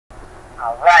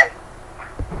Alright.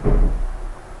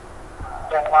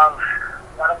 So, why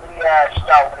don't we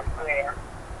start with a prayer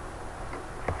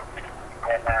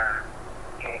and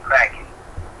get it cracking.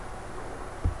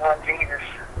 Lord Jesus,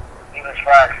 forgive us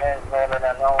for our sins, Lord, that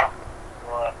I know.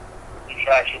 Lord, we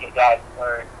ask you to guide the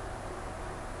word.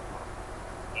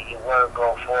 May your word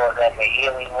go forth as a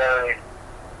healing word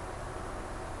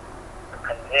to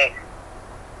convict,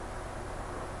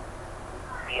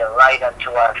 be a light unto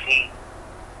our feet,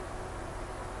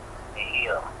 to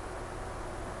heal.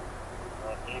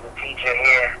 We'll be the teacher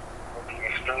here, we'll be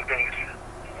the students,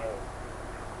 we'll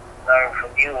learn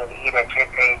from you and eat at your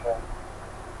table.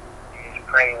 We just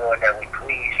pray, Lord, that we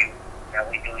please you, that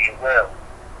we do your will.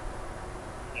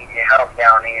 We need your help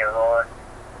down here, Lord.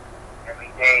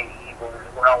 Every day evil is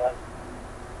growing.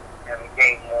 Every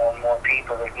day more and more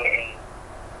people are getting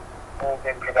moved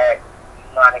into that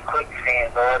demonic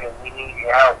quicksand, Lord, and we need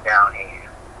your help down here.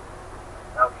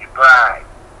 Help your bride.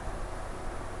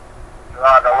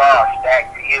 Draw the lost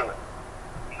back to you.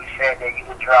 You said that you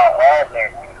would draw all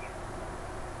men to you.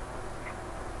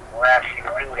 We'll ask you to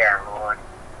do that, Lord.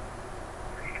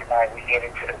 Tonight we get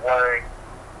into the word.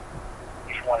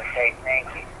 We just want to say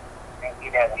thank you. Thank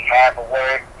you that we have a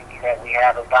word. Thank you that we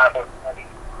have a Bible study.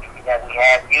 Thank you that we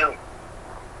have you.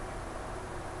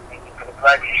 Thank you for the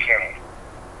blood you shed.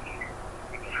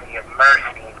 Thank you for your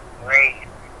mercy and grace.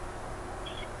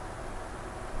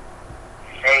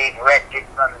 Save wretched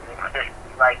from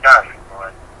existence like us,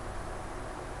 Lord.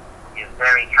 You're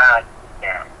very kind to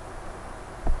them.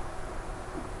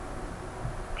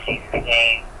 In Jesus'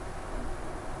 name.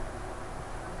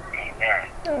 Amen.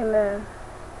 Amen.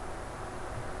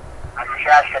 I just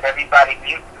ask that everybody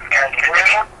mute and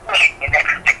clear. And then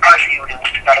to crush you, then we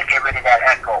gotta get rid of that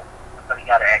echo. Somebody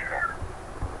got an echo.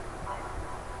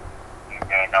 And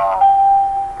then, I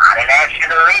didn't ask you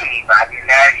to leave. I just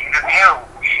asked you to mute.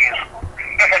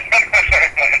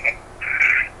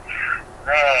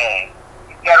 Man,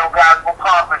 you ghetto gospel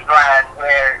conference line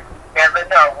where you never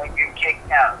know when you're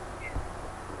kicked out. You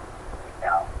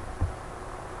know.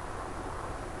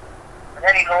 But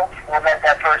anywho, we'll let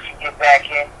that person get back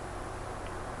in.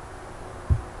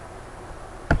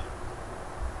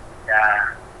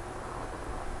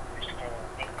 Just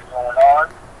things going on.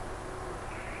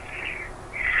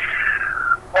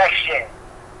 Question.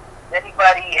 Does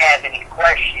anybody have any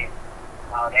questions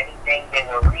about anything they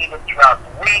were reading throughout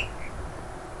the week?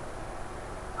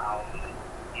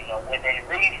 Within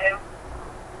reason?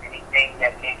 Anything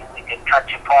that maybe we could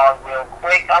touch upon real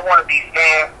quick? I want to be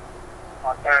fair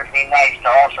on Thursday nights to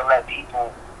also let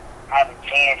people have a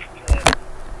chance to,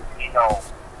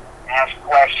 ask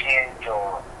questions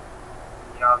or,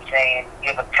 what I'm saying,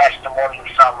 give a testimony of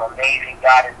something amazing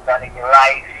God has done in your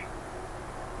life,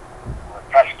 or a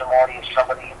testimony of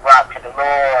somebody you brought to the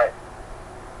Lord.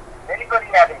 Does anybody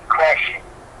have any questions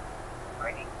or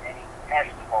any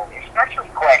testimony, especially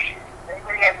questions? Does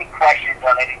anybody have any questions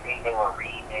on anything they were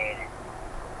reading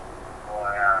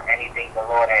or anything the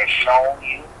Lord has shown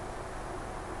you?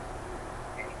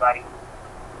 Anybody?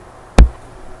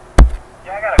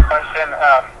 Yeah, I got a question.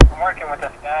 I'm working with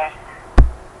this guy,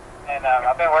 and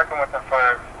I've been working with him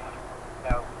for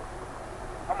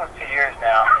almost 2 years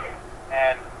now,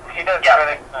 and he doesn't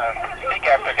really seek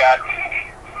after God,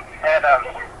 and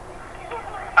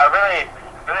I really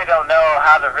don't know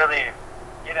how to really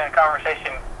get in a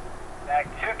conversation back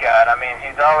to God. I mean,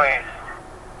 he's really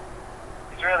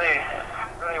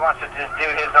wants to just do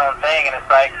his own thing, and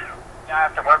it's like, I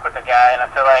have to work with the guy, and I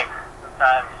feel like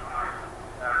sometimes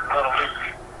I'm a little weak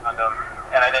on them,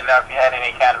 and I didn't know if you had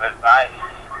any kind of advice,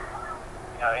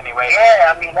 anyway.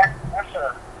 Yeah, I mean,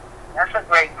 that's a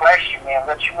great question, man.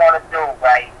 What you want to do,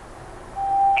 right?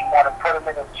 You want to put him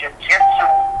in a jiu-jitsu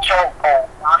chokehold,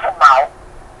 knock him out,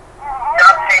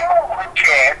 duct tape him to a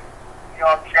chair, you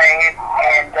know what I'm saying?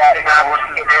 And,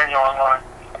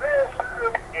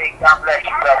 hey, God bless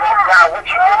you, brother. Now, what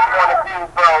you really want to do,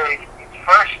 bro, is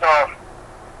first off,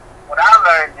 what I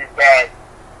learned is that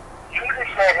Jesus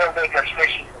said he'll make us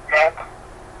fishing for death.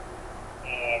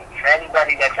 And for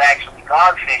anybody that's actually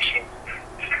gone fishing,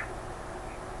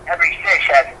 every fish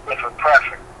has a different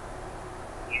preference.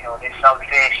 There's some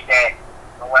fish that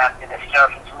go after the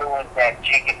surface lures that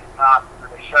jig at the top of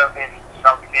the surface.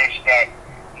 Some fish that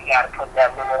you got to put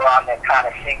that lure on that kind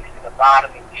of sinks to the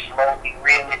bottom and you slowly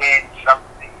reel it in. Some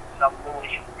lures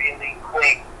you really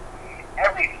quick.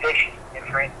 Every fish is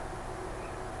different.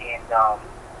 And,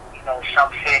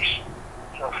 some fish,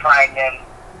 you'll find them,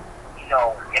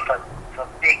 if a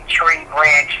big tree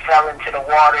branch fell into the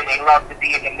water, they love to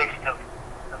be in the midst of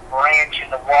the branch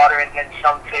and the water, and then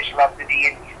some fish love to be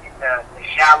in the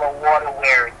shallow water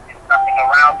where there's nothing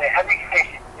around it. Every fish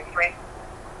is different.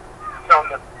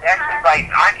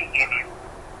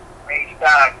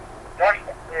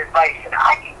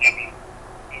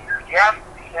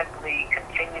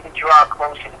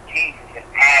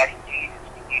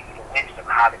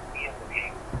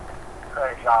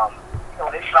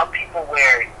 there's some people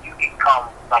where you can come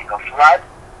like a flood,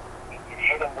 you can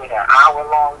hit them with an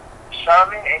hour-long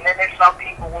sermon, and then there's some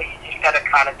people where you just gotta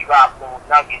kind of drop little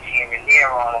nuggets here and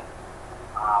there on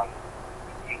them,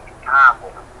 take your time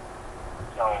with them.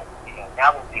 So,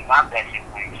 that would be my best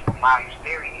advice from my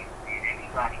experience, and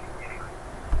everybody's different.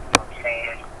 You know what I'm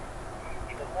saying?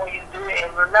 And the more you do it,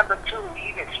 and remember too,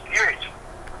 even spiritually,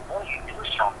 the more you do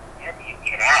something, the better you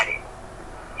get at it.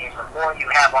 And the more you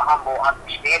have a humble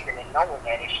understanding and knowing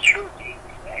that it's true to you,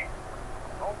 man,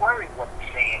 don't worry what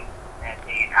you're saying that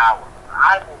day and hour.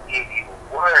 I will give you a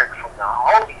word from the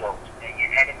Holy Ghost that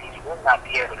your enemies will not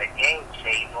be able to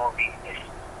gainsay nor resist.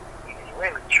 It is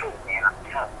really true, man, I'm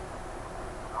telling you.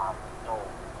 So,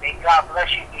 may God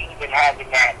bless you for even having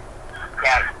that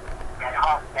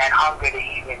hunger to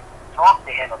even talk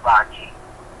to him about Jesus.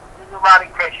 There's a lot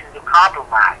of Christians who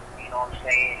compromise, you know what I'm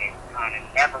saying, and kind of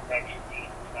never mention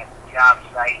Jesus at the job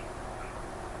site.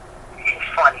 It's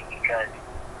funny because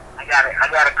I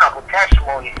got a couple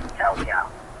testimonies to tell y'all.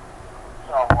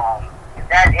 So,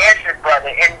 that answered, brother,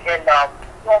 and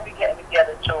we'll be getting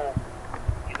together too,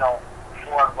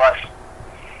 four of us.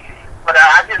 But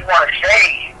I just want to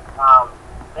say,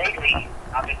 lately,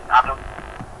 I've been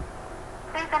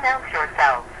please announce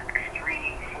yourself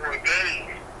 3-4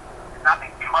 days, and I've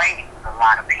been praying with a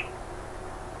lot of people.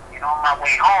 And on my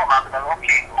way home, I've been like,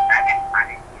 okay, well, I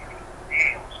didn't get any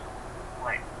deals,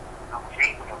 but I was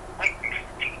able to witness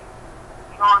to Jesus.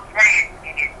 You know what I'm saying?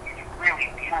 And it's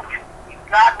really beautiful.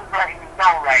 God was letting me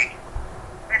know, like,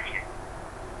 listen,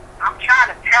 I'm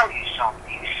trying to tell you something.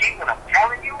 You see what I'm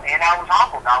telling you? And I was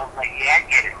humbled. I was like, yeah, I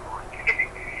get it, Lord.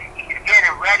 He's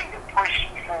getting ready to push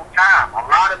you full time. A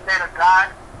lot of men of God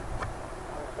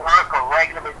who work a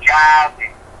regular job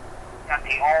and got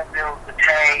their own bills to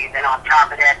pay, and then on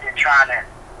top of that, they're trying to,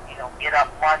 get up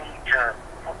money to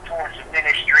put towards the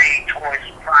ministry, towards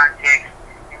projects.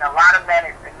 And a lot of men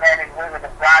and women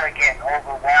of God are getting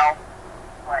overwhelmed.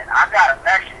 But I got a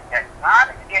message that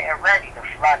God is getting ready to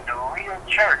flood the real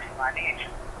church financially.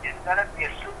 There's going to be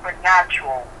a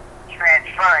supernatural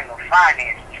transferring of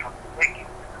finances from the wicked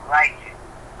to the righteous.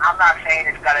 I'm not saying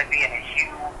it's going to be in a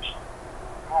huge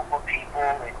group of people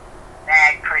and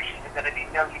mad Christians are going to be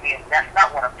millionaires. That's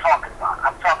not what I'm talking about.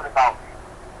 I'm talking about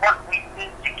what we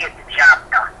need to get the job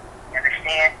done. You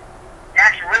understand?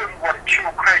 That's really what a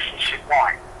true Christian should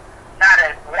want. Not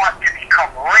a want to become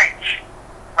rich,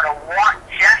 but a want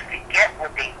just to get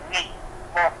what they need.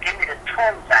 Lord, give me the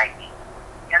tools I need.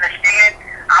 You understand?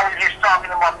 I was just talking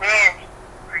to my man's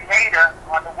creator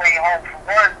on the way home from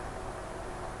work.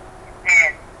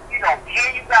 And,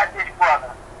 here you got this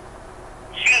brother,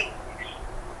 genius.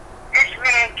 This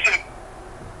man can,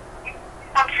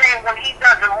 I'm saying when he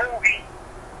does a movie,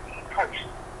 he puts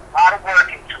a lot of work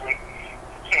into it.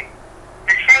 He can,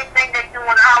 the same thing they do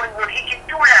in Hollywood, he can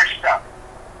do that stuff.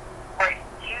 But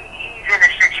he's in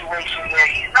a situation where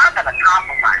he's not going to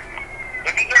compromise.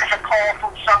 If he gets a call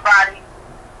from somebody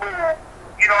who,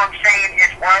 you know what I'm saying,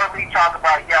 is worldly, talk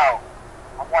about, yo,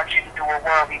 I want you to do a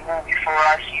worldly movie for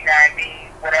us, you know what I mean,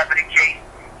 whatever the case,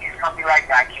 he's going to be like,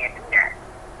 I can't do that.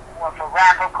 Or if a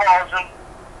rapper calls him,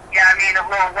 you know what I mean, if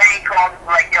Lil Wayne calls him,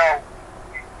 like, yo,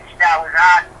 this style is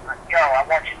hot, like, yo, I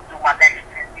want you to do my next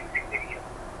music video.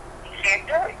 He can't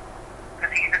do it,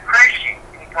 because he's a Christian,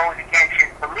 and he goes against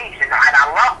his beliefs, and I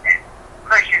love that.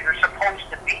 Christians are supposed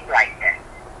to be like that.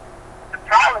 The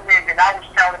problem is, and I was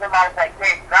telling him, I was like,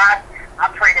 man, God, I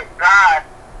pray that God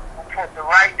will put the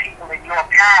right people in your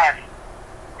path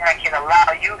that can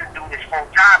allow you to do this full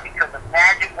time, because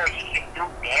imagine what he can do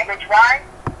damage-wise,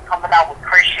 coming out with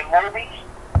Christian movies,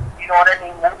 you know what I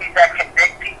mean, movies that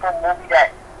convict people, movies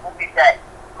that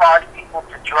cause people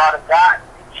to draw to God.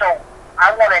 So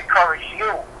I want to encourage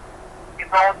you, you're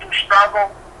going through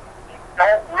struggle,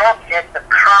 don't look at the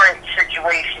current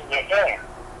situation you're in.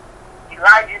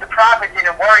 Elijah the prophet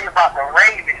didn't worry about the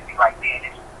ravens. He's like, man,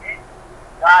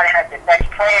 God had the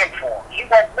next plan for him. He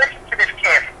went, listen to this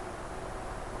carefully.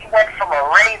 He went from a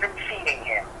raven feeding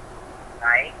him,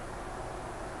 right?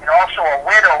 And also a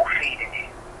widow feeding him.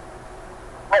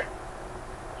 But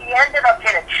he ended up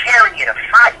in a chariot of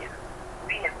fire,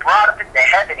 being brought up into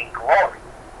heaven in glory.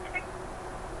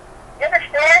 You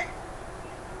understand?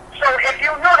 So if you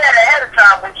knew that ahead of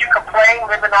time, would you complain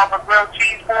living off of grilled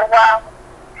cheese for a while?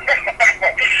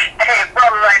 Hey,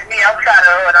 brother like me, I'm kind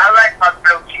of hood. I like my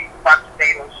grilled cheese, my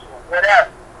tomato soup, whatever.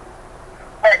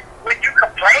 But would you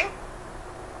complain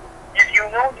if you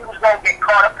knew you was going to get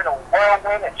caught up in a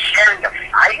whirlwind and chariot of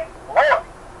fire? Lord,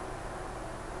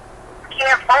 you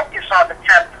can't focus on the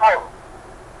temporal.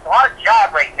 So our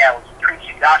job right now is to preach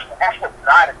the gospel. That's what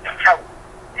God has been telling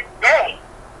me. Today,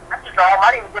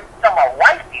 I didn't even get to tell my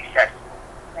wife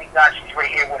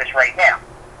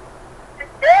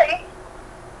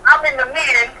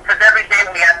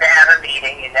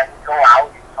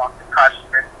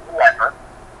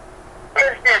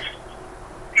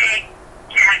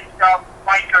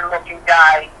biker-looking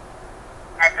guy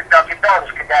at the Dunkin'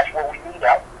 Donuts, because that's where we meet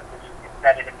up. It's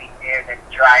better to be there than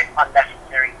drive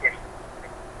unnecessary distance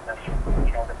to,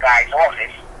 you know, the guy's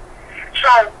office. So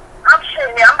I'm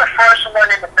sitting there. I'm the first one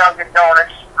in the Dunkin'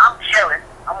 Donuts. I'm chilling.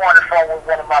 I'm on the phone with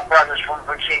one of my brothers from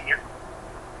Virginia,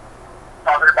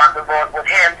 talking about the Lord with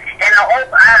him. And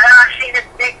I see this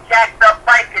big jacked up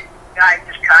biker guy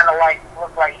just kind of like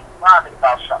looked like he bothered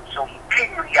about something. So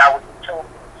immediately I was in tune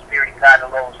with the Spirit of God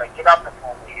alone. Like, get up the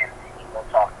phone with him and go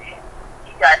talk to him.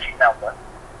 He got your number.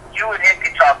 You and him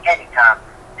can talk anytime.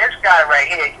 This guy right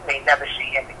here, you may never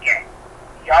see him again.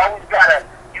 You always gotta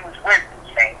use wisdom,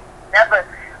 saying never,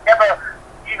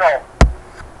 you know,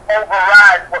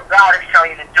 override what God is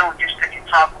telling you to do just because you're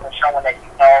talking with someone that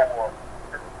you know, or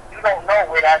you don't know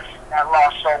where that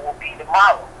lost soul will be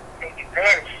tomorrow. Take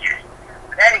advantage.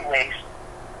 But anyways,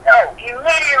 no,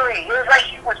 immediately, it was like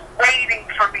he was waiting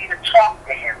for me to talk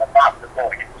to him about the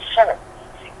Lord. It was so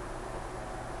easy.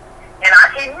 And I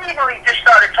immediately just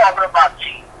started talking about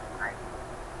Jesus. Right?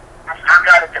 I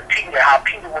got into Peter, how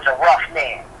Peter was a rough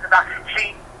man. Because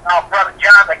Brother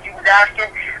John, like you was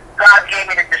asking, God gave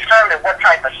me the discernment what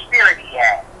type of spirit he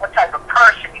had, what type of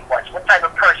person he was, what type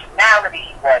of personality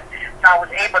he was. So I was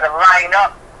able to line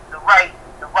up the right,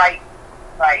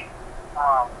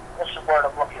 what's the word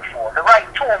I'm looking for? The right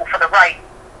tool for the right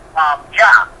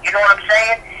job. You know what I'm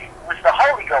saying? It was the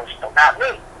Holy Ghost, though, not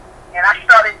me. And I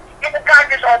started, and the guy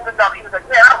just opened up. He was like,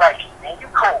 man, I like you, man. You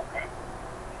cool, man.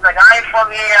 He's like, I ain't from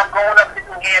here. I'm going up to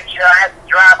New Hampshire. I had to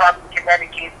drive up to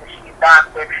Connecticut to see a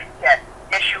doctor. He had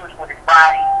issues with his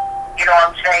body. You know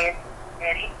what I'm saying?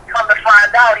 And he come to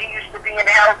find out he used to be in the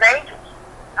Hells Angels.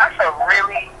 That's a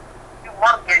really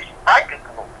humongous biker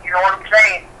group. You know what I'm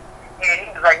saying? And he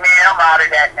was like, man, I'm out of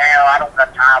that now. I don't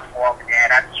got time for all of that.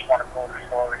 I just want to go to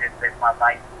Florida and live my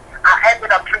life. I ended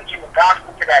up preaching the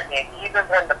gospel to that man. Even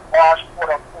when the boss,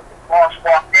 quote-unquote, the boss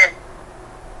walked in,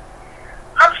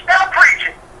 I'm still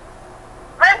preaching.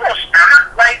 Man, will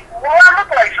stop. Like, well, I look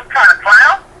like some kind of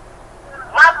clown.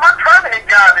 My permanent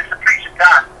job is to preach the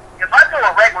gospel. If I do a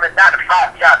regular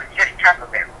 9-to-5 job, it's just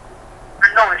temporary. I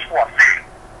know this for a fact.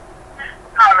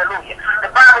 Hallelujah. The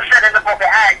Bible said in the book of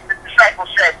Acts, the disciples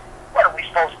said, what are we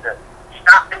supposed to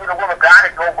stop doing the will of God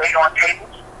and go wait on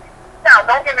tables? Now,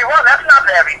 don't get me wrong, that's not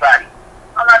for everybody.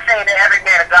 I'm not saying that every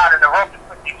man of God in the room can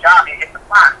put your job and hit the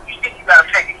pot. You think you got to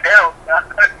pay your bills.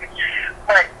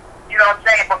 But, you know what I'm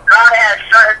saying? But God has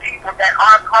certain people that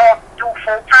are called to do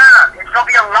full time. It's going to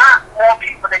be a lot more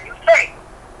people than you think.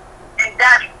 And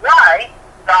that's why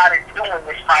God is doing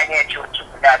this financial and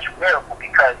supernatural miracle,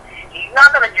 because he's not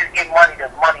going to just give money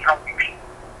to money-hungry people.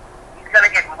 He's going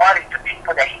to give money to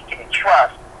people that he can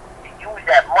entrust to use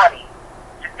that money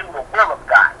to do the will of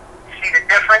God. You see the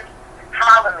difference? The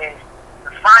problem is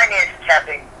the finances have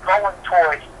been going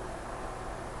towards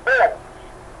wolves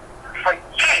for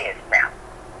years now.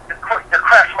 The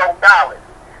Creflo Dollars,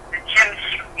 the Jim,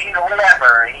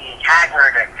 whoever,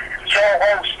 Haggard, and Joel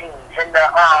Osteen's, and the,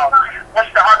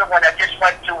 what's the other one that just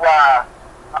went to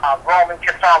Roman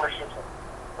Catholicism?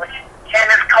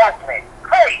 Kenneth Copeland.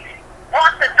 Crazy.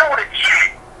 Wants to do the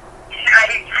shit.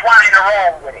 He's flying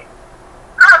around with it.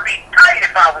 I'd be tight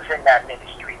if I was in that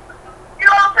ministry. You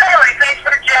know what I'm saying? Like, thanks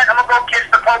for the jet. I'm going to go kiss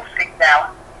the Pope stick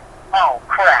now. Oh,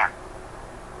 crap.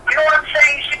 You know what I'm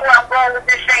saying? You see where I'm going with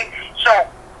this thing? So,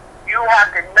 you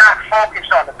have to not focus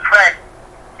on the present.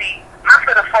 See, I'm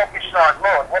going to focus on,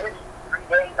 Lord, what is 3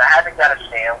 days? I haven't got a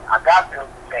sale. I got bills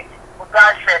to pay. Well,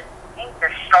 God said, ain't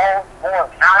the soul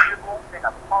more valuable than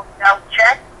a punked out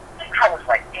check? I was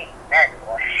like,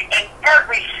 Emmanuel. And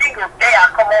every single day I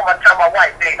come home, I tell my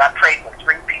wife, babe, I prayed with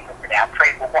 3 people today. I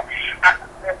prayed with 1.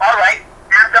 All right.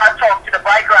 After I talked to the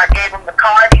biker, I gave him the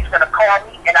card. He's going to call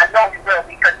me, and I know he will,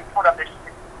 because he put up this,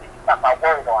 he got my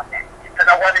word on that. Because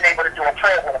I wasn't able to do a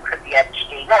prayer with him because he had to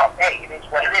stay up. Hey, it is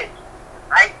what it is.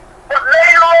 Right? But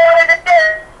later on in the day,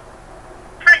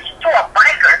 preaching to a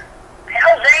biker,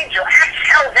 Hell's Angel,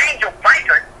 ex-Hell's Angel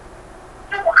biker,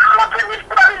 dude, I'm up in this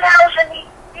brother's house and he's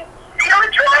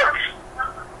dealing drugs.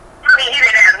 I mean, he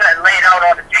didn't have nothing laid out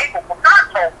on the table, but God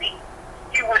told me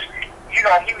he was, you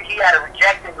know, he had a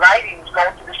rejected light, he was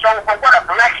going to the soul, but what a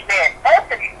blessed man.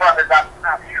 Both of these brothers, I'm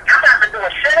about to do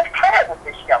a set of prayer with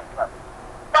this young brother.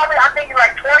 Probably, I think he's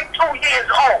like 22 years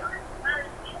old.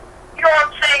 You know what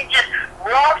I'm saying? Just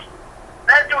lost,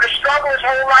 been through the struggle his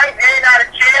whole life, in and out of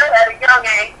jail at a young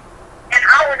age. And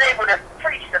I was able to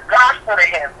preach the gospel to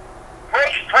him,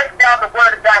 break down the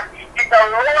word of God, and the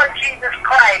Lord Jesus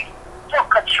Christ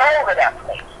took control of that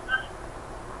place.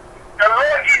 The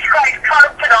Lord Jesus Christ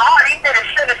cut him to the heart. He did a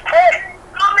sinner's prayer.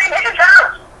 I'm in his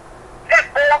house. Pit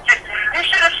bull just, you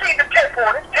should have seen the pit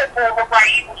bull. This pit bull looked like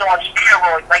he was on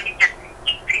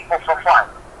for fun.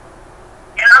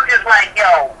 And I'm just like,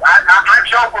 yo, I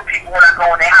joke with people when I go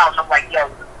in their house. I'm like,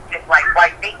 yo, it's like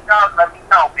white meat dog, let me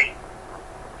know, B.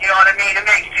 You know what I mean? It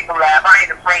makes people laugh. I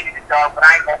ain't afraid of the dog, but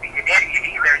I ain't gonna be an idiot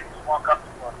either. Just walk up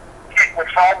to a kid with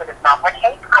foam in his mouth like,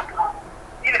 hey, Papa.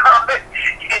 You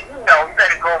know, you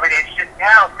better go over there and sit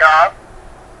down, dog.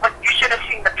 But you should have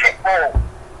seen the pit bull.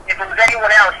 If it was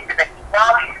anyone else, he'd have been,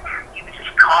 well, he was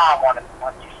just calm on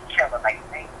just chilling, like,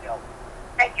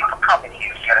 thank you for coming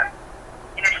here, sir.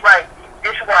 And it's like,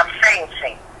 this is what I'm saying,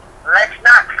 Saint. Let's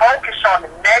not focus on the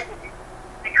negative,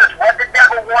 because what the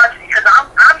devil wants, because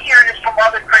I'm hearing this from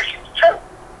other Christians too,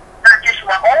 not just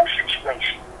my own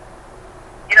situation.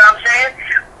 You know what I'm saying?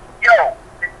 Yo,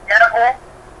 the devil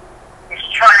is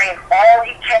trying all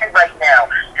he can right now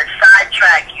to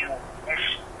sidetrack you,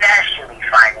 especially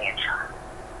financially,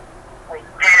 with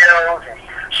bills and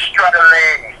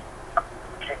struggling and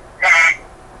that,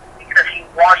 because he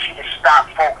wants you to stop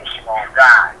focusing on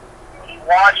God. He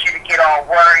wants you to get all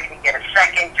worried and get a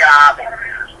second job and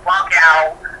walk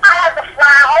out. I had to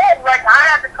fly home, like I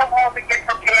had to come home and get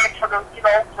prepared for the,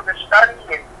 for the study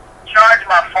and charge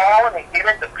my phone and get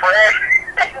into prayer.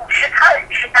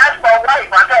 That's my wife.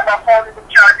 I got my phone and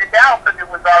charge it down because it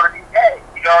was already dead.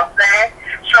 You know what I'm saying?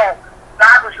 So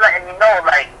God was letting me know,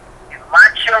 like, if my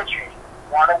children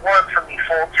want to work for me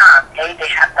full time, A, they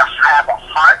have to have a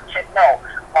heart to know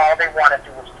all they want to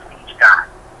do is please God.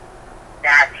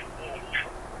 That's it.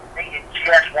 They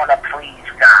just want to please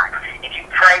God. If you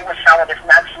pray with someone, it's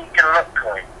not so you can look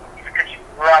good. It's because you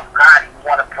love God and you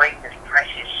want to bring this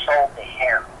precious soul to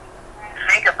Him.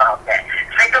 Think about that.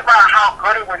 Think about how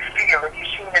good it would feel if you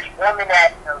seen this woman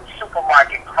at the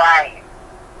supermarket crying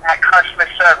at customer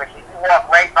service and you walk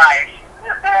right by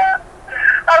her.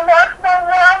 I lost my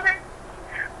wallet.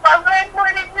 My rent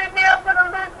money with me. I'm going to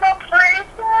lose my place.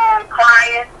 I'm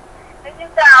crying. And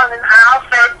you're down in aisle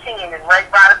 13 and right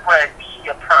by the bread, you see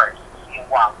your purse. You see your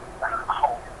wallet. Like,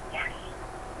 oh, yes.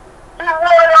 You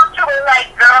run up to her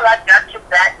like, girl, I got your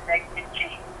back. Thank you,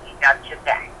 Jesus. He got your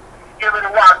back. Give her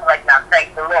the wallet like, now,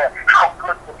 thank the Lord. How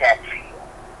good would that feel?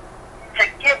 To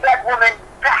give that woman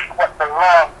back what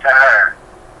belonged to her.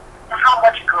 How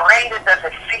much greater does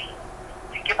it feel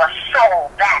to give a soul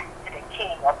back to the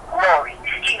King of Glory?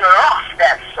 He lost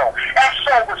that soul. That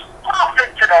soul was off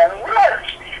into the woods.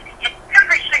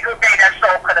 Every single day that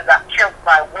soul could have got killed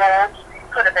by wolves,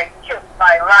 could have been killed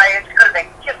by lions, could have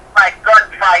been killed by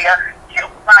gunfire,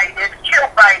 killed by this,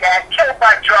 killed by that, killed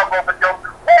by drug overdose,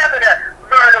 whatever the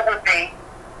murder would be.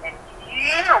 And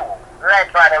you,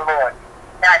 led by the Lord,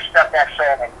 snatched up that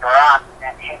soul and brought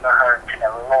that him or her to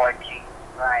the Lord Jesus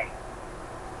Christ.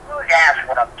 That's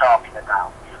what I'm talking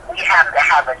about. We have to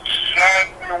have a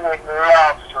genuine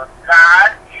love for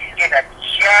God and a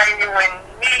genuine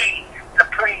need to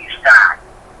please God.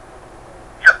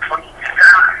 To please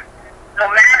God. No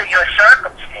matter your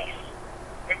circumstance.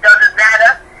 It doesn't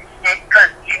matter.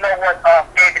 Because you know what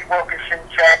David Wilkerson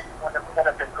said, one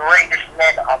of the greatest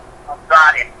men of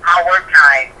God in our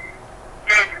time.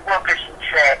 David Wilkerson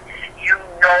said, you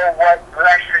know what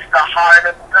blesses the heart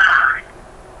of God?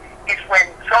 It's when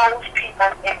those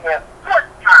people in their good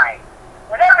time,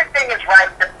 when everything is right,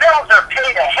 the bills are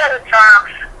paid ahead of time,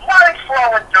 money's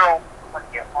flowing through, when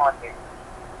they're on their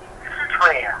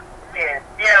prayer.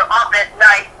 They're up at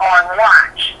night on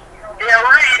watch. They're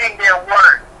reading their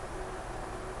word.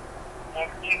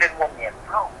 And even when they're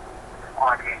broke,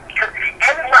 because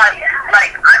everybody,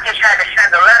 like, I just had to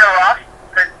send a letter off,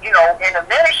 because, in the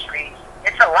ministry,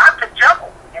 it's a lot to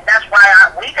juggle. And that's why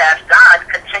we've asked God to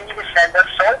continue to send us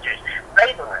soldiers,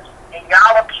 laborers. And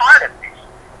y'all are part of this.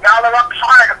 Y'all are a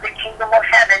part of the kingdom of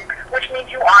heaven, which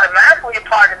means you automatically a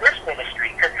part of this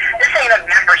ministry. Because this ain't a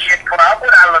membership club.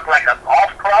 Would I look like a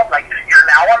golf club? Like,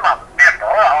 now I'm a member.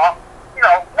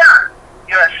 Nah.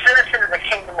 You're a citizen of the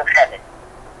kingdom of heaven.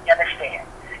 You understand?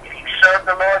 If you serve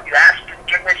the Lord, you ask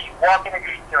forgiveness, you walk in it,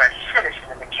 you're a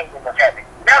citizen of the kingdom of heaven.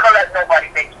 Never let nobody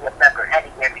make you a member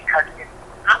anywhere because it's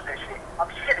the opposite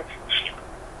of citizenship.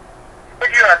 If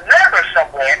you're a member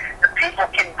somewhere, the people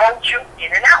can vote you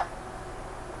in and out.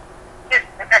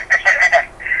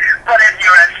 But if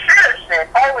you're a citizen,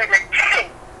 only the king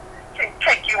can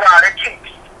kick you out of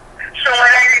chiefs. So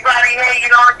when everybody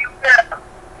hating on you,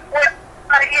 when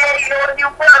everybody hating on you,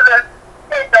 brother,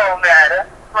 it don't matter.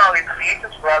 As long as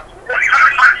Jesus loves you.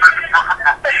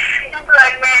 He's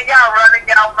like, man, y'all running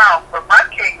y'all mouth, but my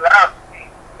king loves me.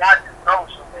 Y'all just throw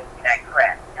some of that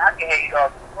crap. Y'all can hate all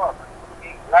you want, but the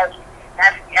king loves you.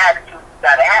 That's the attitude you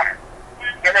gotta have.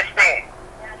 You understand?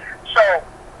 So,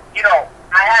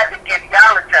 I had to give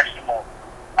y'all a testimony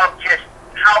of just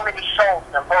how many souls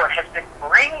the Lord has been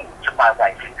bringing to my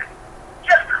wife.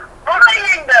 Just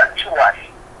bringing them.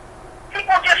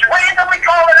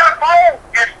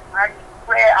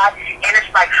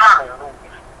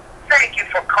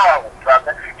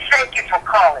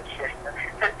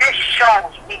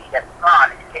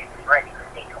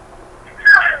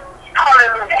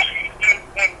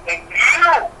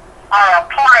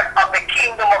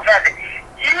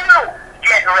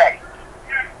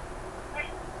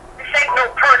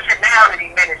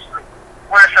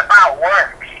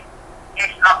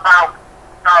 It's about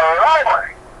the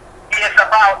Lord. It's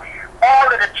about all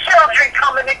of the children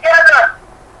coming together.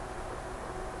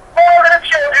 All of the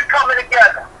children coming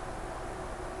together.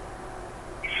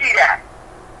 You see that?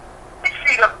 You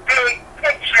see the big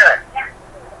picture.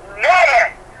 Man,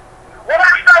 when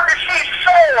I start to see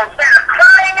souls that are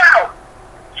crying out,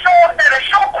 souls that are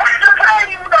so quick to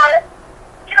pray, you know,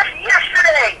 just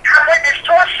yesterday, I witnessed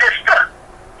to a sister.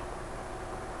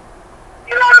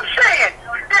 You know what I'm saying?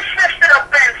 This sister have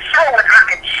been through it. I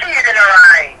can see it in her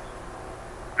eyes.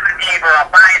 I gave her a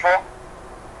Bible,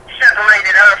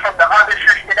 separated her from the other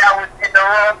sister that was in the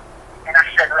room, and I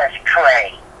said, let's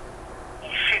pray.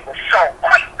 And she was so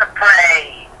quick to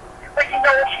pray. But you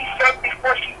know what she said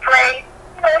before she prayed?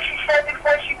 You know what she said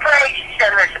before she prayed? She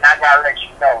said, listen, I gotta let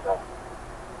you know, though.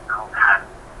 I don't know how to,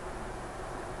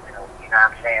 you know what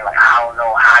I'm saying? Like, I don't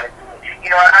know how to do it. You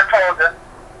know, I told her,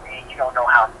 man, you don't know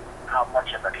how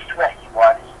much of a threat you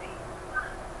are to me.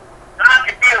 God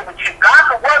can deal with you. God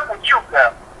can work with you,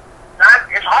 girl.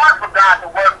 It's hard for God to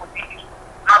work with me.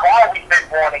 I've always been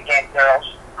born again, girls.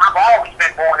 I've always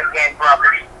been born again,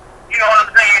 brothers. You know what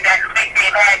I'm saying? That think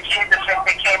they had Jesus since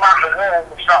they came out the womb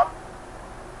or something.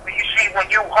 But you see, when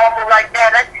you humble like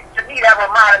that, to me, that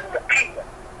reminded me of Peter.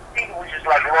 Peter was just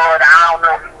like, Lord, I don't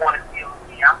know if you want to deal with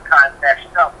me. I'm kind of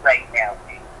messed up right now,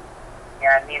 man. You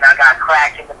know what I mean? I got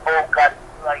cracked in the boat, got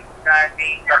like, you know what I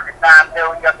mean? Got the $9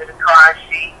 million under the car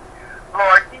seat.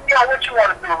 Lord, you know what you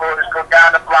want to do, Lord, is go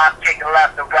down the block, take a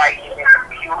left or right, and in a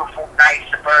beautiful, nice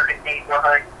suburban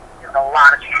neighborhood. There's a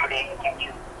lot of people there you can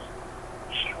use.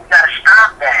 See, we got to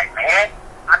stop that, man.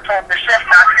 I told the sister,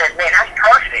 I said, man, that's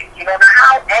perfect. You don't know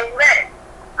how? Amen.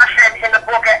 I said, in the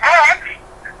book of Acts,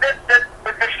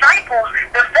 the disciples,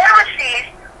 the Pharisees,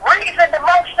 reasoned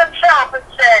amongst themselves and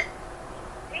said,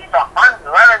 these are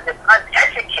unlearned and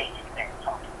uneducated men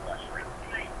talking to us like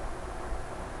this.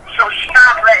 So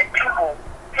stop letting people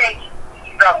take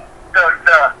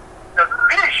the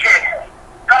vision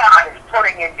God is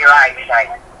putting in your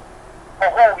eyesight for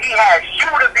who He has you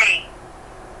to be.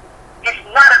 It's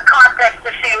not a contest to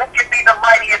see who can be the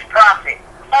mightiest prophet.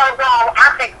 Although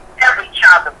I think every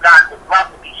child of God would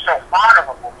love to be so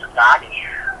honorable to God,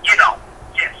 you know,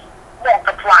 just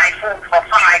multiply food for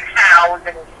 5,000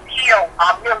 and heal a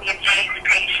million AIDS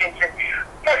patients. And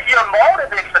if your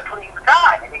motive is to please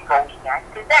God, and it goes back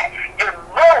to that, your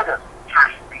motive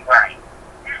has to be right.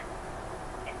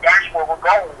 And that's where we're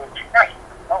going with tonight.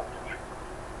 Motive.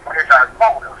 What is our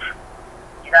motive?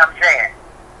 You know what I'm saying?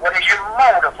 What is your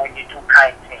motive when you do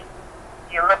kind things?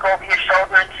 You look over your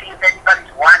shoulder and see if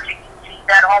anybody's watching you. See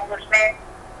that homeless man?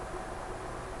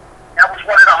 That was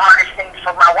one of the hardest things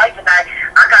for my wife and I.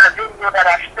 I got a video that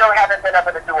I still haven't been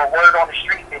able to do a word on the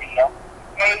street video.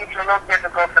 And it's a little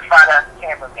difficult to find a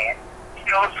cameraman. You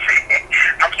know what I'm saying?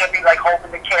 I can't be like holding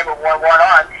the camera one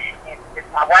on. And if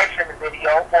my wife's in the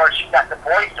video, or she got the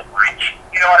boys to watch.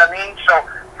 You know what I mean? So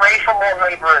pray for more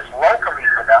laborers locally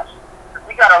with us.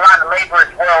 We got a lot of laborers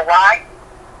worldwide,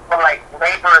 but like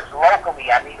laborers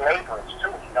locally, I need laborers too.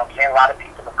 You know what I'm saying? A lot of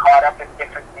people are caught up in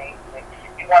different things. And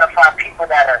you want to find people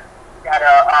that are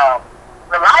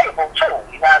reliable too.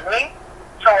 You know what I mean?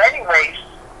 So, anyways,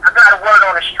 I got a word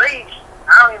on the streets.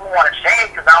 I don't even want to say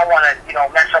it because I don't want to, you know,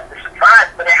 mess up the surprise.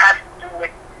 But it has to do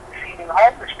with feeding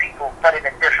homeless people, but in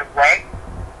a different way.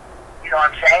 You know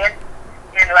what I'm saying?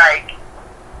 And like,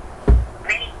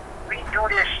 we do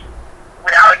this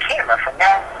without a camera from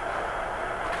now.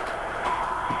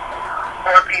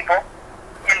 For people,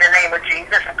 in the name of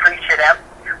Jesus, and preach to them.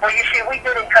 Well, you see, we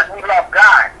did it because we love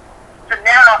God. So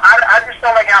now, I just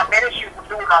don't like how ministers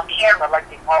do it on camera like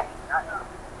they always do.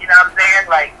 You know what I'm saying?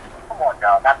 Like, come on,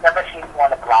 dog. I've never seen you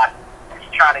on the block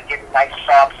just trying to get a nice,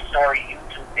 soft story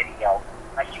YouTube video.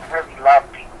 Like, you really love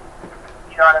people.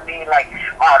 You know what I mean? Like,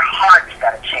 our hearts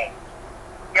got to change.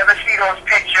 You ever see those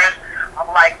pictures of,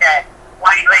 like, that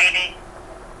white lady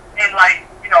in, like,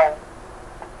 you know,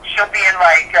 she'll be in,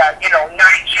 like, you know,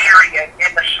 Nigeria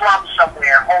in the slums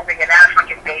somewhere holding an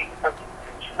African baby. But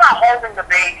she's not holding the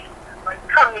baby. Like,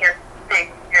 come here,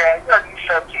 baby. Yeah, you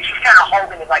so cute. She's kind of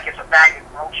holding it like it's a bag of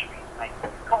groceries. Like,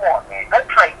 come on, man. Don't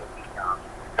play with me, dog.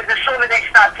 Because as soon as they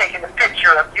start taking a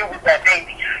picture of you with that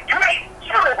baby, you ain't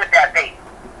chilling with that baby.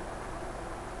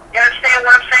 You understand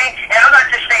what I'm saying? And I'm not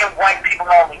just saying white people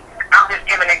only. I'm just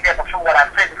giving an example from what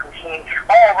I've physically seen.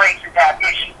 All races have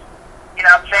issues. You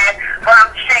know what I'm saying? But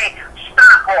I'm saying,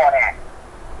 stop all that.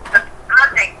 I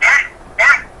think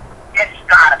that gets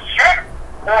God upset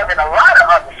more than a lot of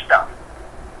other stuff.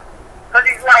 Because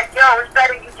he's like, yo, it's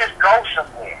better you just go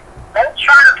somewhere. Don't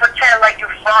try to pretend like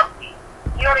you're from me.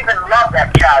 You don't even love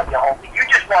that child you're holding. You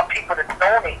just want people to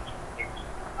donate to this.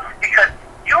 Because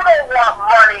you don't want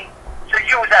money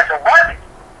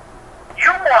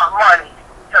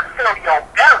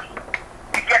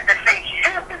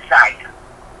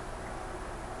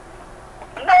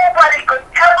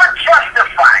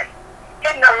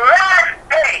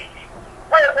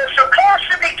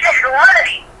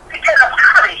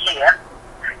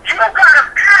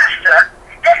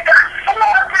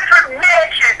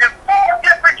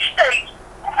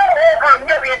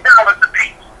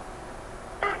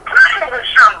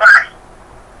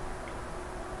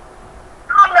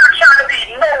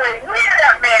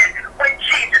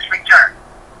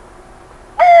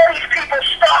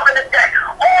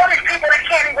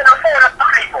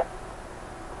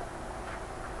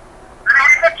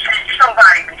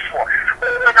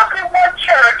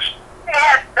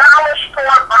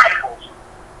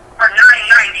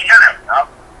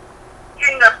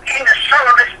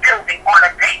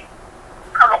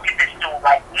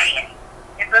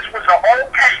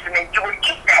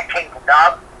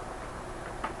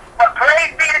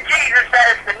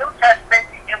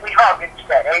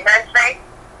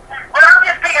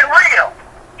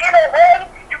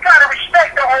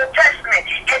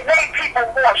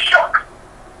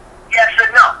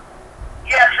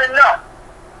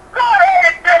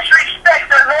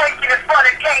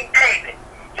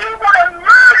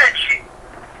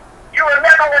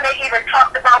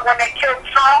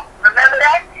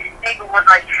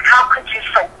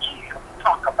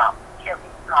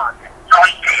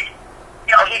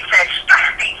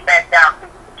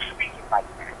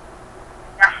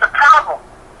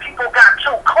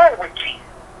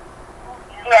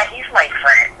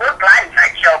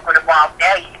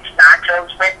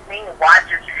with me and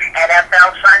watches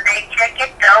NFL Sunday Ticket.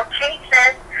 Go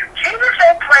Jesus. Jesus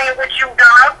ain't playing with you,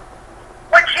 dog.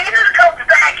 When Jesus comes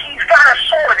back, he's got a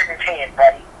sword in his hand,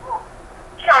 buddy.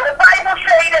 You know, the Bible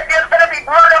says that there's going to be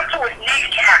blood up to his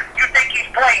kneecap. You think he's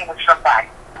playing with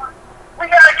somebody. We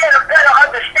got to get a better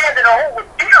understanding of who we're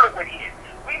dealing with here.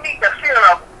 We need the fear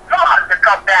of God to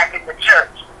come back in the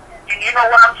church. And you know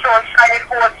what I'm so excited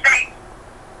for, Saints?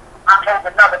 I told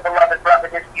another beloved brother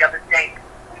this the other day.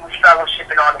 We was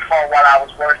fellowshipping on the phone while I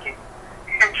was working.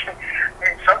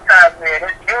 And sometimes, man,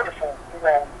 it's beautiful, you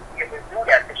know, you can do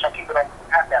that because some people don't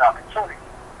have that opportunity.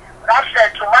 But I said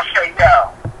to him, I said,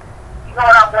 yo, you know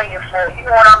what I'm waiting for? You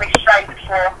know what I'm excited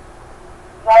for?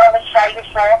 You know what I'm excited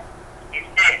for? Is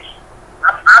this.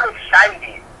 I'm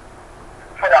excited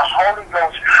for the Holy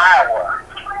Ghost power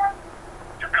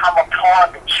to come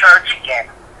upon the church again,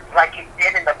 like it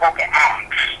did in the book of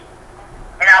Acts.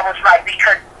 And I was like,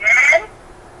 because then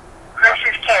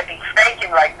Christians can't be thinking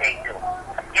like they do.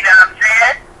 You know what I'm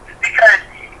saying? Because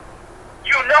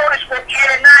you notice when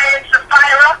Ananias and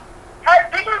Sapphira,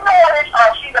 did you notice?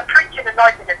 Oh, see, the preaching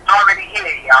anointing is already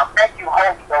here, y'all. Thank you,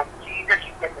 Holy Ghost. Jesus,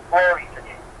 you get the glory for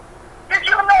this. Did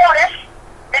you notice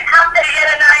that after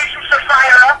Ananias and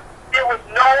Sapphira, there was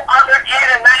no other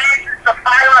Ananias and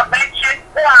Sapphira mentioned?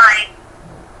 Why?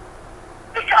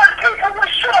 Because people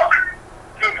were shook.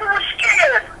 People were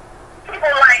scared. People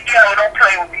were like, yo, don't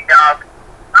play with me, dog.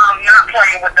 I'm not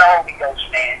playing with the Holy Ghost,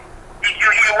 man. Did you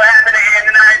hear what happened to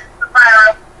Ananias and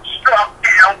Sapphira? Struck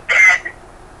down dead.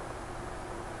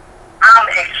 I'm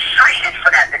excited for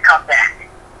that to come back.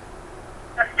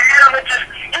 And I'm just,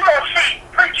 you don't see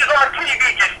preachers on TV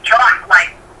just talk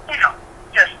like, you know,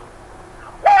 just,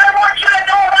 well, I want you to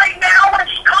know right now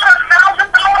it's got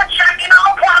 $1,000 check in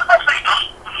our prophecy.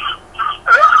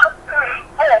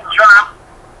 Boom, drop.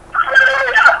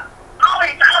 Hallelujah.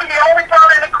 I'm the only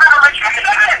brother in the crowd like,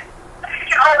 amen. Thank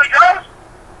you, Holy Ghost.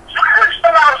 Silence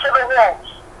the mouse of the wolves.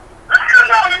 Let them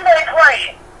know you ain't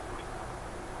playing.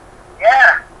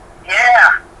 Yeah.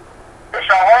 Yeah. It's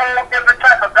a whole different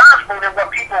type of gospel than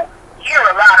what people hear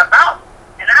a lot about.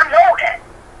 And I know that.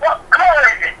 What color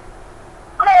is it?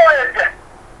 Color is it?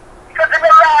 Because in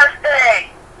the last day,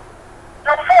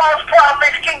 the false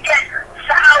prophets can get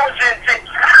thousands and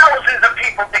thousands of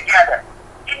people together.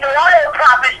 And the real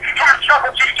prophets have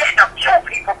trouble just getting a few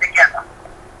people together.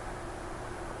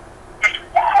 It's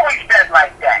always been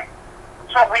like that.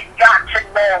 So we got to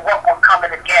know what we're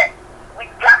coming again. We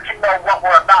got to know what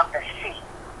we're about to see.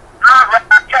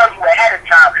 I'll tell you ahead of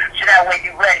time so that way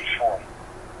you're ready for it.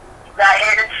 You got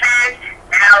hidden sins,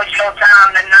 now it's your time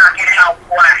to knock it out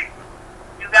flat.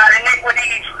 You got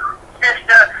iniquities,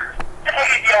 sister,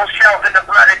 save yourself in the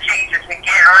blood of Jesus and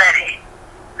get ready.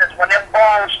 Because when them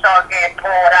bones start getting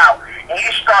poured out and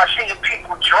you start seeing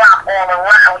people drop all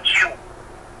around you,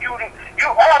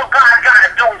 all God got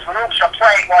to do is loose a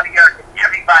plague on the earth and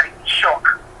everybody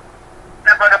shook.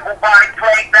 Remember the bubonic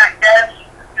plague back then?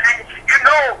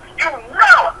 You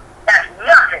know that's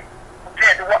nothing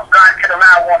compared to what God could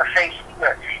allow on the face of the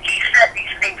earth. He said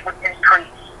these things would increase.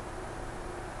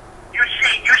 You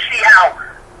see how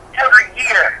every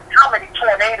year, how many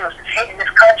tornadoes is hitting this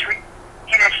country?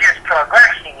 And it's just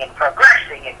progressing and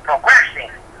progressing and progressing.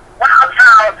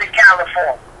 Wildfires in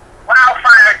California,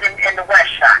 wildfires in the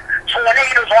West Side,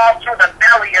 tornadoes all through the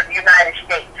belly of the United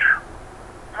States,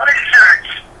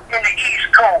 blizzards in the East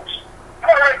Coast,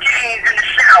 hurricanes in the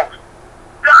South.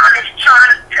 God is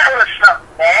trying to tell us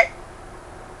something, man.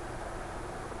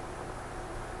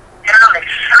 And I'm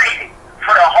excited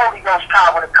for the Holy Ghost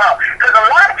power to come. Because a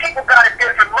lot of people got a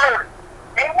different motive.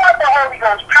 They want the Holy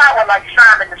Ghost power like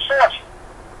Simon the sorcerer.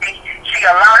 They see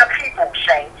a lot of people,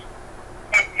 saints.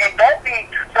 And don't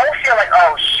feel like,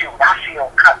 oh shoot, I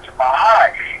feel cut to my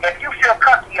heart. If you feel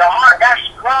cut to your heart, that's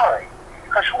good.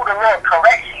 Because who the Lord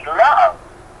corrects, he loves.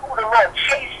 Who the Lord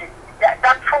chases, that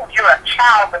proves you're a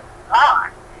child of God.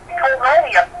 Because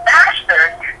only a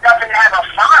bastard doesn't have a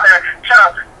father to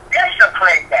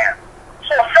discipline them.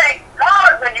 So thank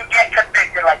God when you get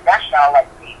convicted like that sound like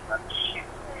me.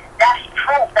 That's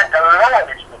proof that the Lord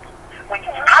is with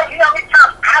you. You know how many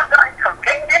times I've gotten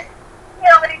convicted? You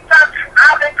know how many times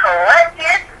I've been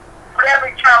corrected? But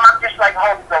every time I'm just like,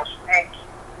 Holy Ghost, thank you.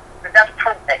 But that's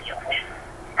proof that you're with me.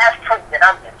 That's proof that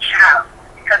I'm your child.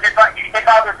 Because if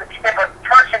a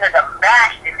person is a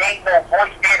bastard, there ain't no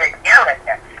voice there to yell at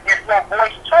them. There's no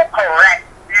voice to correct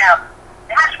them.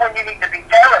 That's when you need to be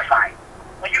terrified.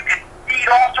 When you can feed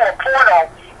off to a porno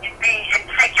and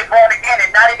think you're born again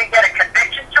and not even get a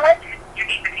conviction to it, you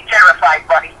need to be terrified,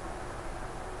 buddy.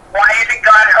 Why isn't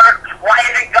God hurt? Why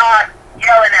isn't God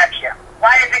yelling at you?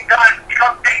 Why isn't God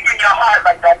convicting your heart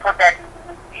like, don't put that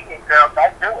DVD in? girl,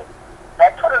 don't do it.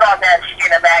 Don't put it on that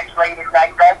Skinamax late at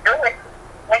night. Don't do it.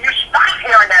 When you stop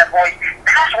hearing that voice,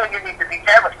 that's when you need to be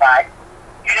terrified.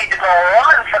 You need to go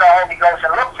run for the Holy Ghost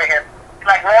and look for him. Be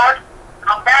like, Lord,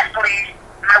 come back, please.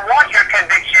 I want your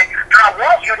conviction. I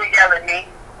want you to yell at me.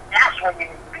 That's when you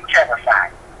need to be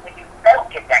terrified. When you don't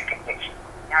get that conviction,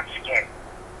 that's scary.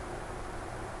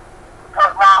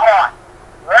 Hurt my heart.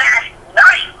 Last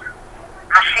night,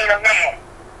 I seen a man.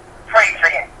 Pray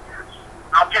for him.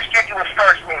 I'll just give you his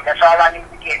first name. That's all I need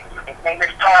to get. His name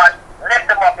is Todd.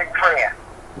 Lift him up in prayer.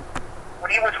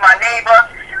 When he was my neighbor,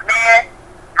 man,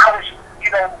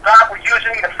 God was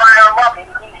using me to fire him up.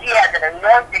 He has an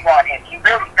anointing on him. He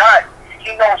really does.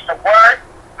 He knows the word.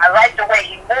 I like the way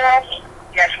he moves.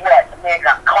 Guess what? The man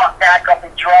got caught back up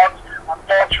in drugs,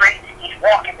 adultery. He's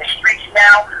walking the streets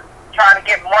now, trying to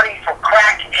get money for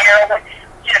crack and heroin.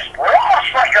 Just lost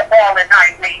like a ball in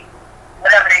 9 weeks.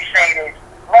 Whatever they say it is.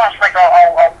 Lost like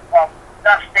a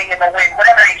dust thing in the wind.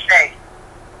 Whatever they say.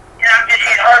 You know, it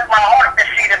hurt my heart to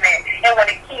see the man. And when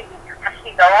he came, I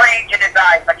see the rage in his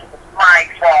eyes like it was my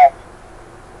fault.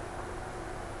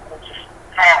 It just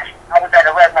passed. I was at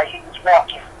a red light. He was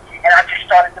walking. And I just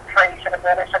started to pray to the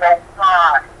Lord. I said, oh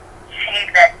God, save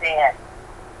that man.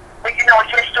 But you know, it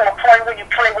gets to a point when you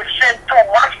play with sin too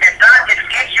much that God just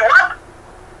gives you up.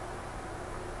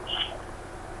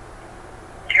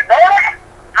 You know that?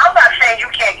 I'm not saying you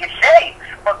can't get saved,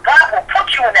 but God will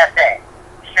put you in that thing.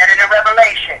 He said it in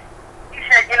Revelation. He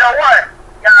said, you know what?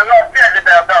 Y'all love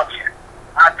Jezebel, don't you?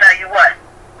 I'll tell you what.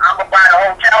 I'm going to buy the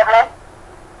hotel room.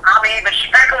 I'm going to even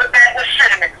sprinkle a bed with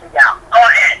cinnamon for y'all. Go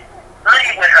ahead.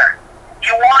 Leave with her.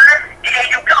 You want her? Here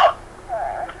you go.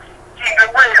 Keep it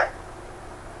real.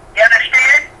 You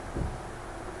understand?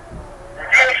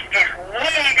 This is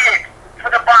needed for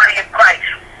the body of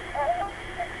Christ.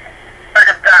 Word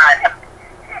of God.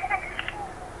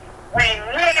 We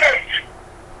need it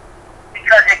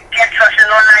because it gets us in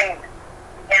line.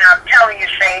 And I'm telling you,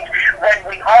 saints, when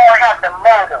we all have the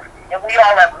motive, and we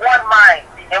all have one mind,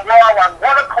 and we're all on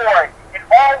one accord, and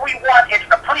all we want is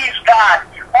to please God,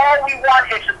 all we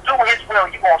want is to do his will,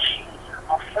 you're going to see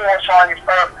a force on this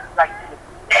earth like you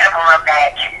never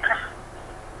imagined.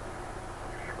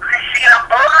 I see a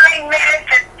blind man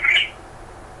today.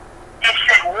 It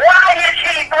said, why is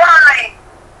he blind?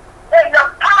 When the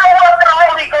power of the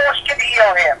Holy Ghost can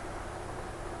heal him.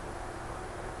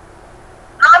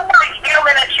 I'm not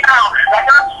healing a child like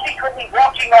I'm secretly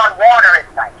walking on water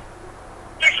at night.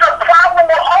 It's a problem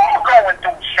we're all going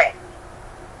through, saints.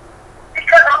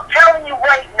 Because I'm telling you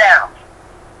right now,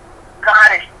 God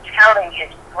is telling his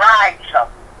bride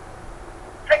something.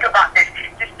 Think about this.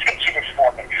 Just picture this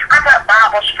for me. I got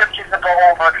Bible scriptures to go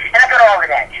over, and I got all of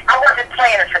that. I wasn't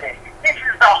planning for this. This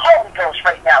is the Holy Ghost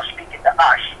right now speaking to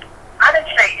us. I didn't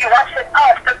say you. I said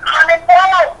us. Because I'm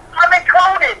involved. I'm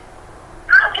included.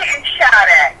 I'm getting shot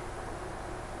at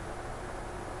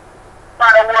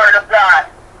by the word of God.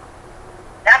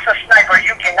 That's a sniper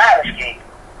you cannot escape.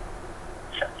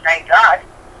 So, thank God.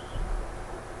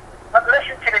 But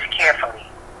listen to this carefully.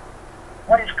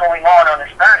 What is going on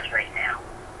this earth right now?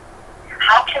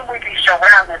 How can we be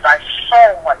surrounded by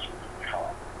so much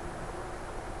evil,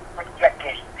 but yet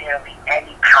there's barely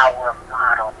any power of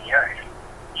God on the earth?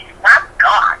 It's not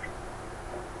God.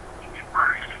 It's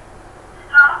us.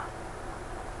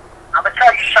 I'm going to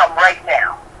tell you something right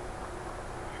now.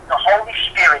 The Holy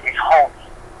Spirit is holy.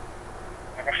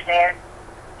 Understand?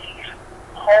 He's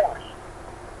holy.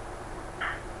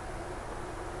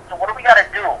 So what do we got to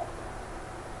do?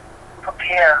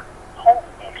 Prepare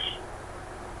holiness.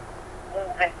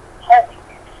 Move in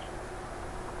holiness.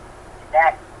 And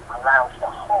that allows the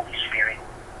Holy Spirit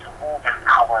to move in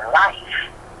our life.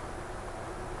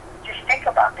 Just think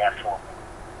about that for a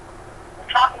minute. We're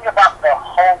talking about the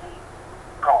Holy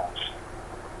Ghost.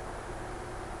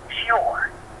 Pure.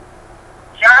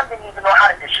 John didn't even know how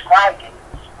to describe it.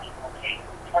 Okay?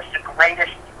 What's the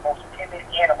greatest, most timid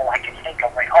animal I can think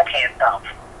of? Right? Okay, a dove.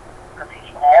 Because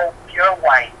he's all pure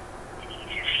white, and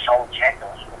he's just so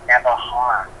gentle. He would never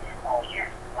harm. Oh, yeah,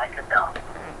 like a dove.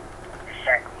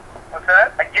 Exactly. Okay?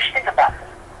 Like, just think about this.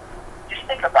 Just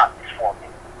think about this for a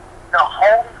minute. The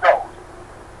Holy Ghost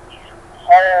is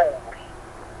holy.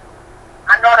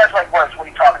 I know that's like words. What are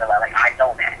you talking about? Like, I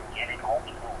know that. Get it?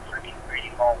 Holy Ghost. I can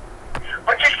really know.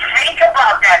 But just think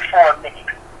about that for a minute.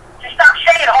 Just stop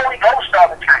saying Holy Ghost all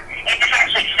the time. And just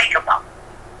actually think about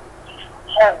it. He's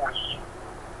holy.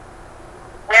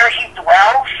 Where he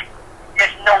dwells,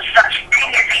 there's no such thing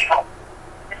as evil.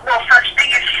 There's no such thing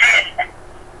as sin.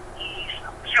 He's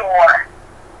pure.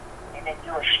 And then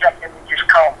you expect him to just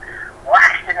come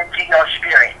blasting into your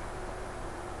spirit.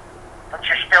 But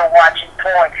you're still watching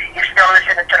porn. You're still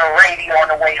listening to the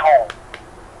way home.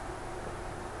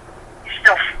 You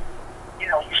still,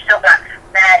 you still got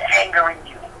mad anger in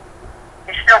you.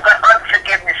 You still got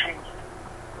unforgiveness in you.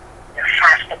 There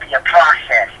has to be a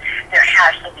process. There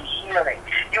has to be healing.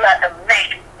 You have to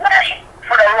make way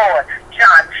for the Lord,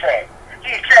 John said.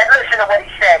 He said, listen to what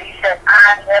he said. He said,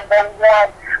 I am the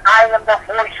one, I am the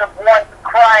voice of one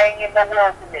crying in the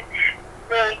wilderness.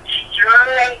 Make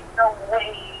straight the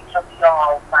ways of the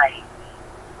Almighty.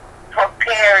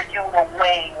 Prepare you the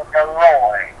way of the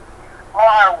Lord.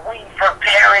 Are we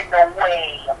preparing the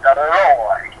way of the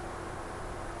Lord?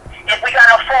 If we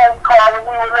got a phone call and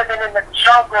we were living in the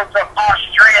jungles of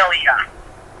Australia,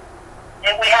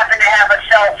 and we happen to have a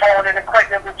cell phone and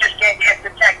equipment, we just can't get the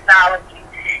technology,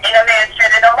 and a man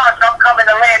said, in a month I'm coming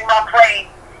to land my plane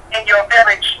in your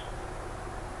village,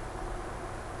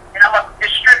 and I'm going to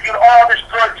distribute all this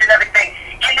goods and everything.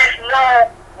 And there's no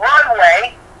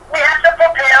runway. We have to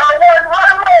prepare a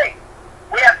runway.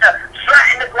 We have to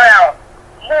flatten the ground,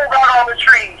 move out all the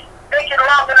trees, make it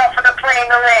long enough for the plane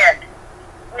to land.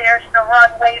 Where's the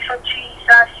runway for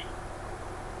Jesus?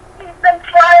 He's been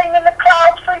flying in the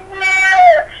clouds for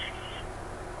years.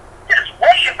 Just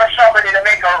waiting for somebody to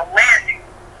make a landing,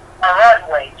 a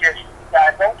runway. Just, you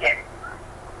guys don't get it.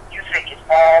 You think it's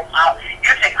all out.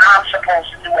 You think I'm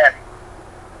supposed to do everything.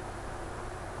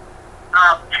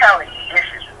 I'm telling you, this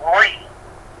is real.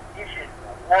 This is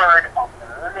the word of the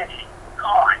living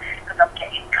God. Because I'm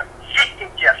getting convicted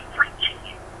just preaching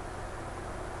it.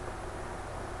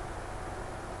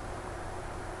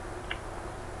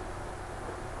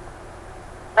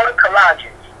 Go to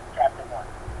Colossians chapter 1.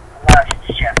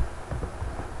 Colossians chapter 1.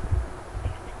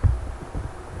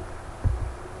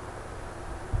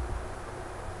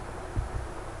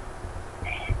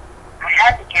 I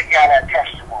had to give y'all that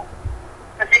testimony.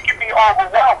 Because it can be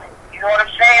overwhelming. You know what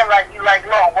I'm saying? Like, you like,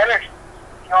 Lord, what is it?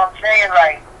 You know what I'm saying?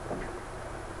 Like,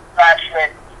 God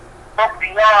said, look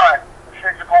beyond the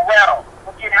physical realm.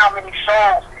 Look at how many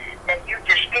souls that you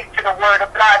just speak to the word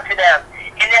of God to them.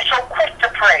 And they're so quick to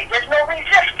pray. There's no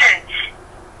resistance.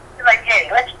 You're like,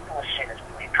 hey, let's do a sinner's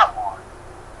prayer. Come on.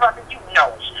 Brother, you know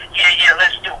it. Yeah,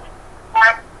 let's do it.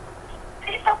 Right?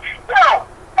 People, no,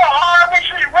 the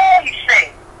harvest is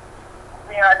raising.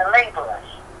 We are the laborers.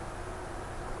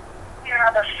 We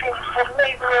are the faithful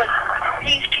laborers.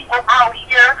 These people out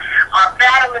here are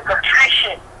battling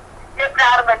depression. They're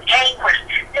battling anguish.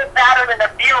 They're battling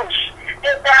abuse.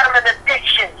 They're battling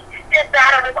addictions. They're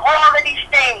battling all of these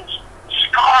things.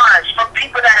 Scars from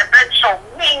people that have been so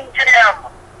mean to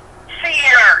them.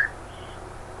 Fear.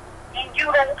 And you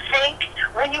don't think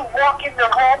when you walk in the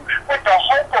room with the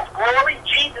hope of glory,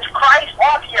 Jesus Christ,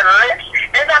 off your lips,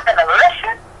 they're not going to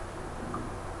listen?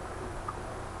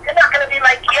 They're not going to be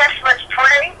like, yes, let's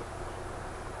pray?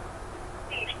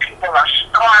 These people are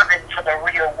starving for the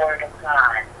real word of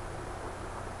God.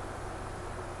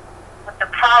 But the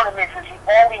problem is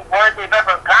the only word they've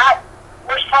ever got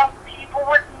was from people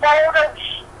with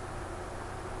motives.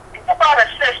 Think about a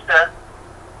sister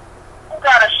who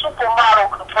got a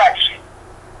supermodel complexion.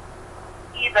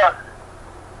 Either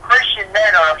Christian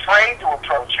men are afraid to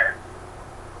approach her,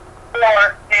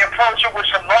 or they approach her with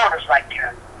some motives like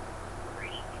that.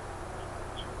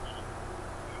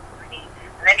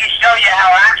 Let me show you how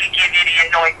I can give you the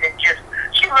anointing. Just,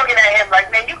 she's looking at him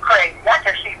like, man, you crazy. I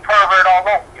can see pervert all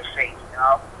over your face, you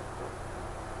know.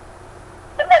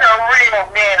 And then a real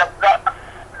man of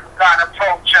God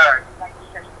approach her. Like,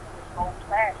 sister, this old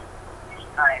fashioned. It's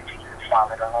time for you to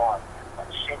follow the Lord. But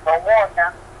shit no more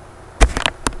now.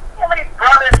 How many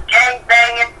brothers gang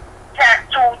banging,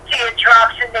 tattooed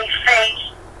teardrops in their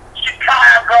face,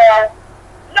 Chicago,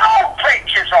 no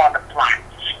preachers on the block,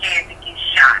 scared to get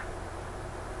shot.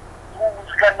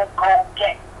 Who's gonna go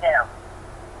get them?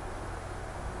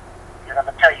 Because I'm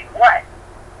gonna tell you what,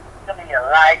 how many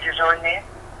Elijahs are in there?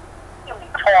 How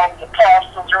many Paul the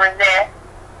apostles are in there?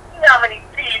 You know how many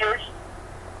Peters,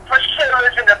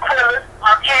 Priscillas, and Aquillas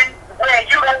are in where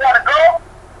you don't want to go?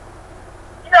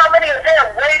 You know how many are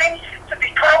there waiting to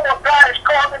become what God has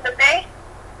called them to be?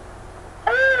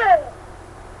 Ooh!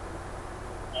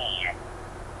 Man.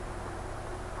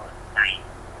 Good night.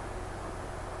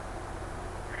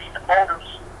 The motives.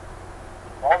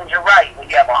 Motives are right. When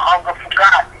you have a hunger for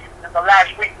God. Remember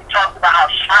last week we talked about how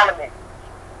Solomon,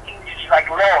 he was just like,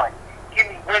 Lord, give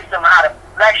me wisdom how to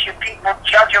bless your people,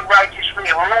 judge them righteously,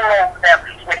 and rule over them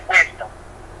with wisdom.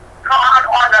 God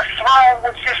on the throne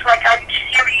was just like, are you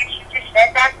serious? You just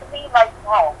said that to me? Like,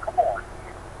 oh,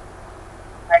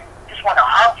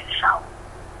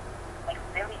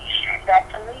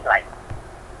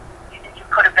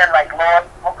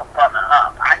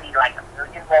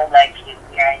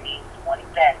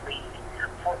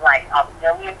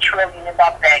 trillion in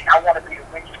my bank. I want to be the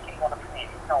richest king on the planet.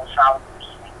 No, so I would do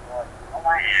sweet Lord. All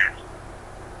I ask is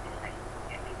that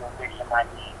you give me the wisdom I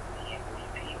need to be able to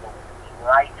people and be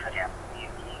right for them, to be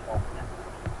a king over them.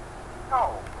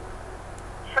 No.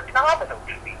 It's phenomenal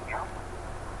to me, you know.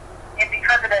 And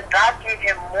because of that, God gave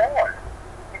him more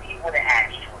than he would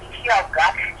have asked for. You see how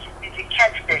God, did you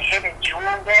catch the hidden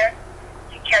jewel there?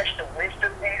 Did you catch the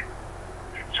wisdom there?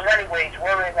 So anyways,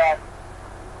 we're in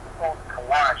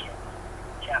Colossians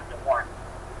chapter 1.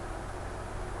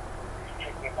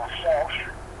 Taking myself.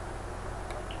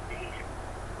 Thank you, Jesus.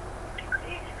 Thank you,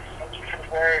 Jesus. Thank you for the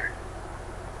word.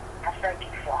 I thank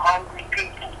you for hungry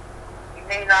people. You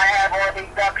may not have all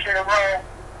these ducks in a row.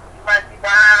 You might be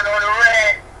behind on the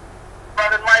red.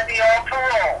 But it might be on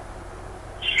parole.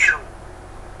 You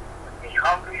would be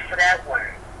hungry for that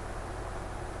word.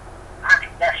 I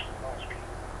can mess with those people.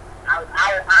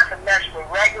 I can mess with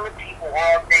regular people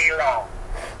all day long.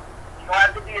 You don't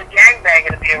have to be a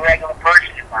gangbanger to be a regular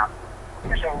person in my life.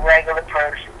 Just a regular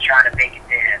person trying to make it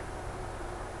to heaven.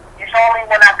 It's only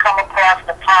when I come across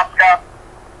the popped up,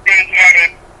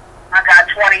 big-headed, I got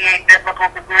 28 biblical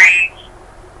degrees.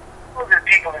 Those are the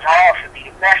people that's hard for me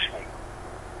to mess with.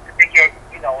 They get,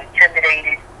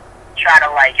 intimidated, try to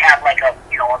have a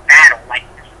battle like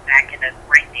this back in the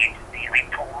great days of the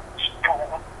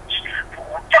Paul,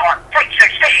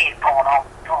 3:16, Paul.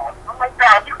 I'm like,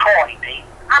 dog, you corny, me.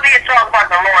 I'm here talking about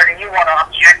the Lord and you want to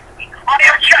object to me. Oh, they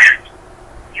object.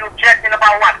 You objecting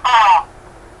about what? I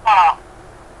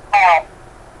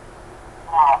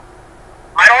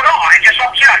don't know. I just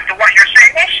object to what you're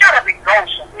saying. Man, shut up and go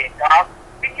somewhere, dog.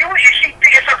 You see,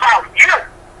 it's about you.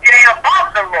 It ain't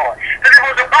about the Lord. Because if it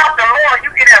was about the Lord,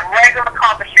 you can have regular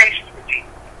conversations with Jesus.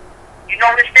 You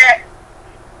notice that?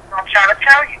 I'm trying to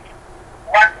tell you.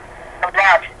 What?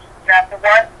 Colossians chapter 1.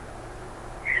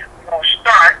 We're going to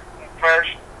start in verse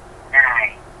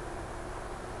 9.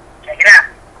 Check it out.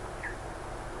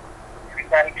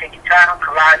 Everybody take your time.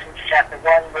 Colossians chapter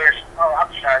 1 verse... Oh, I'm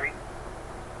sorry.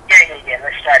 Yeah.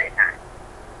 Let's start at 9.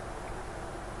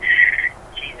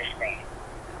 Jesus' name.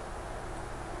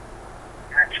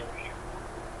 Actually.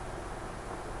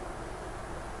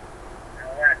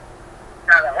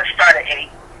 No, let's start at 8.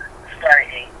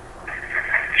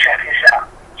 Check this out.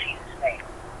 In Jesus' name.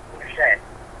 What it says.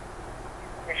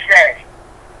 It says,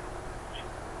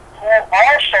 who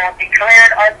also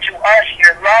declared unto us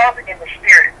your love in the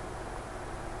Spirit.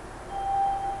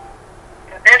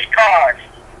 For this cause,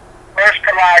 1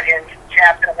 Colossians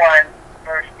chapter 1,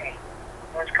 verse 8.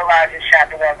 1 Colossians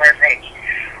chapter 1, verse 8.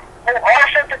 Who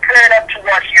also declared unto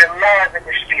us your love in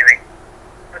the Spirit.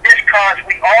 For this cause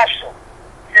we also,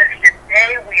 since the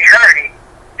day we heard it,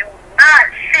 do not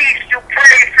cease to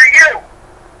pray for you,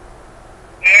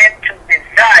 and to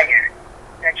desire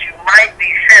that you might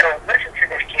be filled, listen to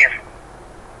this carefully,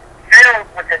 filled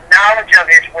with the knowledge of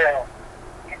his will,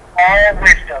 in all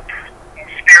wisdom and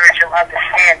spiritual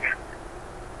understanding,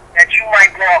 that you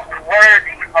might walk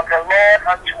worthy of the Lord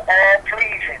unto all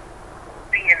pleasing,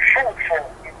 being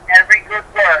fruitful in every good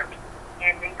work,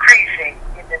 and increasing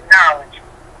in the knowledge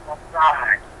of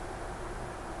God,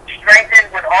 strengthened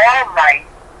with all might,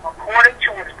 according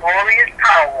to his glorious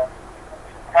power,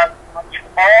 unto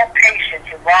all patience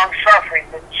and long-suffering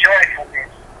with joyfulness,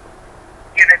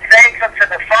 giving thanks unto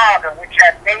the Father, which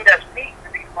hath made us meet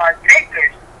to be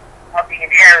partakers of the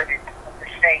inheritance of the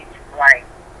saints in light.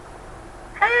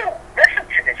 Who, listen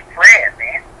to this prayer,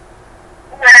 man,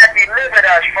 who hath delivered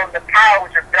us from the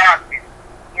powers of darkness,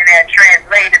 and hath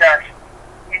translated us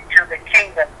into the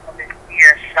kingdom of his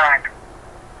dear Son,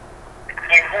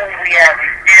 in whom we have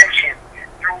redemption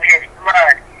through his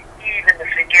blood, even the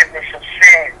forgiveness of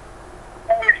sin,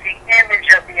 who is the image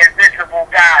of the invisible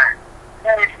God, who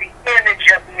is the image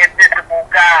of the invisible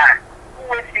God,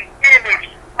 who is the image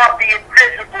of the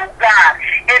invisible God.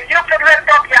 If you could lift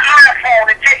up your iPhone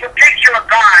and take a picture of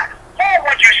God, who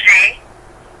would you see?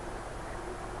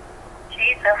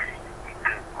 Jesus.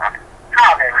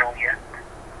 Hallelujah.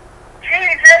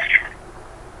 Jesus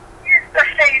is the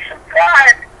face of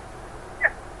God.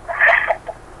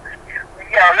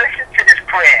 Yo, listen to this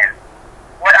prayer.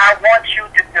 What I want you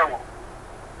to do,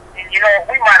 and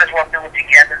we might as well do it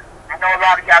together. I know a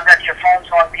lot of y'all got your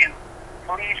phones on mute.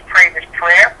 Please pray this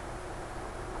prayer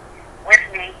with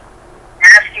me,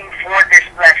 asking for this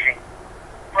blessing.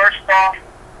 First off,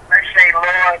 let's say,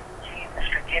 Lord Jesus,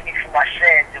 forgive me for my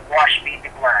sins and wash me in the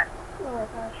blood. Lord,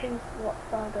 I thank you,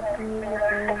 Father, for me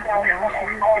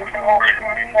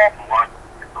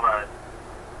The blood.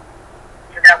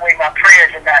 So that way my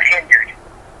prayers are not hindered.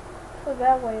 So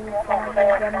that way, Father,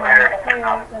 that my prayers are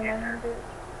not hindered.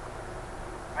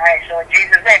 Alright, so in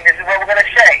Jesus' name, this is what we're going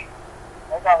to say.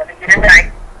 Hold on, let me get it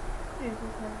right.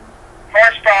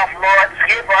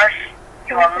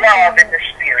 love in the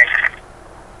Spirit.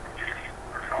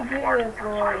 Forgive us,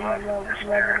 Lord, in the love of the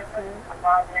Spirit.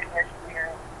 Love in the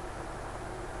Spirit.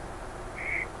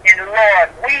 And Lord,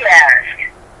 we ask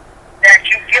that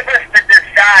you give us the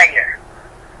desire.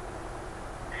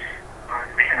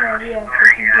 Lord, we ask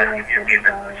that you give us the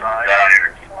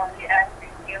desire. Lord, we ask that you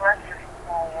give us the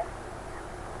desire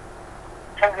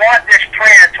to want this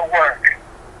prayer to work.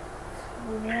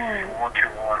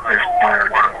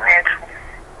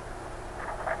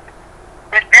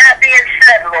 With that being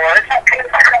said, Lord,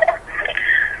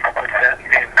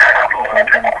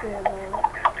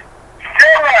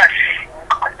 fill us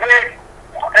with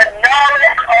the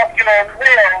knowledge of your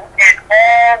will and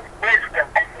all wisdom.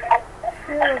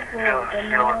 Fill us with the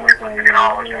knowledge of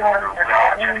your will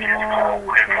and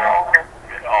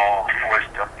all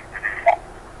wisdom.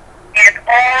 And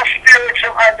all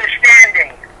spiritual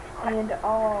understanding. And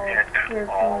all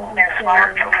spiritual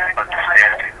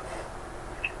understanding.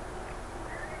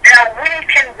 That we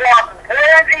can walk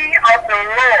worthy of the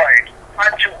Lord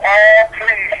unto all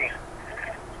pleasing.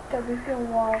 That we can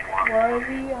walk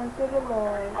worthy unto the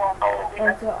Lord,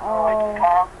 unto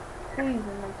all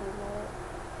pleasing unto the Lord.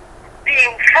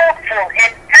 Being fruitful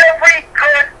in every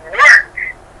good work.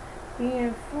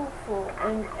 Being fruitful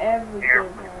in every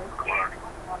good work.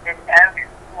 In every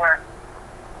work.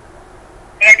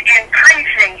 And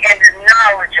increasing in the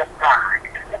knowledge of God.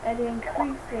 And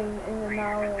increasing in the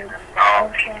knowledge of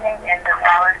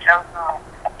God.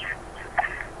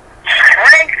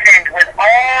 Strengthened with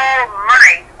all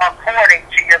might according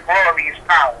to your glorious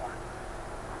power.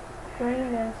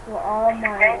 Strengthen us with all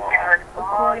might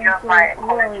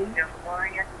according to the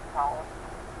glory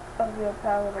of your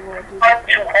power, the Lord Jesus.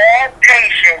 Unto all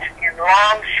patience and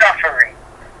long suffering.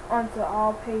 Unto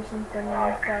all patience and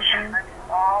long suffering.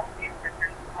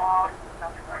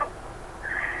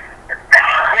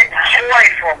 With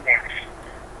joyfulness.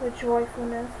 With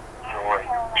joyfulness.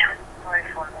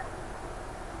 Joyfulness.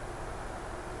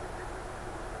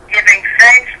 Giving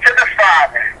thanks to the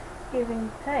Father.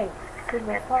 Giving thanks to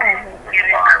the Father.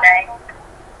 Giving thanks.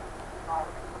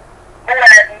 Who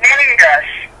has made us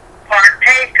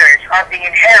partakers of the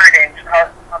inheritance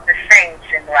of the saints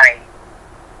in light.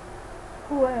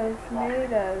 Who has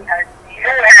made us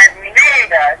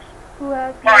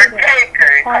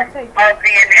partakers of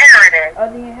the inheritance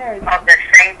of the inheritance of the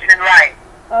saints in light.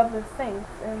 Of the saints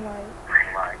in light.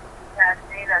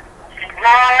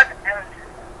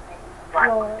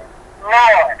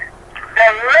 Lord,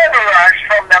 deliver us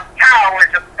from the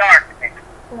powers of darkness.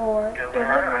 Lord, deliver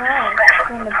us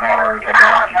from the powers of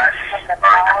darkness.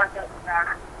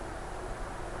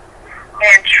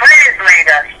 And translate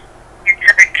us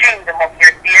into the kingdom of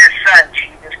your dear Son,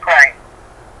 Jesus Christ.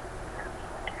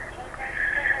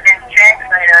 And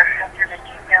translate us into the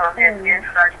kingdom of your dear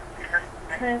Son, Jesus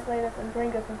Christ. Translate us and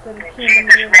bring us into the In kingdom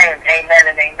of Jesus' your name, amen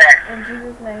and amen. In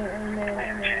Jesus' name, amen,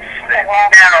 amen.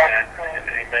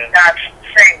 Now,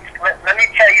 saints, let me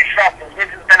tell you something.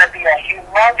 This is going to be a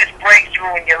humongous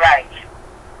breakthrough in your life.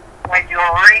 When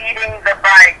you're reading the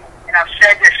Bible, and I've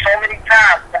said this so many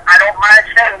times, but I don't mind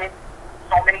saying it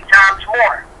so many times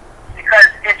more. Because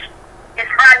it's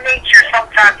by nature,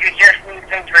 sometimes you just need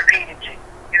things repeated to you.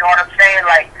 You know what I'm saying?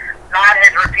 Like, God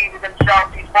has repeated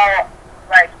himself before.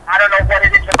 Like, I don't know what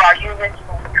it is about humans,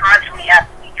 but we constantly have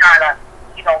to be kind of,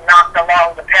 knocked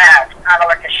along the path. Kind of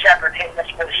like a shepherd hitting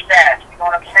us with a staff. You know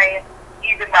what I'm saying?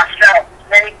 Even myself,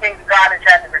 many things God has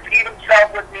had to repeat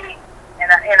himself with me, and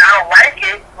I don't like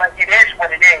it, but it is what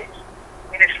it is.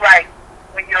 And it's like,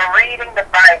 when you're reading the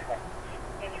Bible,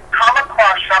 and you come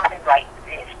across something like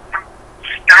this,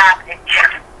 stop and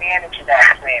take advantage of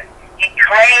that prayer. And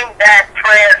claim that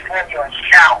prayer for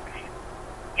yourself.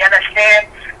 You understand?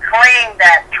 Claim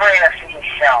that prayer for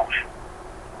yourself.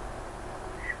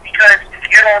 Because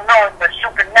you don't know it, but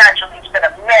supernaturally it's going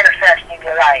to manifest in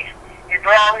your life. As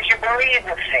long as you believe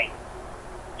the thing.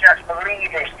 Just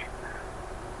believe it.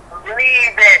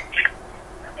 Believe it.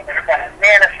 And it's going to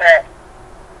manifest.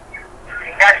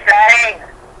 And that's the thing.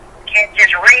 You can't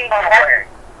just read the word.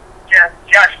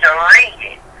 Just to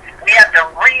read it. We have to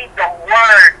read the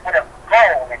word with a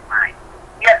goal in mind.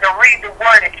 We have to read the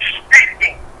word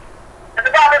expecting. And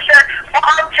the Bible says, for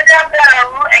unto them that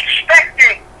are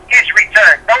expecting his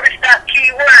return. Notice that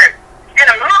key word. They're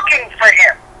looking for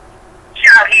him.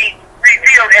 Shall he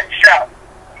reveal himself?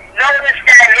 Notice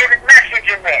that his message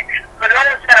in there. For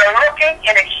those that are looking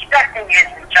and expecting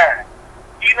his return.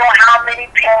 Do you know how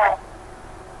many people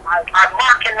are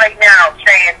mocking right now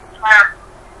saying,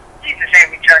 Jesus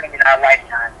ain't returning in our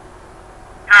lifetime.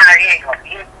 He ain't going to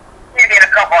be. Maybe in a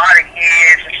couple hundred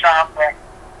years or something.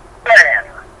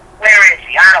 Whatever. Where is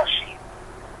he? I don't see him.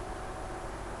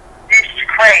 This is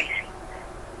crazy.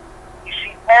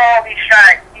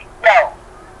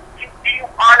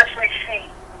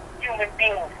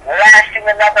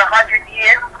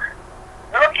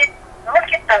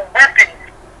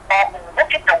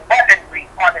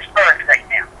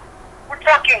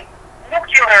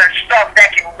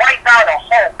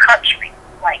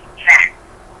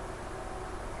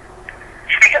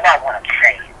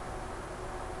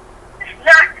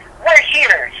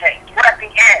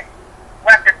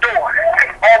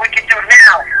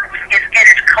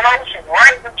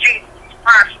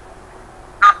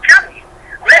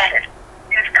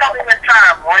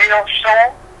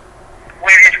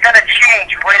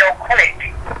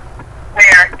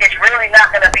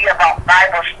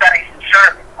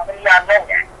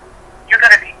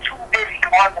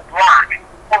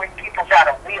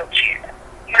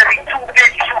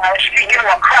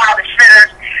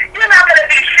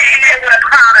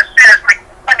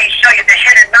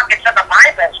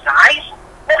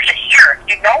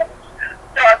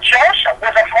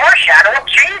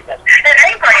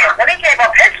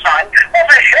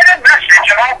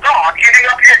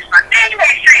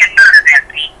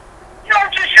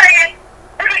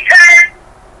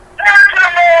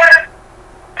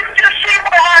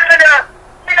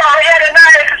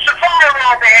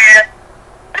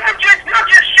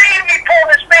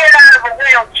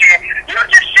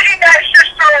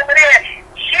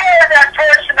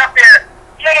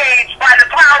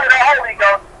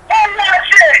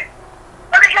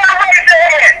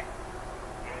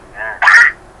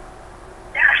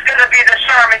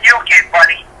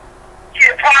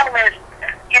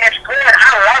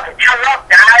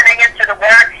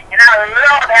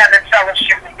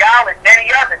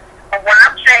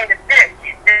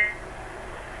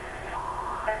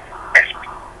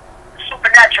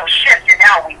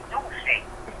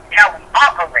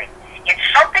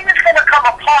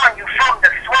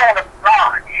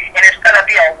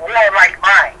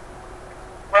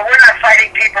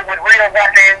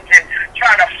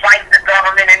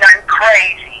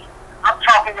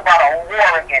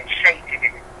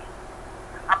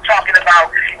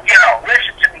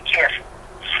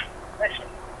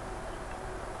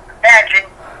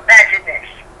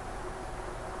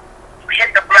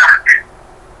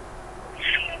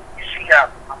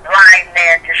 blind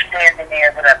man just standing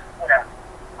there with a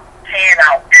hand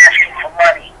out asking for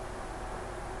money.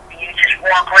 And you just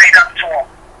walk right up to him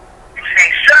and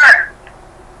say, "Sir,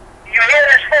 you hear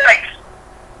this voice?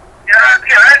 You got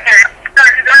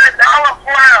 $30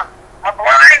 for a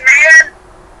blind man?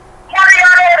 Money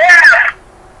I don't have.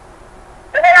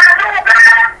 What do I do,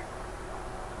 man?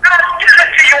 I'll give it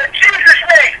to you in Jesus'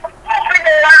 name. Open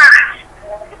your eyes."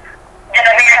 And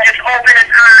the man just opened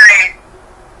his eyes,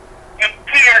 and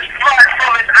tears flood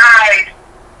from his eyes.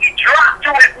 He dropped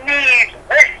to his knees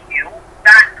with you,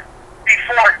 not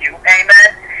before you, amen?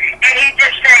 And he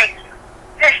just said,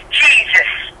 "This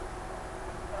Jesus,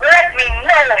 let me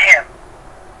know him."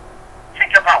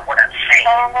 Think about what I'm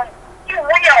saying. You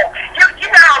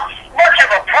know how much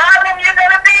of a problem you're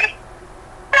going to be?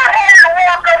 Go ahead and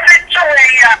walk up into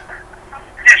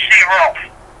this room.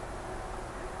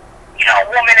 You know, a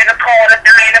woman in the corner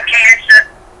dying of cancer.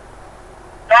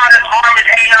 Daughter's arm is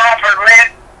hanging off her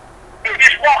leg. You're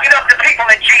just walking up to people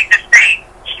in Jesus' name.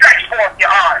 Stretch forth your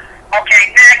arm.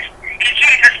 Okay, next. In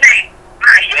Jesus' name,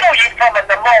 I heal you from a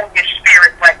pneumonia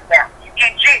spirit right now.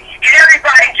 And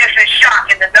everybody just is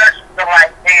shocked, and the nurses are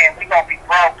like, "Man, we're going to be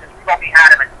broke because we're going to be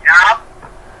out of a job."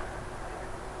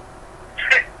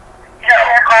 You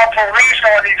know, call police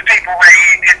on these people right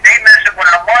here because they messing with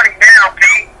our money now,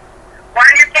 Pete. Why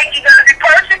do you think you're going to be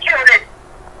persecuted?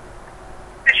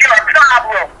 Because you're a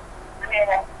problem.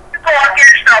 You go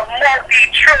against a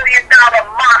multi-trillion-dollar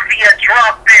mafia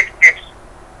drug business.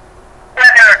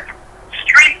 Whether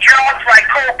street drugs like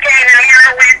cocaine and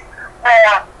heroin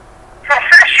or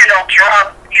professional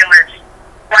drug dealers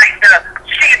like the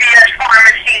CVS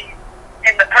pharmacy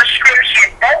and the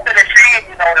prescription. Both of the same,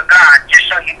 you know, to God, just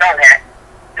so you know that.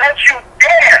 Don't you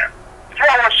dare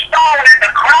throw a stone at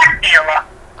the crack dealer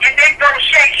and then go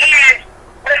shake hands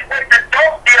with the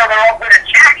dope dealer with a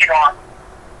jacket on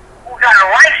who got a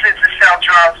license to sell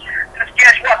drugs. Because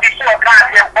guess what? Before God,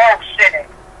 they're both sinning.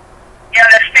 You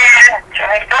understand?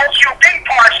 And don't you be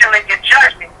partial in your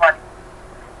judgment, buddy.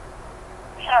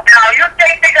 Now, you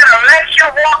think they're going to let you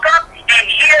walk up and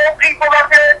heal people of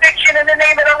their addiction in the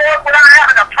name of the Lord without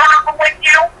having a problem with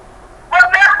you?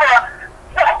 Remember,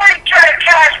 nobody tried to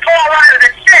cast Paul out of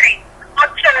the city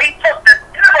until he took the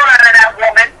devil out of that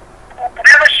woman.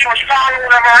 Whenever she was following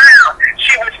him around,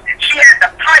 she had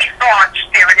the python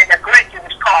spirit. In the Greek, it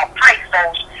was called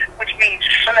pythos, which means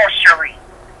sorcery.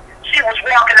 She was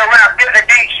walking around,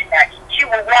 divination. She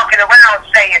was walking around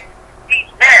saying,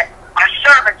 "These men are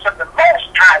servants of the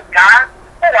Most High God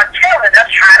who are telling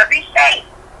us how to be saved."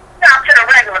 Now, to the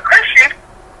regular Christian,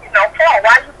 you know, Paul,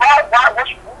 what's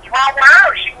wrong with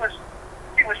her? She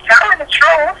was telling the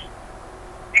truth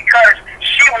because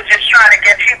she was just trying to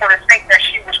get people to think that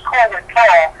she was cool with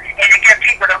Paul and to get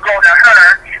people to go to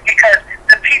her because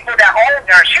the people that owned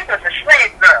her, she was a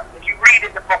slave girl. If you read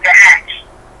in the book of Acts,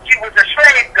 she was a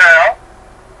slave girl,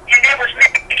 and they was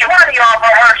making money off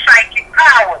of her psychic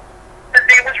powers. But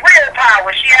there was real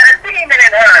power. She had a demon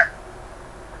in her.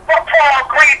 But Paul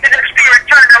grieved and the Spirit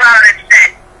turned around and said,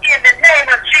 "In the name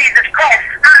of Jesus Christ,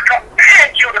 I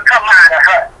command you to come out of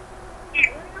her."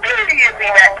 Immediately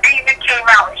that demon came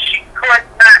out and she could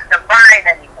not divine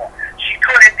anymore. She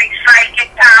couldn't be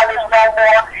psychic powers no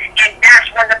more. And that's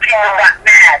when the people got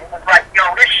mad. It was like,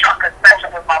 "Yo, this sucker's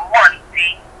messing with my money,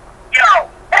 B. Yo,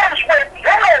 who's with me? Who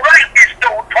don't like this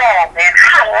dude, Paul, man?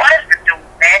 I don't like the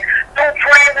dude, man. Don't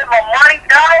play with my money,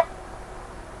 dog."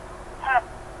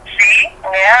 See?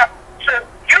 Yeah. So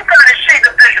you gotta see the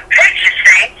bigger picture,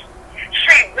 saints.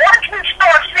 See, once we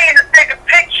start seeing the bigger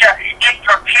picture and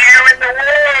preparing the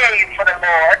way for the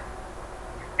Lord,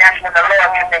 that's when the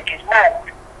Lord can make his move.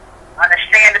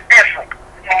 Understand the difference.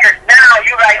 Because now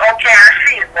you're like, "Okay, I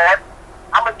see it, Lord.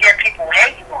 I'm gonna get people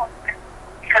hating on me."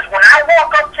 Because when I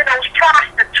walk up to those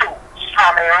prostitutes,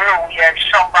 hallelujah, and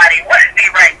somebody with me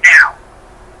right now,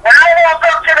 when I walk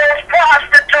up to those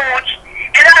prostitutes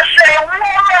and I say,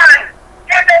 "Woman,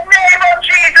 in the name of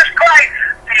Jesus Christ,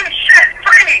 be set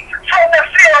free from the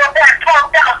fear of that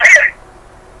punked out pit.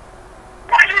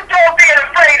 What are you doing being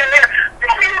afraid of him? Do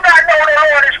you not know the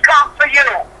Lord has come for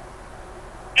you?"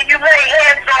 And you lay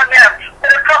hands on them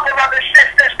with a couple other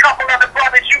sisters, couple other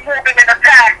brothers, you move them in the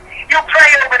pack. You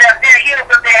pray over them, they're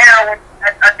healed of their heroin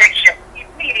addiction.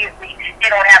 Immediately, they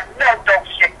don't have no dope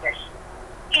sickness.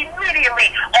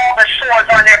 Immediately, all the sores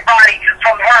on their body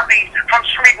from herpes, from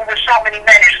sleeping with so many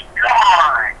men is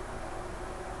gone.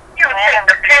 You think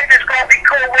the pimp is going to be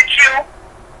cool with you?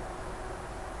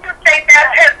 You think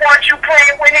that pimp wants you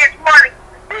playing with his money?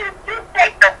 You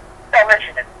think the... No,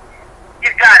 listen to me.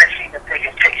 You got to see the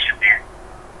bigger picture, man.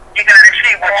 You got to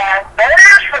see what... Don't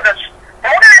ask for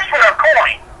the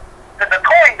coin. Because the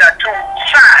coin got two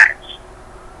sides.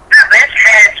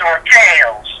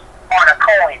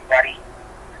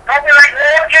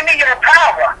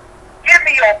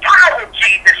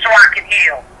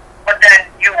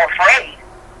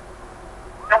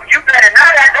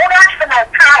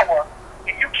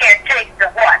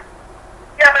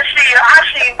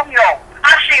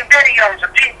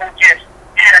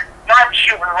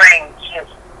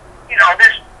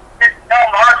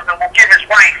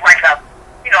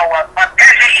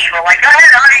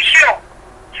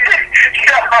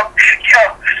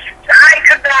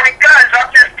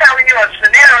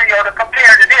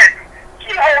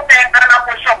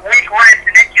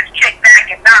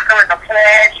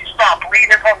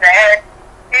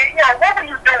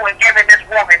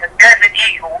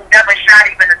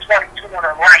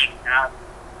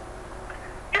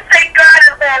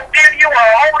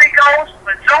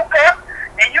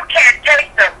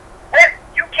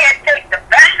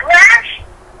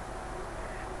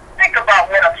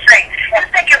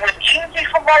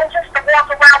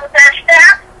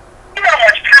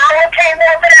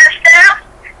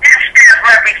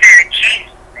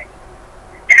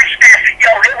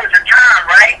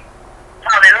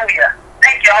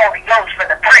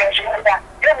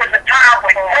 there was a time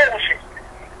when Moses,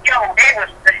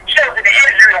 the children of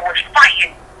Israel was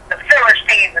fighting the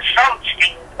Philistines, the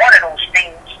Philistines, one of those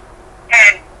things.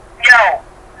 And,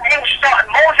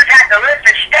 Moses had to lift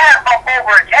his staff up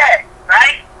over his head,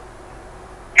 right?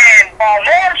 And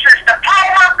Moses, the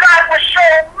power of God was so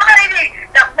mighty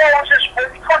that Moses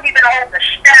couldn't even hold the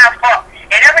staff up.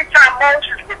 And every time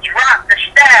Moses would drop the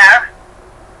staff,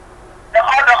 the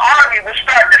other army would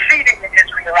start defeating the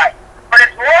Israelites. But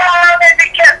as long as he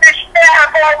kept his staff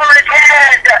over his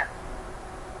head,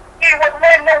 he would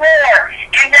win the war.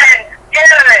 And then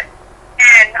Aaron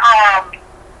and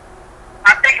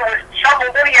I think it was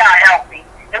Shamaliah helped me.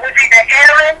 It was either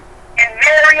Aaron and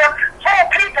Miriam. 4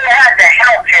 people had to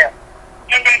help him.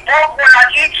 And they both went on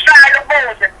each side of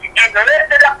Moses and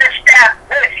lifted up their staff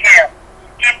with him.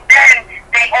 And then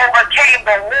they overcame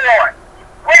the war.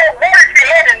 Well, what is the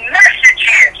hidden message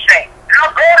here, say? I'll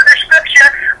go to the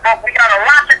scripture, but we got a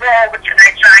lot to go over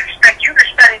tonight, so I expect you to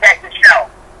study that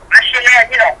yourself. I should add,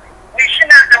 we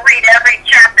shouldn't have to read every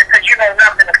chapter because you know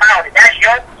nothing about it. That's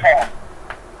your fault.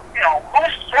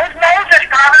 Who's Moses,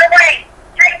 Father? Wait,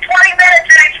 take 20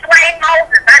 minutes to explain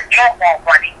Moses. That's your fault,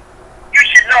 buddy. You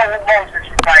should know who Moses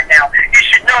is right now. You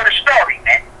should know the story,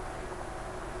 man.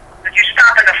 But you're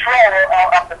stopping the flow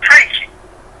of the preaching.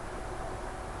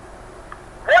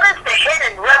 What is the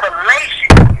hidden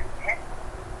revelation?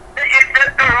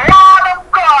 The rod of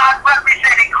God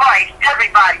representing Christ.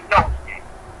 Everybody knows that.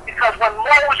 Because when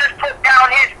Moses put down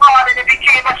his rod and it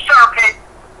became a serpent,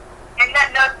 and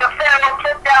then the Pharaoh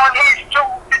put down his 2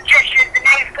 magicians and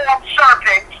they formed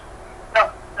serpents,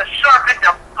 the serpent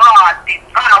of God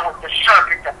devoured the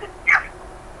serpent of the devil.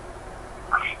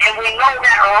 And we know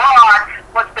that rod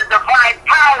was the divine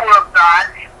power of God,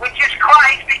 which is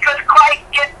Christ, because Christ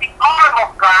is the arm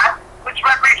of God, which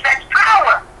represents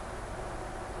power.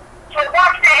 So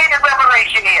what's the hidden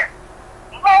revelation here?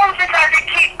 Moses had to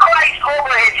keep Christ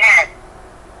over his head.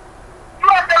 You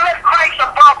have to lift Christ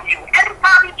above you.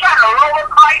 Anytime you try to lower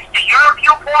Christ to your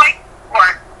viewpoint, or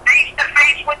face to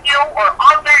face with you, or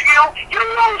under you, you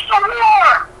lose the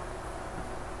war.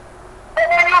 And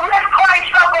when you lift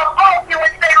Christ up above you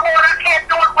and say, Lord, I can't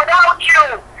do it without you.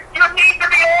 You need to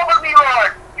be over me,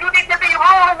 Lord. You need to be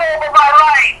ruling over my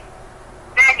life.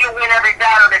 Then you win every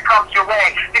battle that comes your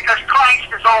way, because Christ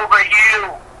is over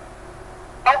you.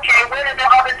 Okay, where did the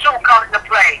other 2 come into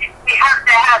play? We have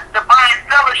to have divine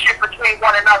fellowship between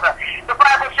one another. The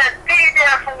Bible says, be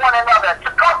there for one another, to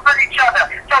comfort each other,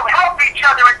 to help each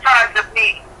other in times of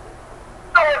need.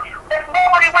 So if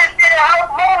nobody went there to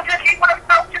help Moses, he would have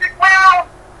fell to the ground.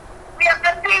 We have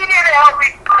to be there to help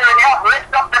each other and help lift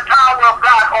up the power of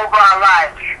God over our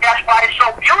lives. That's why it's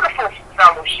so beautiful,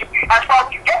 fellowship. That's why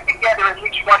we get together at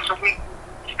least once a week,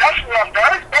 especially on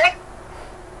Thursday.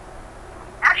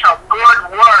 That's a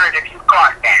good word if you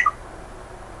caught that.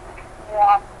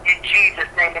 In Jesus'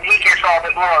 name, and he gets all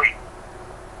the glory.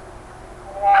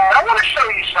 I want to show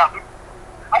you something.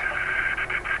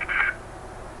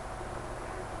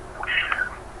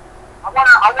 I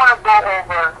want to go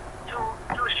over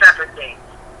two separate things.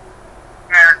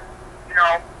 And,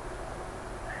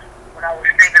 when I was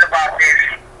thinking about this,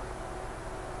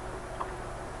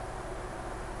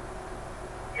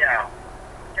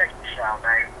 check this out,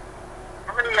 man.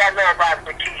 How many of y'all know about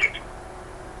the kid?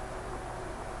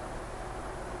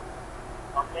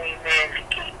 A main man's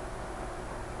key.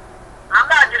 I'm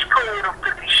not just cool with him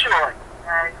to be short. I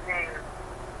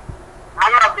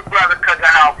love the brother because of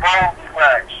how bold he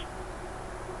was.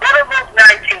 Go to Luke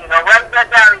 19. Now write that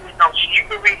down in your notes. You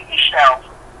can read it yourself.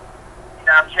 You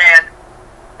know what I'm saying?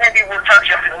 Maybe we'll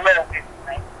touch up in a little bit.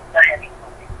 Right? Not heavy.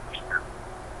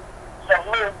 So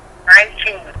Luke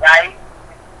 19, right?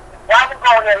 While we're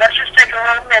going there, let's just take a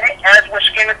little minute as we're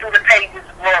skimming through the pages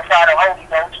to glorify the Holy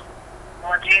Ghost.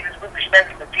 Lord Jesus, we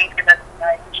respect you for teaching us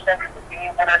tonight. We respect you for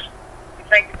being with us. We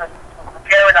thank you for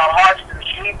preparing our hearts to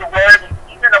receive the word and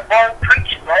even a bold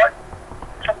preaching, Lord.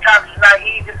 Sometimes it's not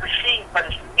easy to receive, but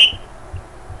it's needed.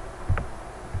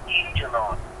 We need you,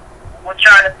 Lord. We're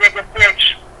trying to dig a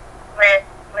ditch, plant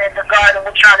the garden.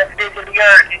 We're trying to visit the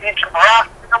earth and inch of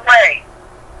rocks in the way.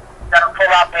 We got to pull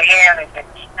out the hand and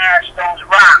smash those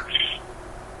rocks,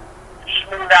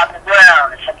 smooth out the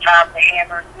ground, and sometimes the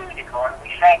hammer is needed, Lord.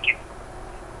 We thank you.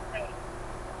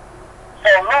 So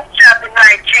Luke chapter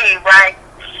 19, right?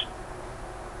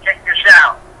 Check this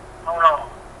out. Hold on.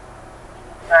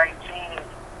 19.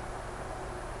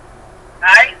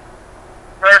 Right?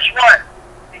 Verse 1.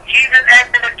 And Jesus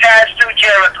entered and passed through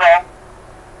Jericho.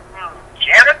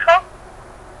 Jericho?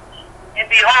 And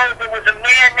behold, there was a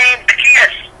man named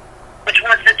Zacchaeus, which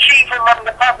was the chief among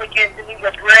the publicans, and he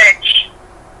was rich.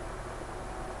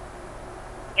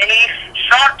 And he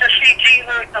sought to see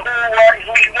Jesus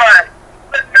who he was,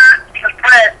 but not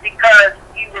suppressed because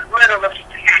he was little of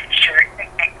stature.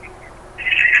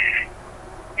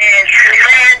 And he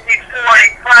ran before he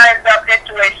climbed up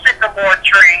into a sycamore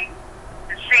tree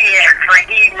to see him, for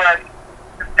he was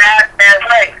the fast that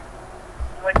way.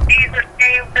 When Jesus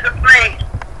came to the place,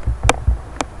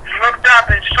 he looked up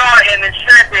and saw him and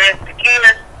said to him,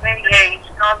 Zacchaeus, make haste,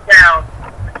 come down,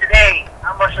 for today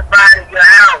I must abide in your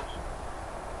house.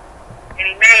 And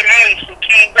he made haste and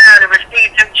came down and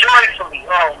received him joyfully.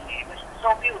 Oh man, this is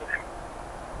so beautiful.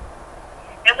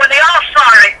 And when they all saw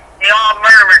it, they all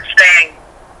murmured, saying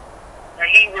that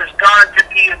he was gone to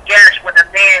be a guest with a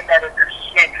man that is a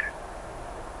sinner.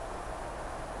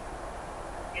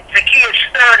 And Zacchaeus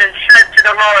stood and said to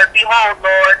the Lord, Behold,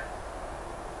 Lord,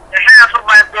 the half of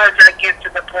my goods I give to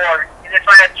the poor, and if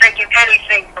I have taken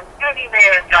anything from any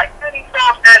man by any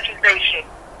false accusation,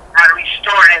 I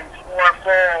restore him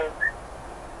fourfold.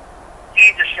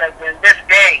 Jesus said, in this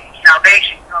day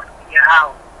salvation comes to your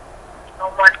house. So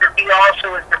much that he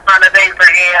also is the son of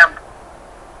Abraham.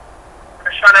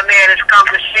 The Son of Man has come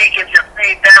to seek and to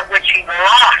save that which he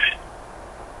lost.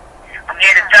 I'm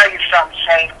here to tell you something,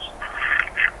 saints.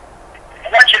 I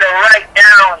want you to write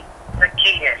down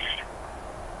Zacchaeus.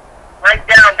 Write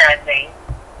down that name.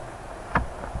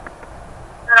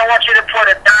 And I want you to put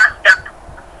a dot down.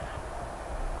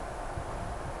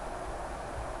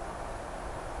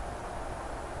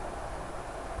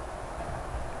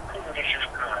 This is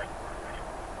good.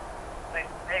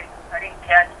 I didn't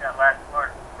catch that last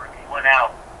word before he went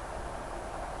out.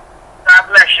 God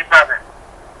bless you, brother.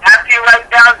 After you write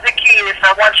down Zacchaeus,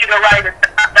 I want you to write a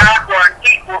dot or an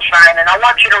equal sign, and I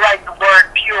want you to write the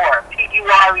word pure,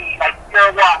 P-U-R-E, like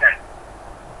pure water.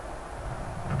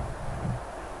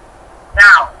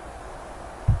 Now,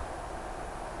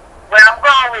 where I'm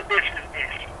going with this is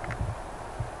this.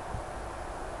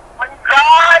 When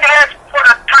God has put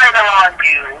a title on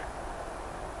you,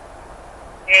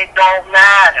 it don't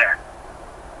matter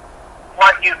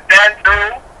what you've been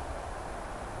through,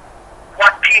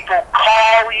 what people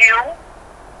call you.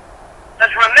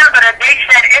 Because remember that they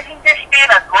said, isn't this man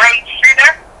a great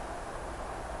sinner?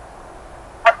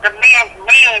 But the man's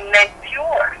name meant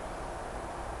pure.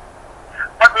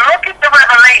 But look at the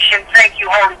revelation, thank you,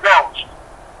 Holy Ghost,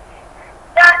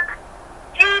 that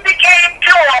he became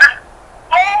pure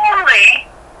only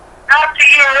after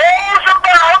he rose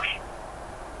above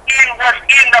and was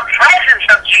in the presence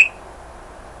of Jesus.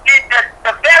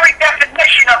 The very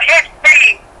definition of his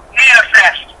name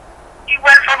manifest. He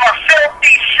went from a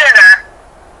filthy sinner,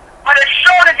 but as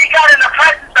soon as he got in the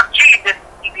presence of Jesus,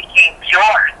 he became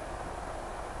pure.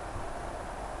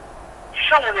 As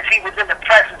soon as he was in the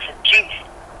presence of Jesus,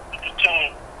 he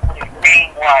became what his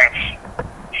name was,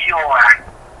 pure.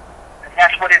 And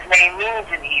that's what his name means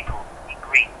in Hebrew, in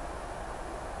Greek.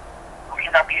 Look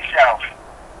it up yourself.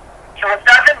 So it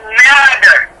doesn't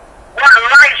matter what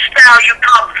lifestyle you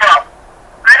come from.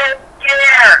 I don't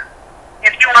care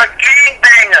if you're a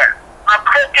gangbanger, a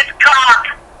crooked cop,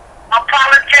 a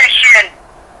politician,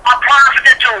 a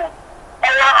prostitute,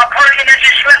 or a person that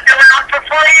just slept around for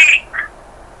free.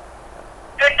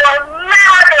 It don't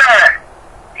matter,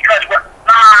 because what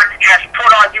God has put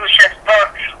on you since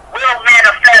birth will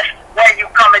manifest when you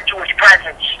come into his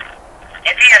presence.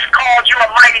 If he has called you a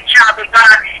mighty child of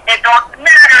God, it don't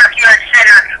matter if you're a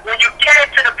sinner. When you get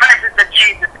into the presence of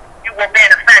Jesus, you will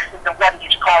manifest into what he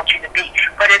has called you to be.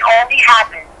 But it only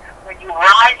happens when you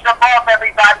rise above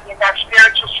everybody in that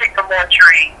spiritual sycamore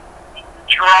tree and you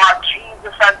draw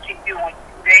Jesus unto you and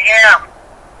you to him.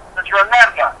 Because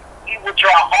remember, he will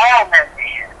draw all men to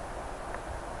him.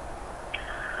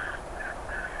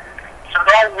 So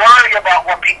don't worry about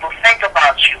what people think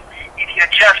about you if you're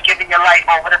just giving your life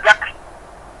over to God.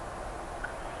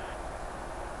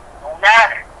 Don't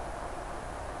matter.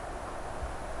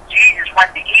 Jesus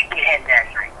went to eat with him that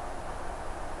night.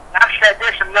 I've said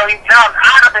this a million times.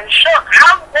 I'd have been shook.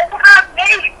 What would I have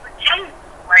made for Jesus?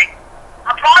 Like,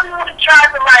 I probably would have tried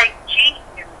to, like, cheat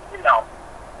and,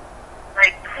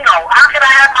 how could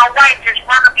I have my wife just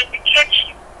run up in the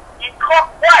kitchen and cook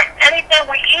what? Anything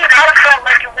we eat, I felt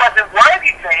like it wasn't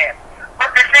worthy for him.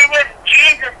 But the thing is,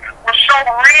 Jesus was so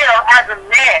real as a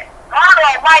man. God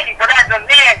Almighty, but as a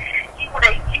man, he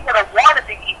would have wanted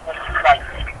to eat with you like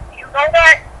this. You know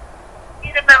that?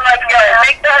 He'd have been like, yo,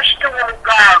 make that stew and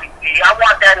ugali, B. I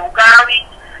want that ugali,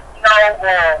 or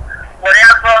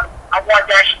whatever. I want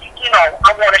that,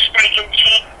 I want a steak and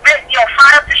cheese.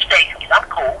 Fry up the steak, I'm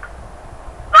cool.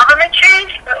 Government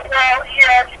cheese? Well,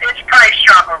 yeah, it's Price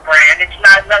Chopper brand. It's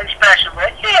not nothing special.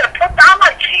 But yeah, I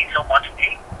like cheese so much,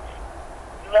 B.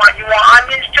 You want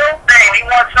onions too? Babe, he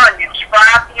wants onions. Fry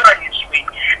up the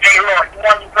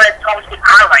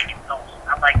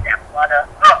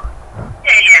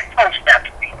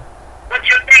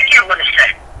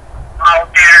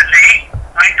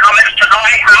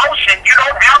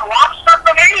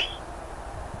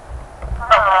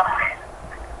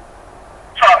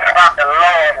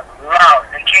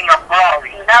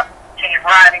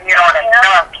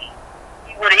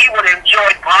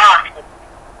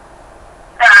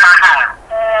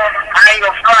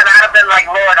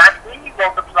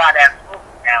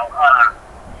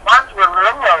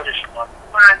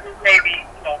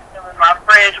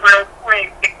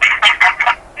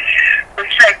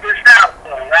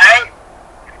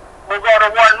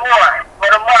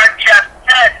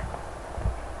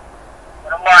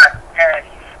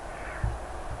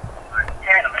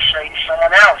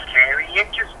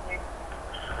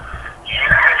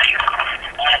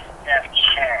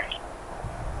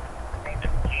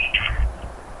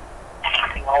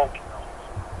Holy Ghost.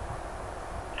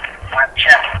 Mark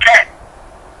chapter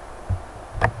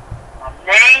 10. My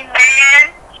main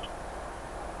man,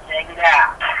 check it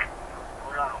out.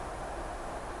 Hold on.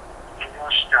 We're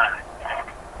going to start.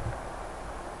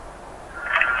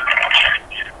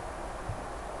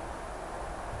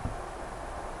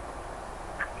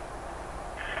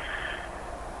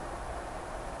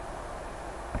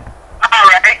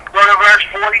 Alright, go to verse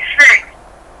 46.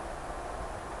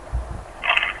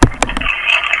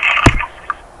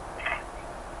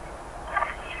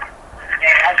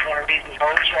 Yeah, I was going to read this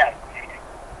whole chapter.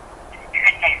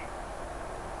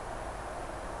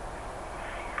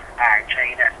 Alright, check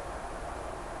it out.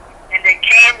 And they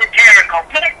came to Jericho.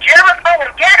 Jericho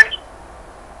again?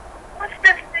 What's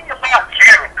this thing about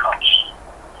Jericho?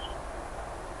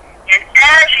 And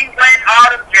as he went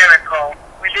out of Jericho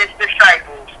with his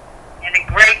disciples and a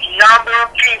great number of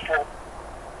people,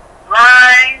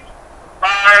 blind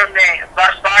Bartimaeus, the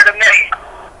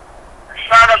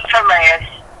son of Timaeus,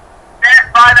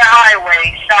 sat by the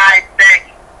highway side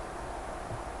begging.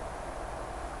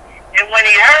 And when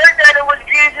he heard that it was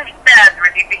Jesus of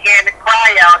Nazareth, he began to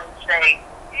cry out and say,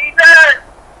 Jesus,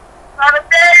 son of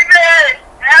David,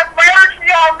 have mercy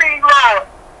on me, Lord.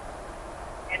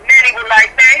 And many were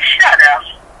like, man, shut up.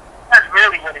 That's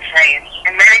really what it's saying.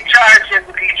 And many charged him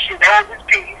to should hold his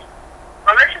peace.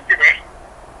 Well, listen to this.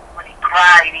 When he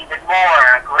cried even more,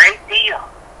 a great deal.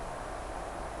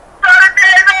 Son of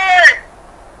David,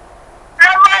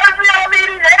 have mercy on me.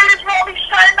 These haters want me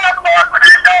shutting up, Lord, but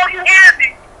I know you hear me.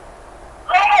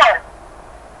 Lord.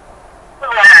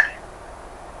 What happened?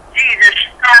 Jesus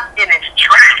stopped in his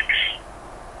tracks,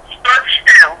 stood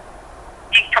still.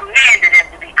 He commanded him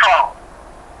to be called.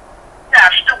 Now,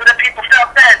 stupid people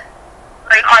felt that.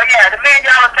 Like, oh yeah, the man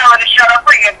y'all are telling to shut up,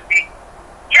 bring him to me.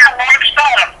 Yeah, well, I'm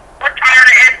starting. We're tired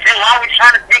of him too, always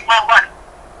trying to take my money.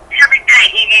 Every day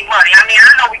he needs money. I mean,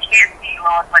 I know we can't see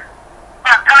Lord, but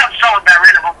by the time someone got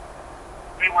rid of him,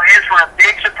 they were in for a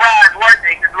big surprise, weren't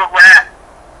they? Because look what happened.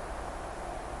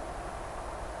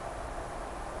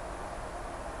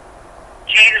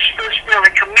 Jesus stood still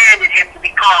and commanded him to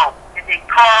be called. And they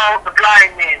called the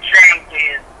blind man, saying to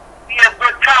him, be of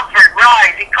good comfort,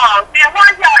 rise. He called, man,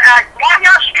 why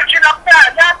y'all switching up now?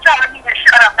 Y'all telling me to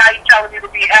shut up, now you telling me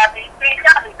to be happy? Man,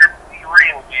 y'all need to be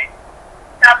real, man.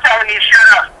 Y'all telling me to shut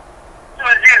up. So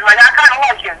it's like, I kind of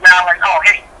like him now, like, oh,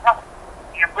 hey,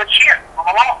 be of good cheer, come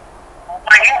along, hold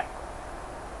my hand.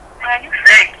 Man, you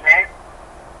fake, man.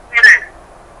 Look at this.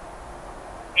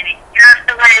 And he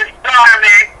cast away his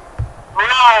garment,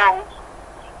 rose,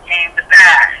 came to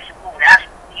pass. Ooh, that's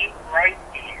deep right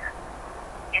there.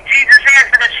 And Jesus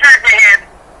answered and said to him,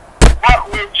 what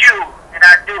would you that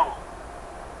I do?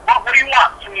 What would you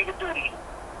want for me to do to you?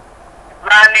 The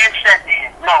blind man said to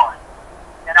him, Lord,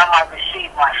 that I might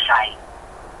receive my sight.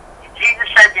 And Jesus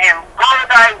said to him, go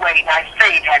thy way, thy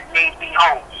faith hath made thee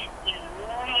whole.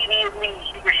 Immediately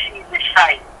he received his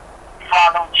sight.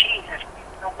 Follow Jesus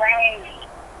the way.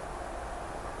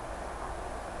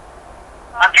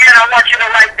 Again, I want you to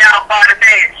write down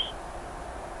Bartimaeus.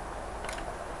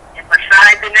 And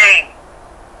beside the name,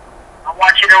 I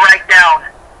want you to write down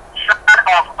son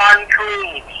of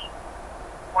unclean.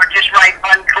 Or just write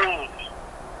unclean.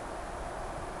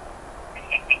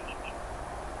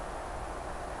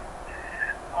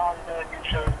 Oh, Lord, you're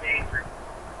so favorite.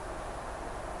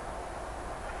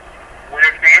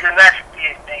 Where's the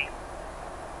investigative name?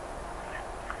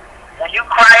 When you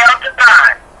cry out to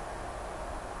God,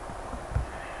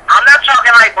 I'm not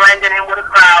talking like blending in with a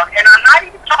crowd, and I'm not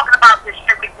even talking about this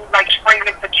typically like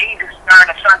screaming for Jesus during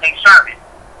a Sunday service.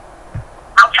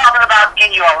 I'm talking about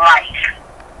in your life.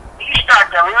 You start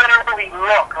to literally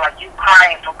look like you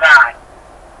crying for God.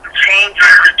 The changes,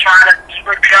 you're trying to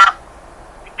switch up.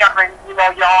 You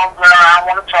know, your own girl, I don't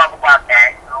want to talk about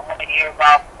that. I don't want to hear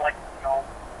about what,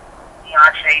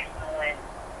 Beyonce's doing.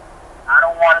 I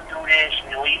don't want to do this.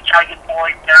 You tell your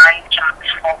boys that I ain't trying to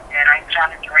smoke that. I ain't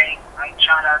trying to drink. I ain't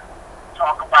trying to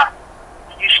talk about it.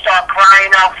 When you start crying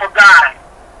out for God,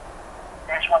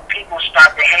 that's when people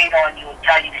start to hate on you and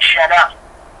tell you to shut up.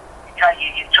 They tell you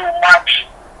you're too much.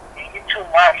 And you're too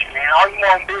much, man. All you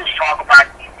want to do is talk about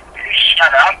it. You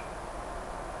shut up.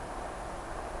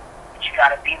 But you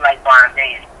got to be like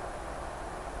Bartimaeus.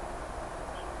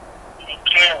 He didn't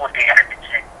care what they had to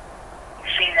say.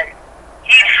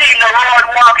 He's seen the Lord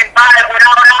walking by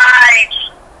without eyes.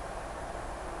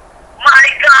 My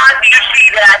God, do you see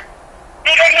that?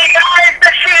 He eyes to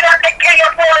see that the king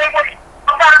of glory was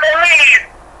about to leave.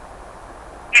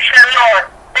 He said,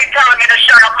 Lord, they telling me to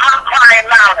shut up. I'm crying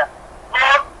louder.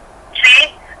 Lord,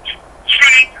 see,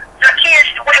 the kids,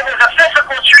 it was a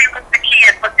physical tree with the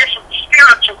kids, but this was a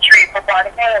spiritual tree for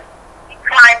Bartimaeus.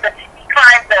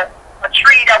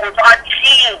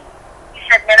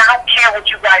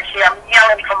 apologize here. I'm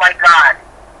yelling for my God.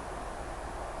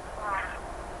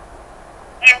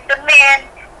 And the man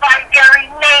by very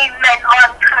name meant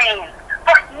unclean.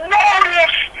 But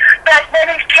notice that when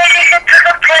he came into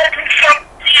the presence of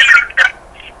Jesus,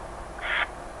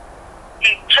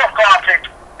 he took off his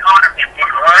garment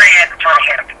and ran for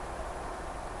him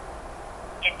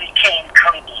and became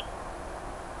clean,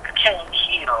 became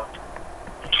healed,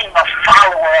 became a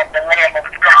follower of the Lamb of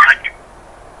God.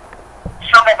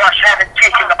 Some of us haven't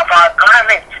taken off our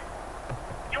garment.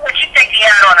 What you think he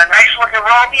had on? A nice looking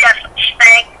robe? He had some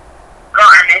stank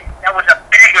garment. That was a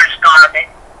beggar's garment.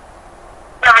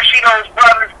 You ever see those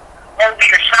brothers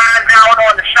holding the signs out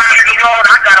on the side of the road?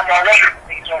 I got them all over the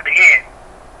place over here.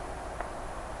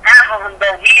 Half of them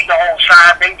don't need the whole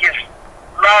sign. They just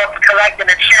love collecting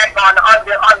a check on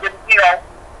under you know,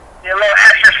 their little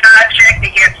exercise check. They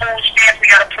get food stamps.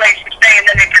 They got a place to stay, and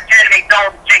then they pretend they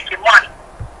don't take your money.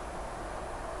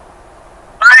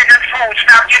 Buy the food.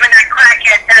 Stop giving that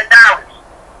crackhead $10.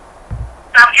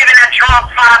 Stop giving that drunk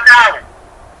 $5.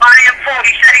 Buy him food.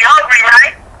 He said he hungry,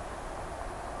 right?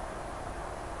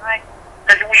 Right.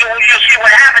 Because you'll see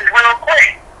what happens real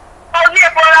quick. Oh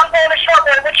yeah, brother, I'm going to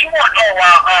Subway. What you want? Oh,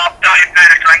 I'm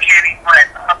diabetic. I can't eat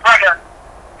bread. Brother,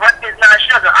 bread is not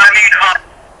sugar. I mean,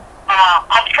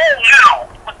 I'm full now.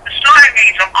 But the sign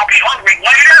means I'll be hungry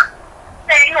later.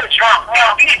 Man, you're drunk.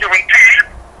 Well, you need to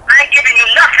repent. I ain't giving you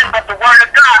nothing but the word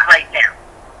of God right now.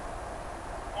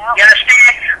 Yep. You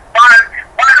understand?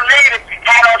 One lady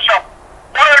had on some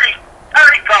dirty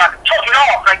garment, took it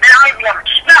off. Like, man, I don't even want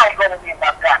to smell going in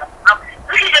my God. I'm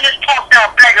leaving this talked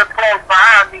out beggar clothes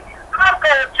behind me. I'm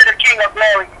going to the King of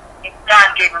Glory, and God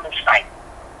gave him his sight.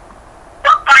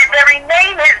 But by very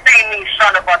name, his name means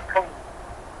son of unclean.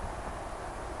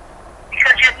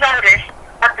 Because you notice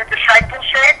what the disciples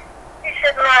said? They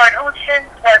said, Lord, whose sin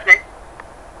was it?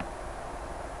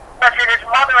 Was it his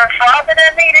mother and father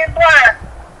that made him blind?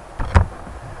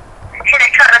 And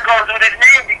it kind of goes with his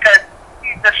name because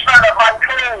he's the son of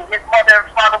unclean. His mother and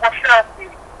father were filthy.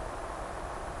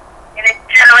 And it's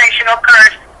generational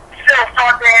curse. Still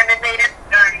thought to him and made him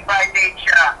dirty by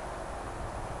nature.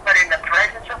 But in the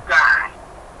presence of God,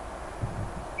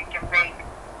 he can make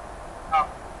a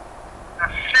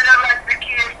sinner like the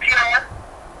kid is pure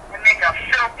and make a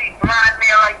filthy blind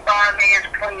man like Barnabas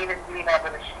clean and be able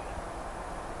to see.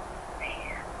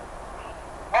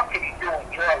 What can you do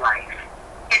in your life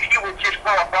if you would just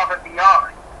go above and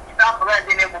beyond? Stop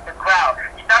blending in with the crowd.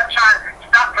 Stop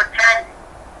pretending.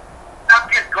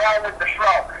 Stop just going with the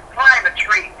flow. Climb a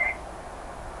tree, man.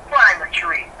 Climb a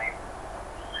tree, man.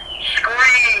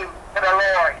 Scream to the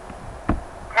Lord.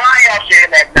 Cry out to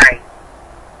him at night.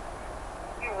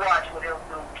 You watch what he'll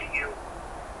do to you.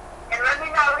 And let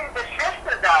me not leave the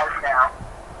sisters out now.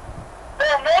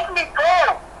 They'll make me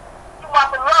go to my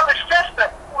beloved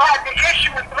sister who had the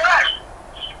issue with lust.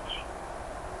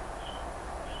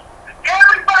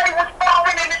 Everybody was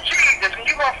falling into Jesus, and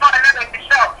you're going to find that in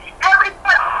yourself. Everybody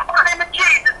was falling into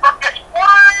Jesus, but this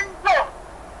one woman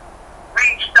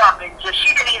reached up and she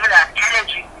didn't even have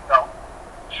energy to go.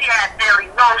 She had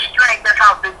barely no strength. That's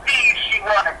how diseased she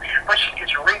was. But she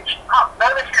just reached up.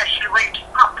 Notice that she reached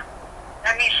up.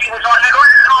 That means she was on the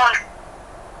ground.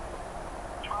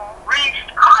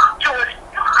 Reached up to his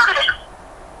goddess.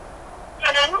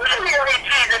 And immediately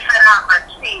Jesus said, I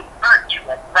receive virtue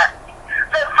and blessing.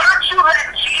 The virtue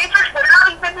that Jesus,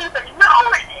 without even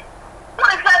knowing it.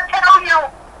 What does that tell you?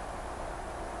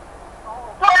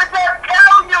 What does that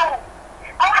tell you?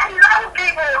 I know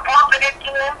people are bumping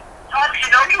into him. You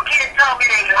know, you can't tell me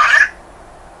they weren't.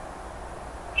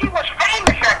 He was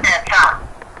famous at that time.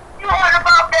 You heard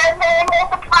about that man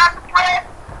multiply the bread?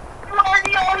 You heard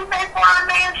he only made one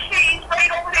man see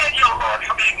right over there. Yo, Lord,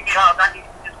 forgive me, I need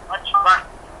to just punch you right.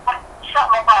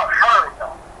 Something about her,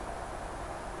 though.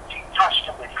 She touched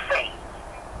him with faith.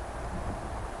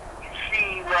 You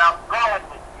see where I'm going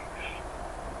with this?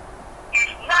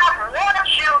 It's not what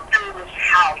you do, it's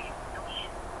how you do it.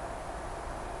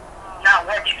 Not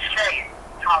what you say,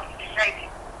 it's how you say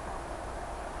it.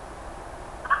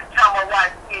 I can tell my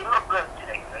wife, you look good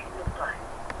today, baby. You look good.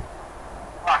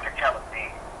 Well, I can tell her,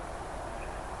 man.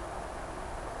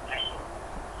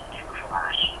 Beautiful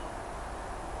eyes.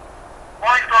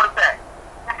 Always go to bed.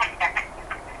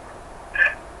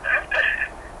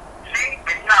 See,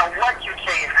 it's not what you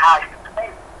say, it's how you play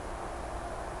it.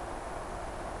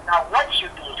 Now, what you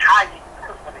do is how you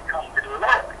do it when it comes to the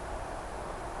Lord.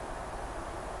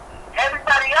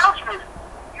 Everybody else was,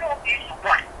 you know,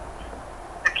 what?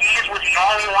 Zacchaeus was the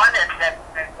only one that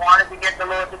wanted to get the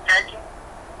Lord's attention.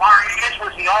 Barnabas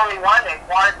was the only one that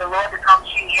wanted the Lord to come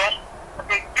see him. But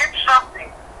they did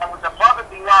something that was above and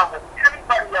beyond what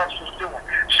everybody else was doing.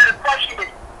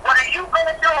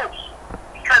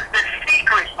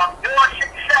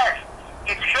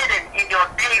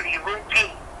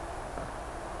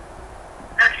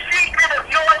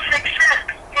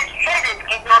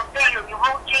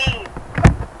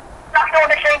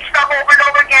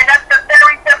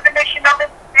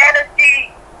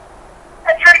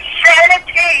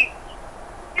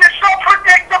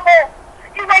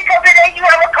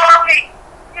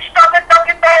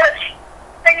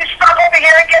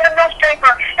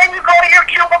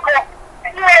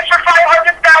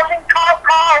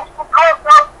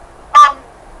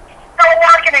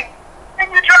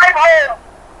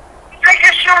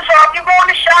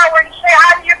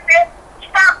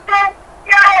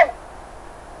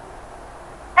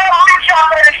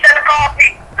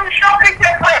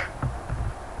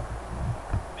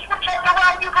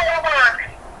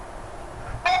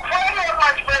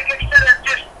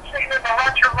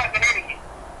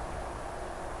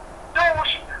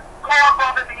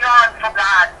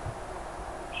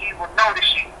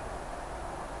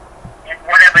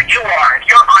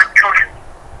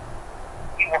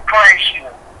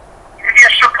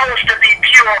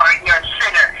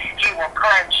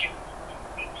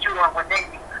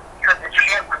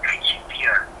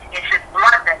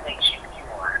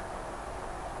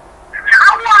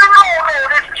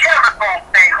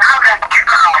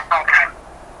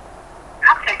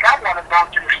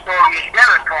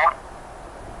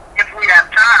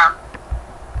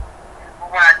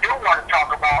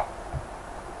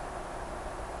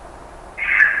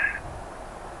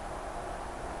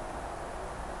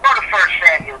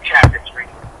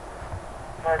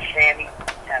 First Samuel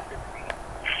chapter 3.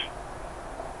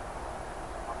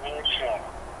 My man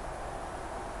Samuel.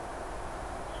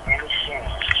 Samuel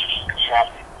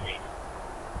chapter 3.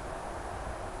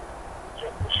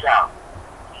 Check this out.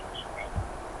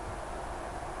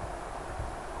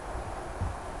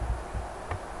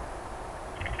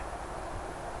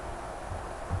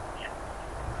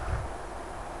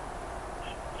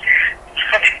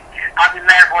 I'll be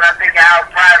laughing when I think of how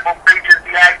prideful preachers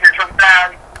be acting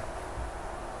sometimes.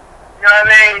 You know what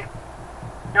I mean?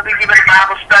 They'll be giving a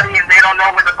Bible study and they don't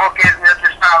know what the book is, and they'll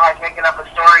just start like making up a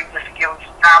story just to give them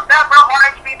some time. That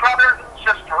reminds me, brothers and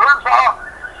sisters, and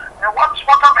what's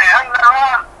a man?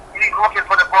 And he's looking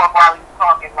for the book while he's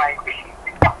talking like, there's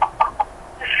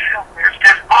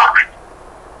this book.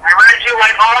 I read you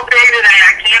like all day today.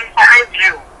 I can't find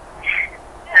you.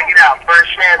 Check it out.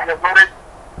 First Samuel.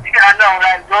 I know,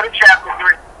 right? Go to chapter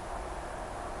 3.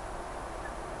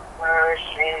 First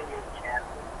Samuel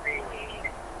chapter 3.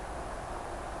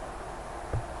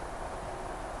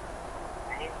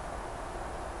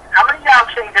 How many of y'all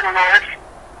sing to the Lord?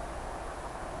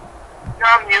 You're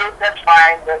on mute, that's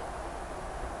fine, but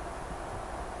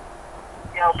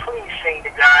please sing to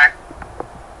God.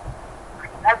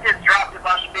 That just dropped in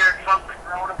my spirit from the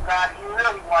throne of God. He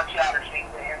really wants y'all to sing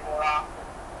to Him more often.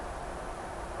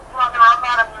 Brother, I'm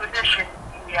not a musician.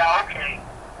 Yeah, okay.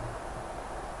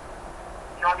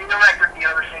 You don't need a record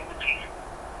deal to sing to Jesus.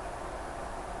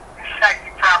 In fact,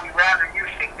 you'd probably rather you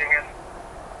sing to Him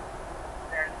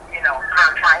than,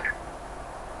 Kurt Frank.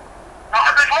 No, I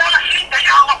just want to sing to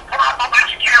y'all. Pull out my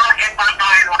mascara and my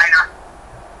eyeliner.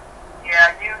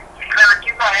 Yeah, Kurt,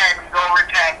 you go ahead and go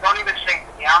retag. Don't even sing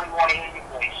to me. I only want to hear your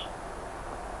voice.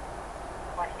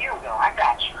 But you, though, I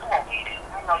got you. Come on, Edith.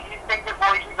 I know you think your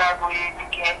voice is ugly and you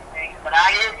can't sing, but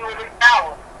I hear you in this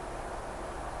hour.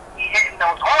 You hitting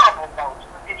those horrible notes,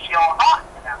 but it's your heart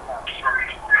that I love.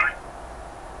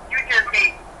 You just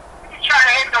be, you try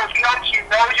to hit those notes, you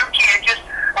know you can't just,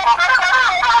 Lord.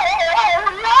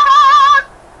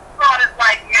 God is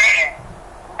like, yeah.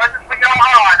 Wasn't for your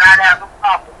heart, I'd have a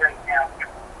problem right now.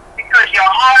 Because your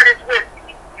heart is with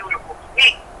me, beautiful to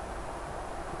me.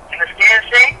 Understand,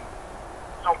 sing?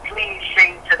 So please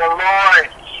sing to the Lord.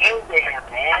 Sing to Him,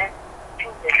 man.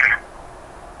 Sing to Him.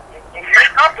 And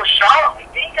make up a song.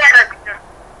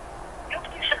 You'll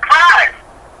be surprised.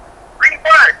 Read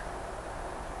word.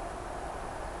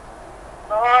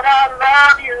 Lord, I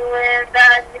love you and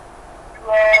I need you,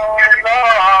 oh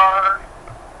Lord.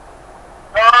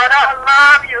 Lord, I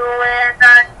love you and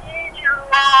I need you,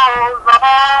 oh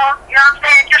Lord. You know what I'm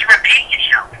saying? Just repeat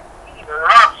yourself. He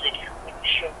loves it when you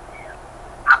sing to Him.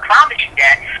 I promise you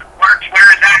that. Werks, where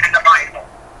is that in the Bible?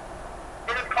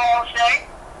 Didn't Paul say,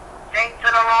 sing to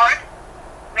the Lord,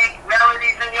 make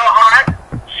melodies in your heart,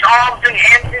 songs and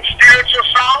hymns and spiritual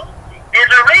songs? There's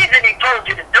a reason he told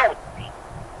you to do it.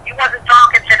 He wasn't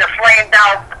talking to the flamed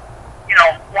out,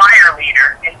 choir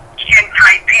leader in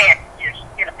skin-tight pants, he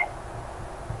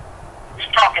was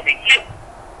talking to you.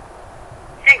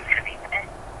 Sing to me, man.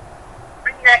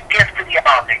 Bring that gift to the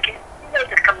altar. You make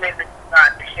a commitment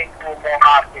not to sing to Him more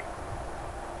often.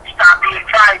 Stop being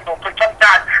prideful. But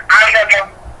sometimes I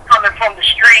remember coming from the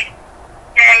street,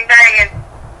 gang banging.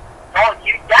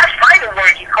 That's fighting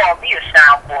words. You call me a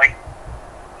sound boy.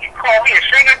 You call me a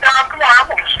singer, dog. Come on, I'm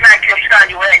gonna smack you upside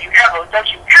your head.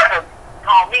 Don't you ever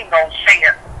call me no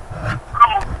singer.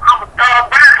 I'm a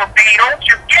dog rapper, baby. Don't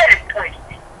you get it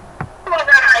twisted. When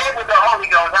I hit with the Holy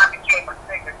Ghost, I became a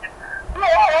singer. You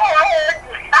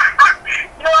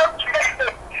know what I'm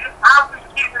saying? I'm just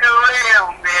keeping it real,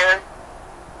 man.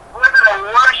 We're going to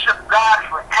worship God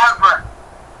forever.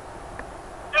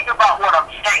 Think about what I'm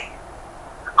saying.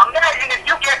 Imagine if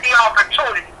you get the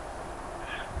opportunity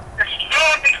to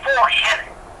stand before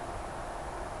heaven,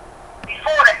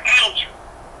 before the angel,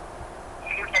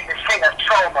 and you get to sing a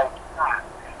solo to God.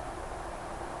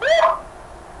 Woo!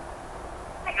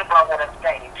 Think about what I'm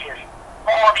saying. Just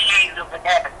all the angels in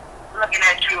heaven looking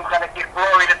at you, going to give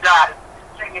glory to God and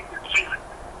singing to Jesus.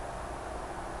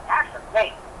 That's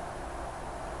amazing.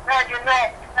 Imagine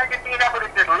that. Imagine being able to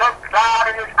just look God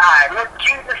in His eye, look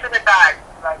Jesus in His eyes.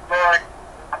 Like, Lord,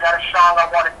 I got a song I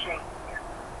want to sing.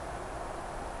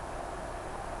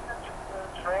 Such a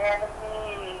good friend of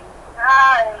me,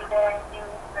 night and you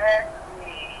met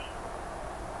me.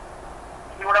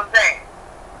 See what I'm saying?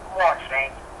 Come on,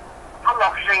 Saint. I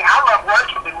love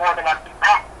worshiping more than I do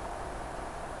that.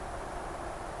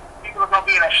 People are going to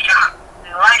be in a shock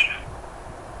in life.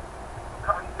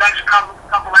 Next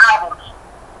couple albums.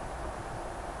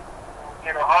 We'll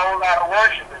get a whole lot of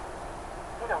worshiping.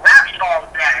 Get a rap song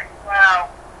back. Well,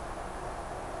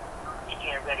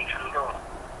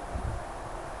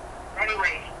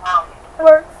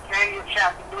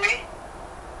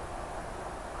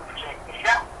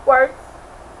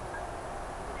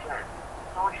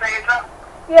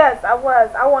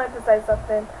 I wanted to say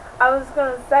something. I was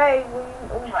gonna say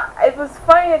it was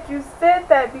funny that you said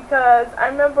that because I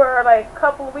remember like a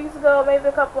couple of weeks ago, maybe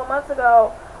a couple of months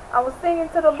ago, I was singing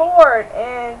to the Lord,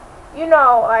 and you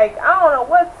know, like I don't know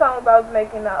what songs I was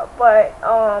making up, but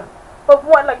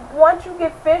what, like once you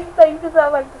get finished with that, you just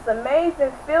have like this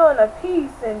amazing feeling of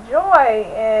peace and joy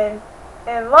and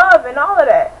love and all of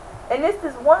that. And this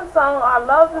is one song I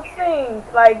love to sing.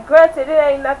 Like, granted, it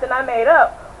ain't nothing I made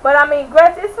up, but I mean,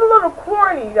 granted, it's a little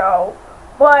corny though.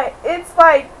 But it's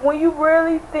like when you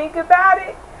really think about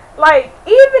it, like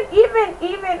even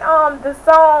the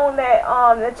song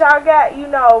that y'all got, you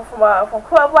know, from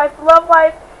Club Life to Love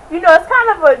Life, you know, it's kind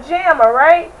of a jammer,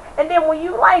 right? And then when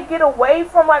you like get away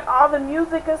from like all the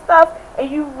music and stuff,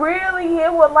 and you really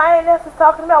hear what Lioness is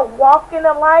talking about, walk in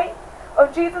the light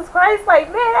of Jesus Christ, like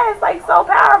man, that is like so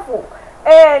powerful.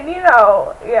 And you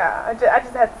know, yeah, I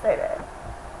just had to say that.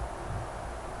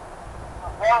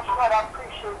 Well said, I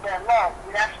appreciate that love.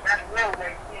 That's real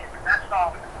right there. That's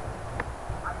all.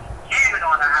 I mean, jamming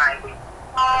on the highway.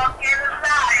 Oh, get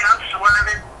aside. I'm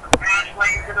swerving. Fast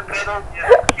lanes in the middle.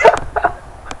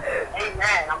 Hey,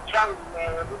 man, I'm telling you,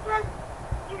 man.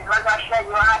 Like I said,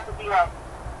 you don't have to be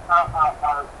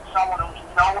someone who's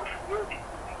known for music.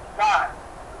 God.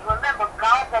 Remember,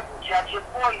 God doesn't judge your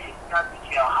voice. He judges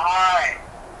your heart.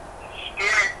 Your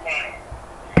spirit, man.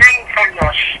 Sing from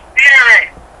your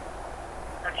spirit.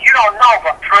 You don't know,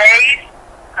 but praise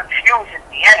confuses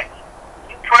the enemy.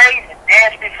 You praise and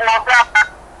dance before God,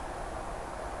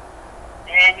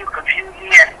 and you confuse the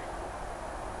enemy.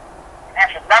 And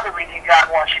that's another reason God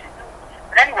wants you to do it.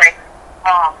 But anyway,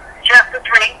 chapter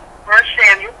 3, verse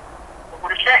Samuel, look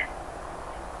what it says.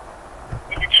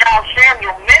 And the child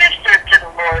Samuel ministered to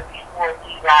the Lord before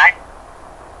Eli,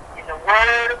 and the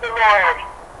word of the Lord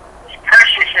was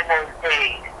precious in those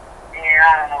days. And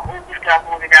I don't know who just got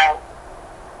moved out.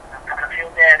 I feel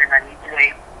bad and I need to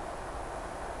leave.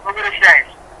 Look what it says.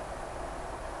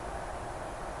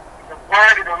 The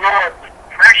word of the Lord was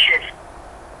precious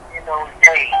in those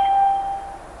days.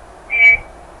 And,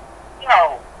 you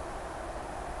know,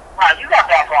 wow, you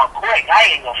got back on quick.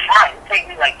 I ain't no fun. It take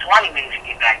me like 20 minutes to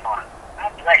get back on.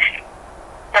 God bless you.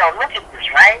 So, look at this,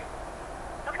 right?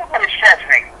 Look at what it says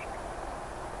right here.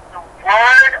 The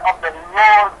word of the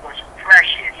Lord was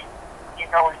precious in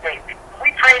those days. We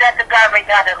pray that to God right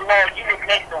now that, Lord, you would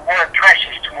make the word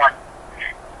precious to us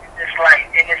in this life,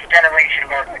 in this generation,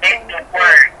 Lord. Make the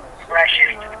word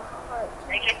precious.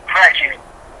 Make it precious.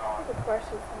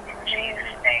 In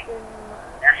Jesus' name.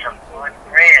 That's a good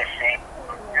prayer, Saint.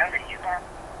 I'm telling you.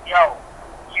 Yo,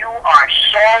 you are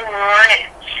so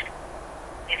rich.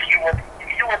 If you would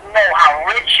know how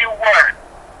rich you were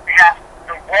to have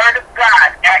the word of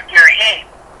God at your hand,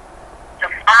 to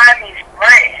find these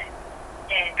prayers,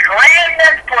 and claim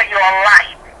them for your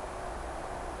life.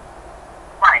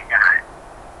 My God.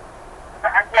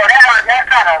 Well, that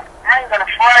kind of, I ain't gonna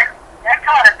front, that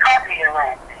kind of cut me a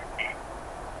little bit.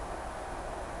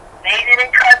 Maybe it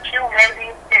didn't cut you,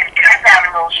 maybe it did. I got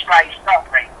a little sliced up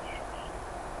right there.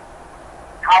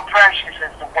 How precious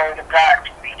is the word of God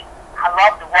to me? I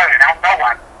love the word, I know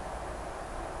I do.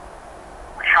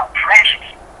 But how precious.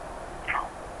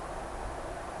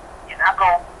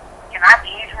 Can I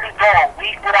easily go a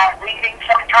week without reading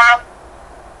sometimes?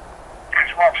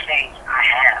 That's one thing I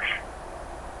have.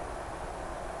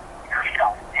 And I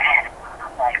felt bad.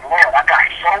 I'm like, Lord, I got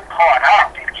so caught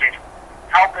up in just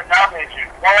helping others and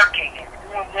working and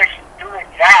doing this and doing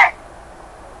that.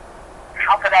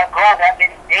 How could I go that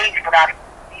many days without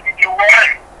reading your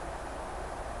word?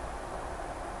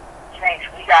 Saints,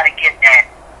 we got to get that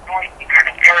anointing and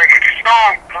the word. It's so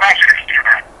precious to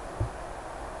us.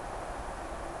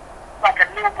 Like a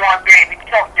newborn baby.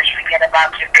 Don't just forget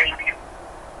about your baby.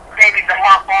 The baby's a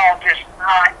month old, just,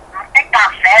 I think I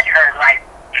fed her like,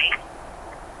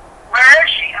 where is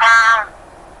she?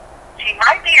 She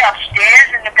might be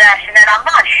upstairs in the bassinet, I'm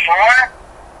not sure.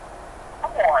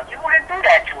 Come on, you wouldn't do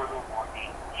that to a newborn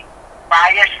baby.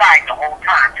 By your side the whole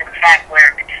time, to the fact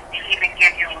where they even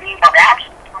give you leave of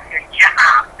absence from your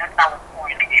job. That's how it's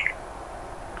going to be. You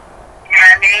know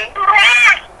what I mean?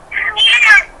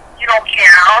 You don't care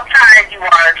how tired you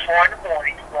are at 4 in the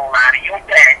morning to roll out of your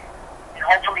bed, and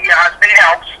hopefully your husband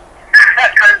helps.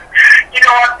 Because, you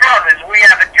know, as brothers, we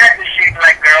have a tendency to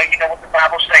like, girl, you know what the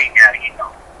Bible says now, you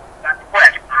know. Not the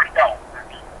question, I don't. I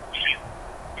mean, shoot.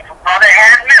 If a brother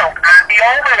has milk, I'd be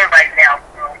over it right now,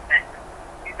 girl.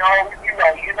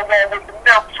 You're the one with the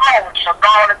milk flowing, so go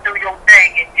on and do your thing,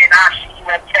 and I'll see you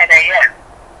at 10 a.m.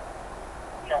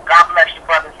 You know, God bless the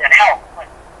brothers that help. But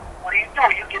what do?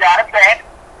 You get out of bed,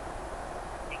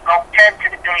 go tend to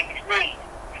the baby's needs.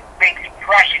 The baby's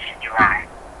precious in your eyes.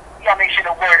 You gotta make sure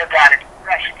the word of God is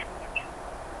precious to you.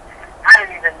 I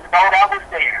didn't even know that was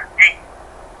there. Hey.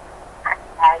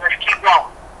 Alright, let's keep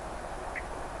going.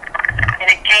 And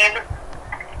it came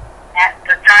at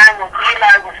the time when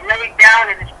Eli was laid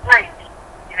down in his place,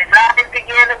 and his eyes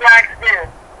began to wax dim,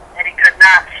 and he could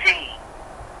not see.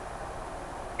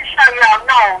 Just so y'all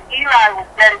know, Eli was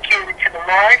dedicated to the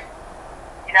Lord.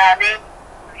 You know what I mean?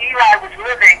 Eli was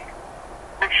living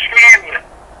with Samuel.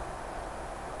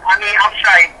 I'm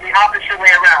sorry, the opposite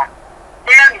way around.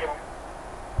 Samuel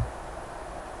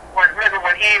was living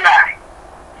with Eli.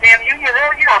 Samuel,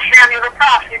 you know Samuel the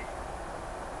prophet.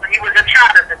 But he was a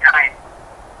child at the time.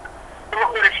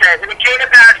 Look what it says. And it came to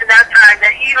pass in that time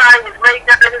that Eli was laid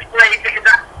down in his place because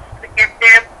to get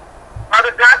them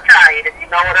mother got tired, if you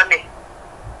know what I mean.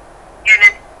 And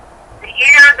in the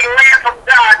year the lamp of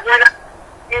God went up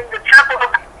in the temple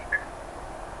of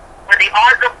where the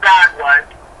ark of God was,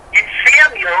 and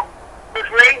Samuel was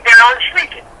laid down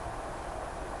sleeping.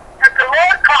 And the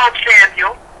Lord called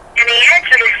Samuel, and he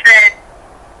answered and said,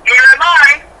 Here am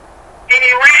I. And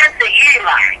he ran to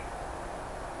Eli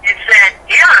and said,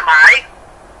 Here am I.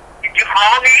 Did you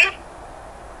call me?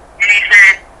 And he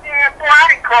said, Yeah, boy, I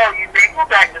didn't call you, man. Go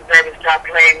back to bed and stop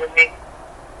playing with me.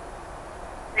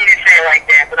 He didn't say it like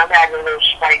that, but I'm adding a little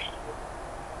spice.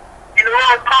 And the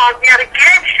Lord called yet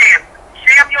again Samuel.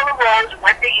 Samuel arose and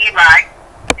went to Eli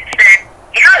and said,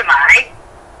 Here am I.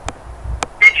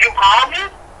 Did you call me?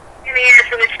 And he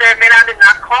answered and said, Man, I did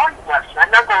not call you, my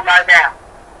son. Now go lie down.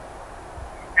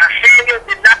 Now Samuel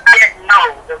did not yet know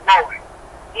the Lord,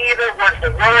 neither was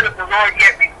the word of the Lord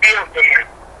yet revealed to him.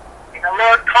 And the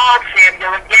Lord called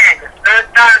Samuel again, the third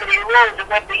time, and he rose and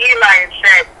went to Eli and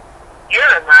said,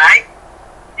 Here am I.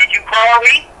 Did you call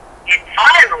me? And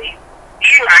finally,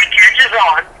 Eli catches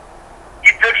on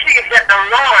and perceives that the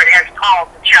Lord has called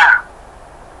the child.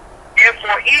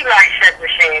 Therefore Eli said to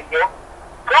Samuel,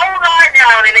 Go lie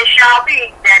down, and it shall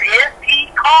be that if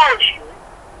he calls you,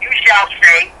 you shall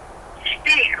say,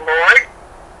 Speak, Lord,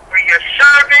 for your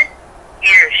servant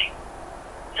hears you.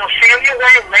 So Samuel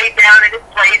went and lay down in his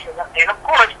place, and of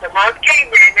course the Lord came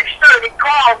in and stood and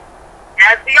called,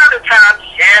 as the other time,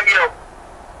 Samuel,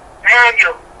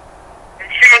 Samuel. And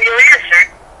Samuel answered,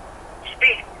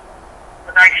 Speak,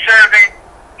 for thy servant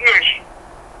hears you.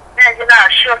 Man, you know how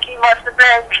shook he must have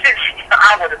been?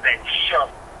 I would have been shook.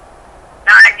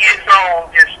 9 years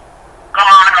old, just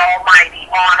God Almighty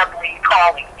audibly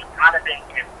calling me. I'd have been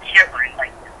just shivering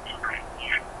like this.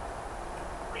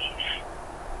 Please.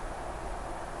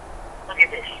 Look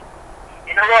at this.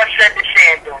 And the Lord said to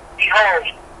Samuel, Behold,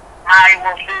 I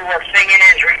will do a thing in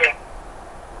Israel,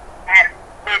 at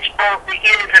which both the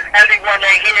ears of everyone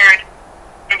that heareth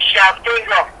it shall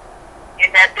tingle. In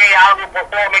that day I will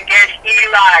perform against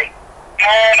Eli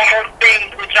all those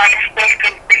things which I have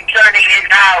spoken concerning his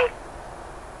house.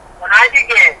 When I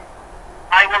begin,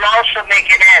 I will also make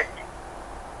an end.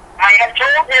 I have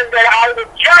told him that I will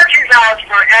judge his house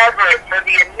forever for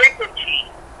the iniquity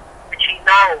which he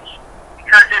knows,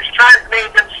 because his sons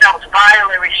made themselves vile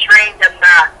and restrained them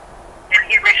not, and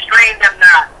he restrained them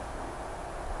not.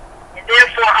 And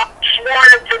therefore I swore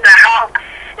unto the house of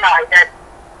Eli that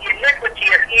the iniquity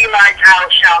of Eli's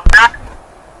house shall not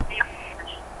be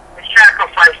a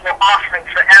sacrifice nor offering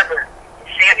forever. And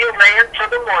Samuel lay until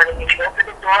the morning, and he opened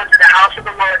the doors of the house of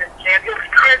the Lord, and Samuel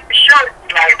feared to show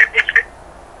Eli the vision.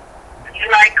 And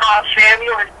Eli called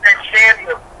Samuel and said,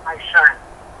 Samuel, my son.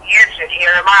 He answered,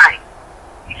 Here am I.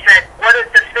 He said, What is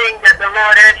the thing that the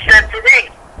Lord has said to thee?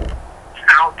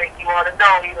 I don't think you want to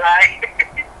know, Eli.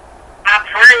 I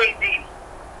pray thee,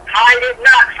 hide it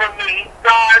not from me.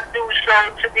 God do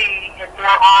so to thee, and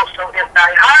more also, if thou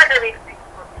hide anything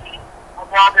from me of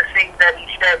all the things that he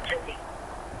said to thee.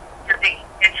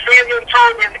 And Samuel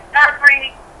told him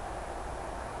every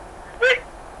whit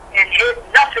and hid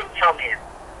nothing from him.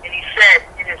 And he said,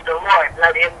 It is the Lord,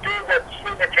 let him do what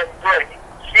seemeth him good.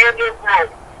 Samuel grew,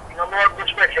 and the Lord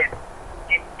was with him,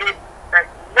 and did that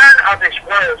none of his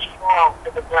words fall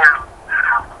to the ground.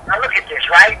 Now look at this,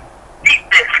 right? Read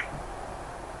this.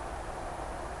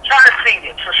 Try to see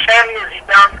this. So Samuel is a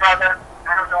young brother,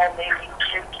 I don't know, maybe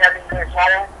 6, 7 years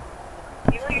old.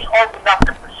 He's old enough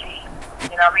to perceive,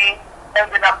 you know what I mean?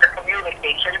 Old enough to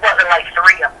communicate. So he wasn't like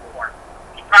 3 or 4.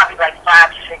 He's probably like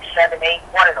 5, 6, 7, 8,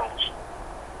 one of those.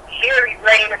 Here he's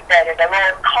laying in bed, and the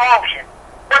Lord calls him.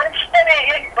 But instead of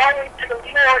him going to the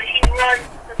Lord, he runs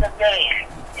to the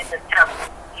man in the temple.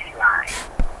 Eli,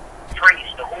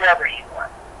 priest, or whoever he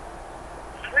was.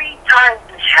 3 times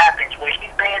this happens where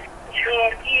he's been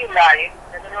between Eli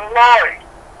and the Lord.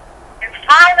 And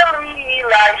finally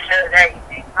Eli says,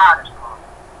 Hey, God is calling.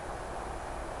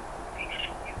 He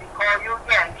can call you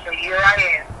again. Say, Here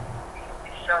I am.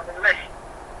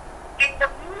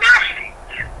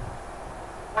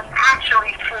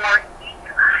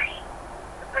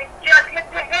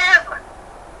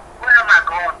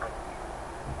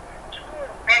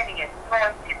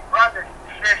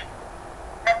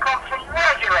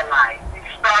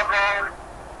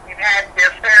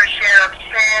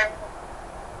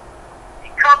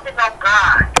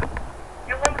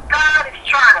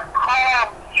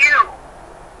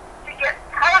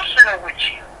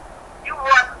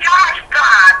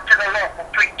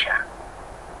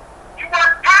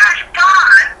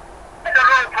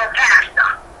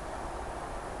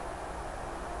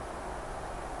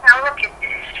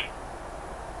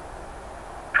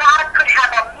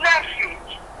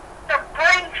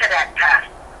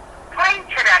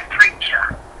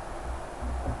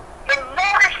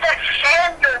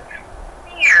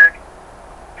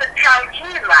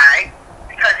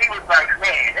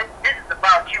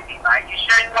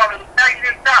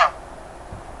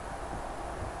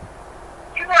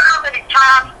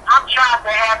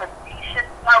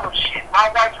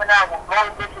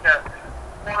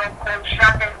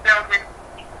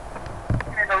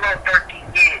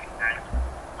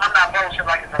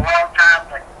 a long time,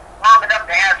 but long enough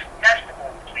to have some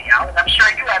testimonies for y'all, and I'm sure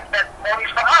you have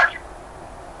testimonies for us.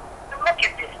 And look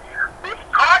at this. We've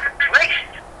got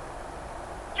places.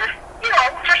 Just,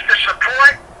 just to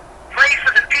support, pray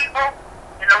for the people,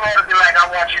 and the Lord will be like, I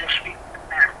want you to speak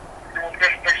now. Doing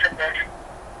this, and this.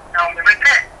 Tell them to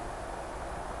repent.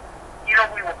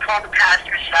 We will pull the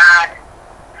pastor aside.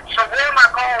 So where am I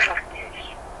going with this?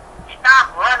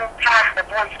 Stop running past the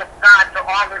voice of God to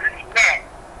all of these men.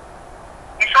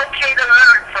 It's okay to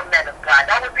learn from men of God.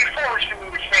 That would be foolish for me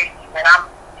to say to you that I'm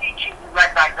teaching you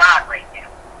led by God right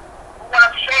now. But what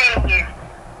I'm saying is,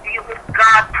 deal with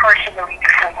God personally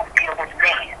before you deal with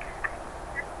man.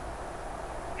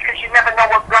 Because you never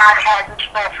know what God has in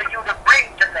store for you to bring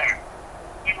to men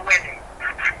and women.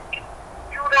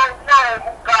 You don't know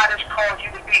who God has called you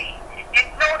to be. And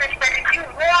notice that if you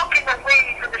walk in the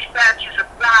ways and the statutes of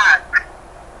God,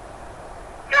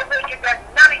 you'll make it that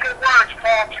none of your words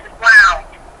fall to the ground.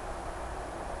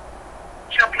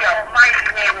 You'll be a mighty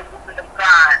man and woman of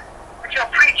God. But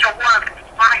you'll preach a word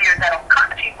with fire that'll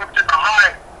cut people to the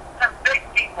heart, convict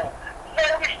people.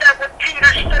 Notice that when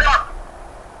Peter stood up,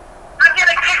 I get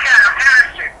a kick out of a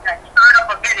pastor that started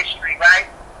up a ministry, right?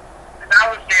 And I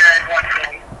was there at one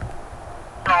point.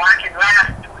 So I can laugh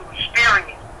through the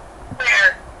experience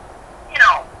where,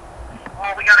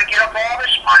 we got to get up all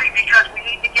this money because we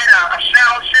need to get a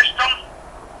sound system.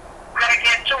 We got to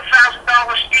get $2,000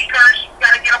 speakers. We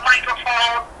got to get a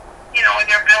microphone. And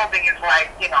their building is like,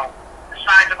 the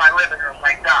size of my living room.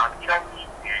 Like, God, you don't need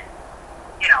that.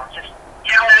 Just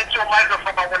yelling into a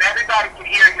microphone when everybody can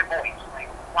hear your voice. Like,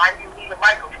 why do you need a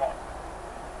microphone?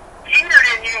 Peter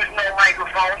didn't use no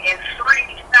microphone, and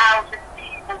 3,000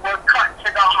 people were cut to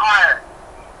the heart.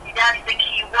 See, that's the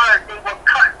key word. They were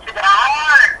cut to the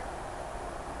heart.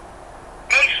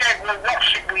 They said, well, what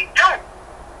should we do?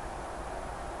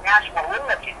 That's what we're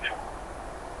looking for.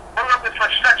 We're looking for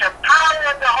such a power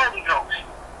of the Holy Ghost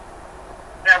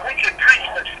that we can preach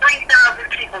to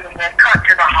 3,000 people and then cut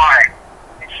to the heart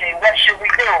and say, what should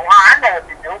we do? Well, I know what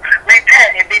to do.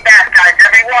 Repent and be baptized,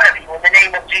 every one of you, in the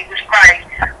name of Jesus Christ,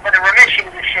 for the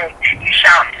remission of the sin. You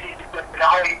shall receive the gift of the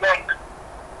Holy Ghost.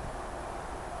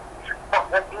 But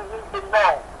what you need to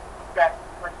know is that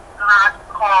when God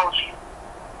calls you,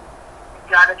 you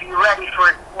got to be ready for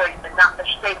His voice and not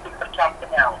mistake it for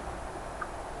something else.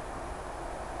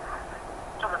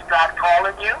 So is God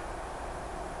calling you?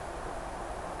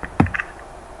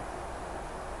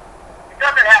 It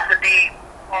doesn't have to be,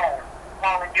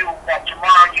 calling you that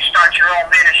tomorrow you start your own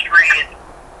ministry and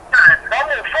don't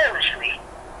move foolishly.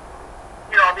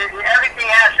 Everything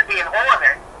has to be in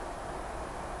order.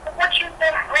 What you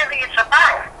think really it's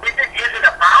about? Is it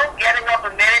about getting up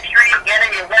a ministry and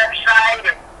getting your website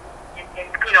and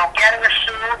getting a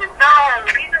suit? And no,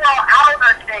 these are all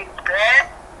outer things, man.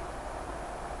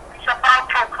 It's about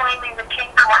proclaiming the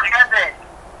kingdom of heaven.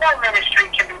 No ministry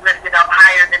can be lifted up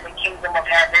higher than the kingdom of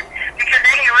heaven, because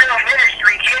any real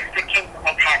ministry is the kingdom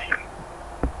of heaven.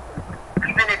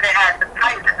 Even if it has the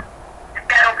title. The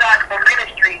Battle Gospel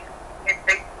ministry is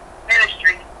the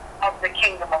ministry of the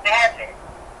kingdom of heaven.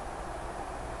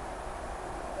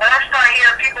 When I start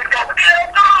hearing people go, I'm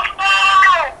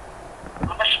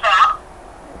going to stop,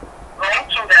 go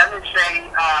to them and say,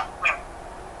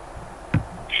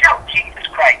 shout Jesus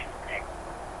Christ.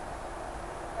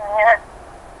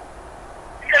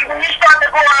 Because when you start to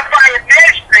glorify His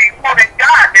ministry more than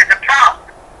God, there's a problem.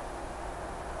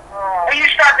 When you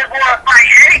start to glorify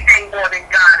anything more than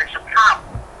God, it's a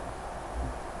problem.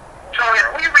 So if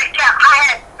we recap,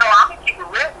 I'm going to keep it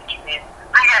real with you, man.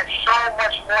 I had so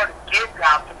much more to give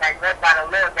God tonight, led by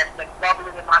the Lord, that's been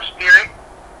bubbling in my spirit,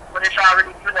 but it's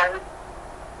already,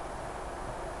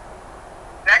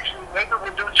 eventually, maybe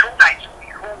we'll do 2 nights a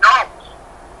week. Who knows?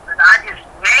 But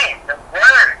the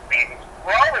word, man, is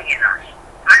growing in us.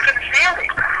 I can feel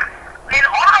it in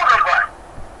all of us.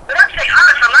 But I'm saying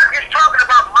honest, I'm not just talking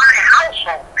about my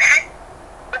household, man.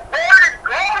 The word is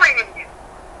growing in you.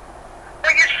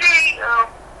 But you see,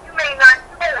 you may not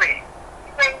know it.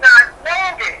 You may not know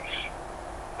this.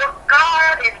 But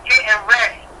God is getting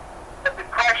ready. But the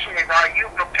question is, are you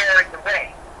preparing the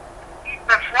way? He's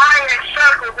been flying in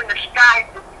circles in the sky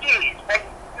for years,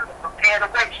 waiting for you to prepare the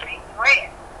way so He can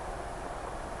land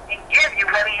and give you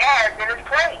what He has in His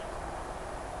plan.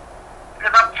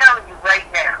 Because I'm telling you right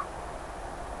now,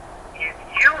 if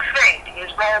you think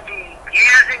it's going to be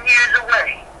years and years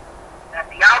away, that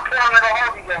the outpouring of the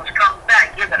Holy Ghost comes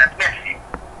back, you're going to miss it.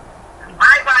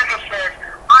 My Bible says,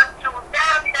 unto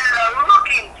them that are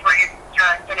looking for His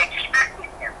return and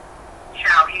expecting Him,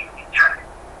 shall He return.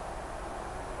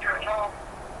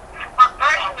 My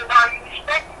question is, are you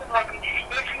expecting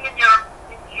Him?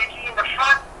 Is He in the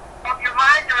front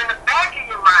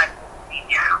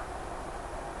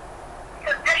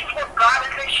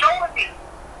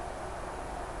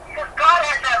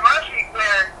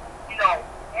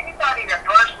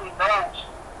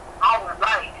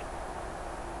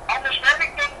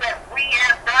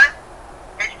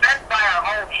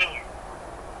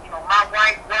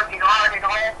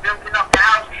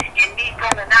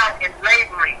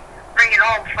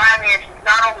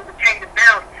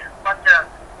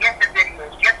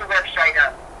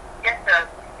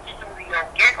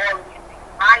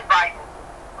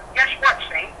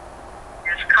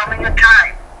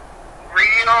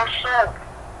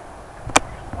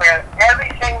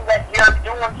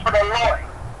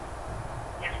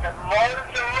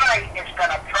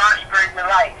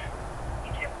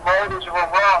motives were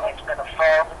wrong, it's going to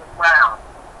fall to the ground.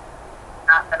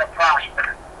 Not going to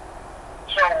prosper.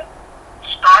 So,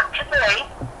 start today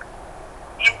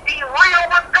and be real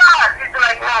with God. You're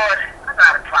like, Lord, I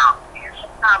got a problem here.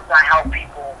 Sometimes I help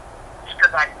people just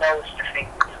because I know it's the thing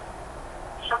to do.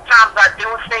 Sometimes I do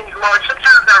things, Lord.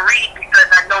 Sometimes I read because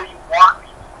I know you want me.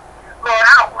 Lord,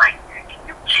 I don't like that. Can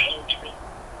you change me?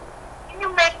 Can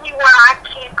you make me where I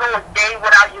can't go a day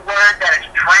without your word that is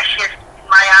precious in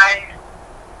my eyes?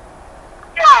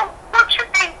 Yo, what you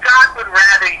think God would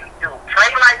rather you do?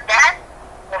 Pray like that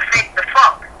or fake the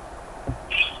funk?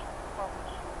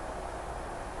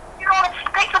 You know,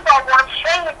 think about what I'm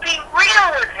saying and be real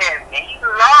with him. And he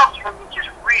loves when you're just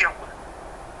real with him.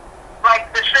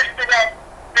 Like the sister that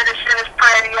did a sinner's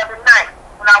prayer the other night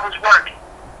when I was working.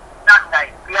 Not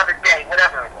night, the other day,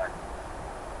 whatever it was.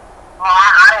 Oh,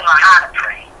 I don't know how to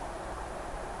pray.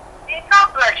 Yeah,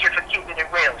 God bless you for keeping it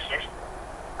real, sister.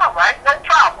 All right, no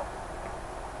problem.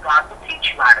 God will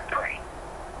teach you how to pray.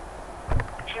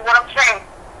 See what I'm saying?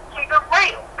 Keep it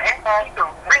real, man. Keep it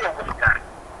real with God.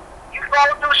 You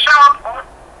going through something,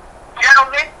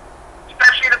 gentlemen,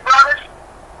 especially the brothers,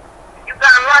 you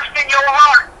got lust in your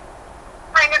heart,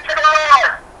 bring it to the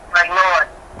Lord. Like, Lord,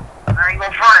 I ain't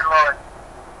gonna front, Lord.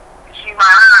 You see my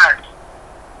eyes.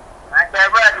 Like that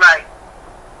red light.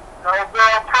 The old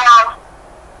girl crawled.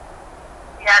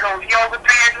 He had those yoga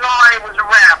pants on. It was a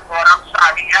wrap, Lord. I'm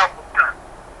sorry. Help with her.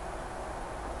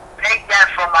 Take that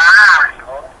from my eyes,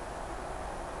 Lord.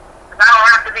 Because I don't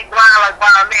have to be blind like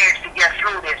Bartimaeus to get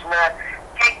through this, Lord.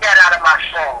 Take that out of my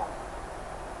soul.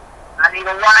 I need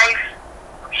a wife.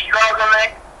 I'm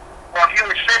struggling. Or if you're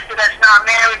a sister that's not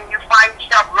married and you find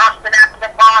yourself lusting after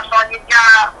the boss on your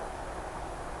job,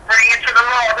 bring it to the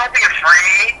Lord. Don't be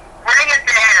afraid. Bring it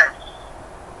to him.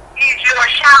 He's your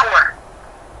shower.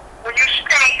 When you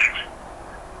stink,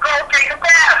 go take a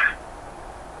bath.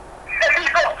 You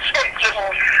don't take it.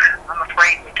 I'm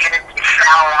afraid to get into the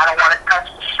shower. I don't want to touch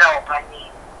the soap. I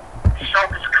mean, the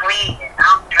soap is clean and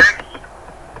I'm dirty.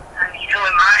 I need to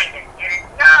remind it.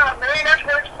 No, man, that's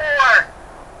what it's for.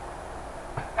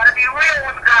 Gotta be real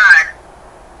with God.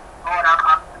 Lord,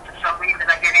 for some reason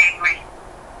I get angry.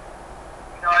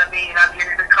 You know what I mean? I get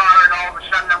in the car and all of a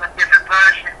sudden I'm a different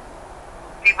person.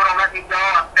 People don't let me go.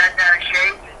 I'm dead there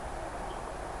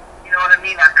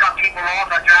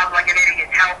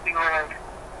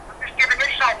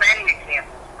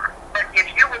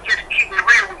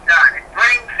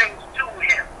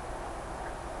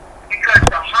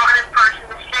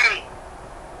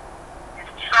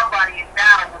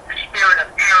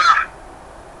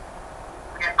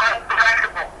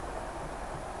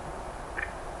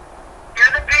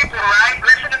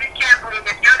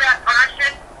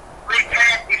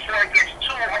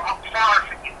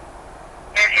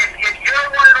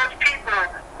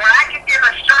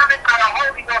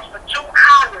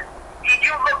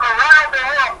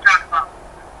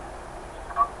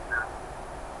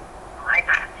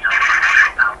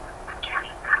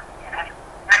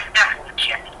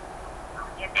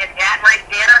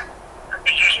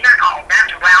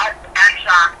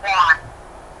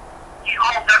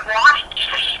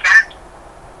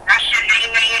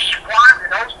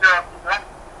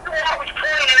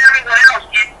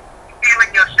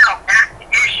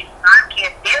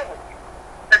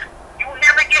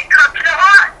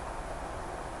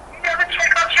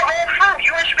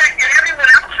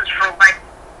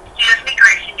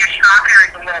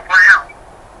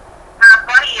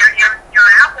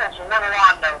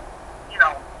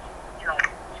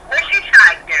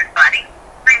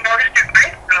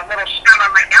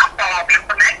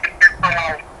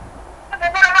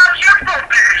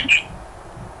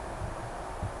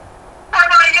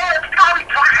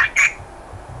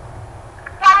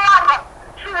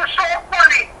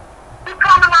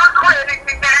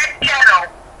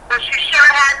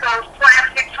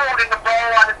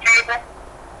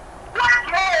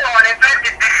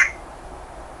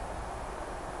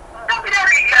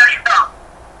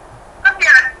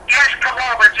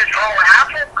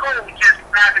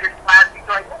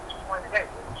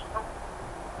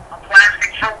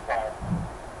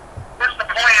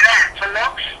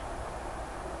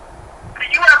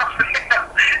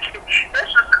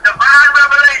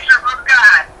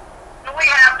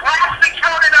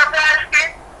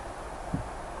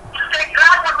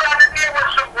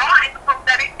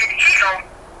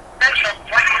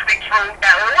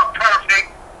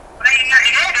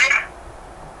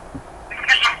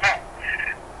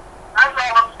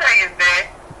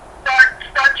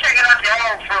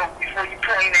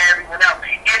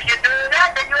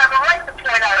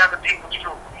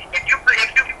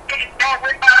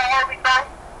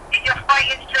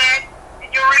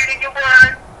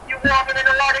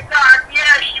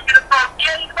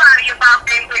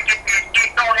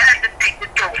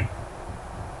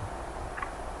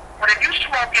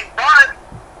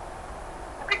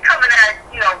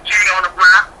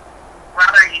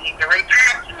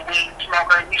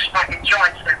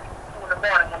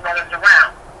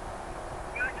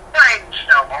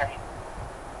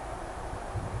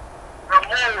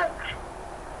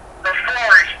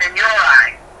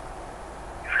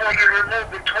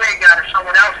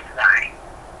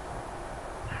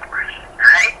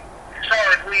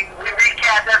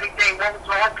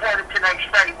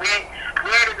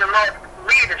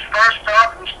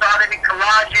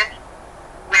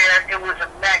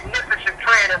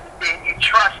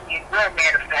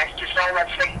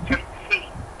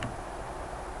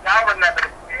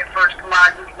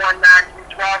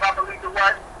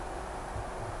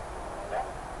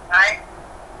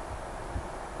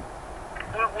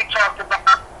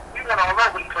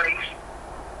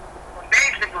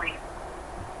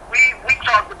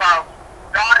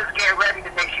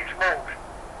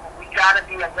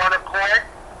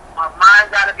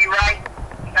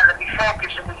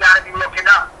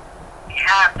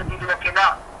have to be looking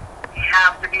up. You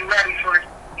have to be ready for it.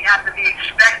 You have to be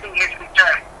expecting his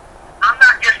return. I'm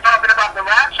not just talking about the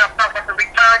rapture, I'm talking about the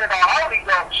return of the Holy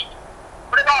Ghost.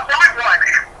 What about that one?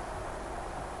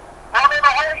 Well, the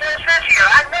Holy Ghost is here.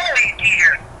 I know he's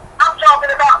here. I'm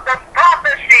talking about the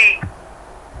prophecy.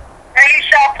 And he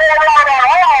shall pour out on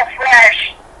all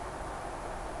flesh.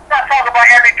 I'm not talking about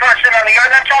every person on the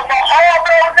earth. I'm talking about all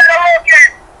those that are looking.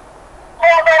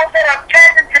 All those that are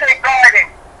tending to their garden.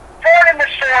 Burning the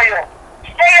soil.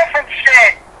 Staying from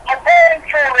sin. Avoiding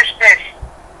foolishness.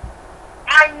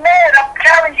 I know it. I'm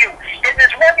telling you. If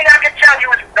there's one thing I can tell you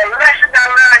is the lesson I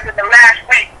learned in the last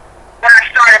week when I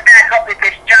started back up at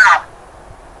this job.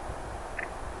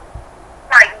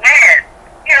 Like, man,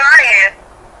 here I am,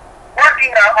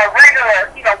 working a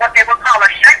regular, what they would call a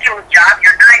secular job,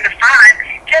 your 9 to 5,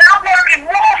 and I'm working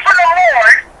more for the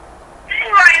Lord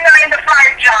in my 9 to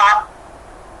 5 job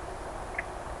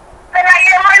than I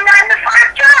am my 9 to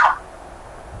 5 job.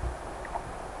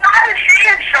 God is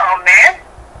seeing something, man.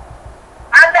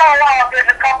 I know there's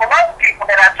a couple other people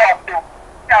that I talk to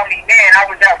tell me, man, I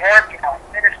was at work,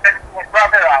 ministering to my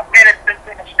brother, ministering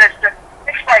to my sister.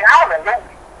 It's like, hallelujah.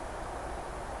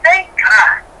 Thank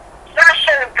God. Start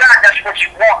showing God that's what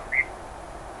you want, man.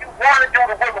 You want to do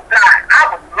the will of God. I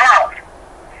would love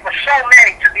for so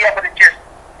many to be able to just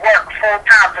work full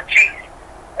time for Jesus.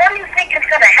 What do you think is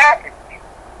going to happen?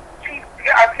 See,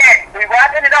 again, we're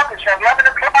wrapping it up. It's 11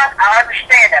 o'clock. I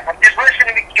understand that, but just listen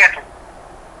to me carefully.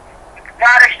 You've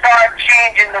got to start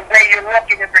changing the way you're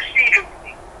looking and perceiving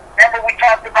things. Remember we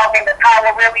talked about when the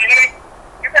power really hit?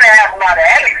 You're going to have a lot of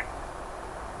haters.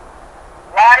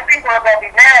 A lot of people are going to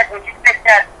be mad when you think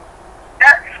that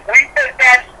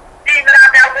demon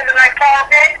out that window like Paul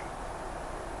did.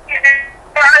 You didn't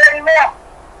hurt anymore.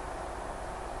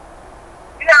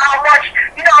 You know how much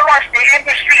the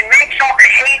industry makes off a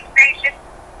AIDS patient?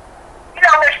 You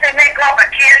know how much they make off a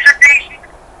cancer patient?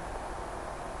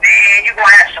 Man, you're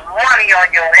going to have some money on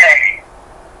your head.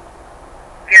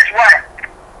 Guess what?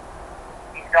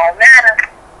 It don't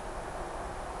matter.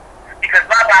 Because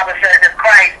my Bible says if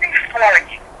Christ be for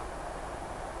you,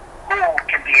 who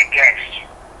can be against you?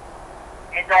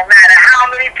 It don't matter how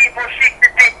many people seek to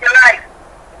take your life.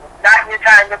 It's not your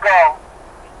time to go.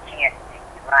 You can't take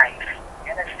your life.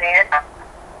 You understand?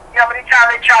 You know how many times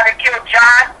they tried to kill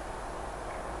John?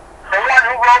 The one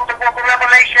who wrote the book of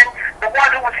Revelation, the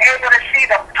one who was able to see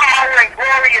the power and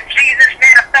glory of Jesus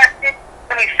manifested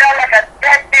when he felt like a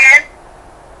dead man.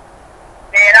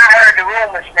 Man, I heard the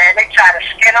rumors, man. They try to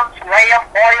skin him, lay him,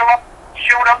 oil him,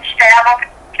 shoot him, stab him,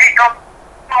 kick him,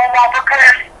 throw him off a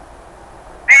cliff.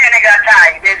 Man, they got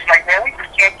tired. They was like, man, we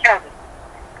just can't kill this.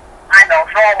 I know,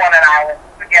 throw him on an island.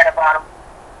 Forget about him.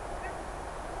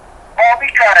 All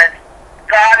because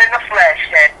God in the flesh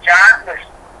said, John,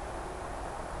 listen,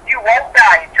 you won't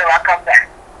die until I come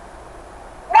back.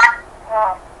 What?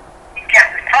 He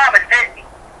kept his promise, didn't he?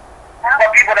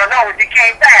 What people don't know is he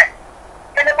came back.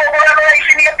 In the book of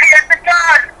Revelation, he appeared to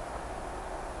John.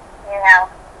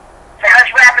 Yeah. So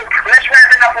let's wrap it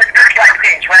up with this like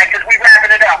this, right? Because we're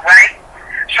wrapping it up, right?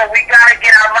 So we got to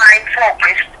get our mind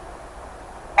focused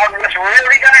on what's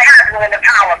really going to happen when the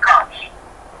power comes.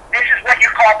 This is what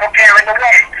you call preparing the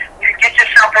way. You get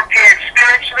yourself prepared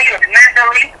spiritually and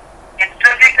mentally and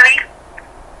physically.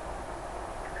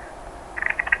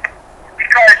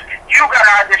 Because you got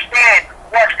to understand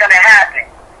what's going to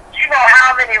happen. You know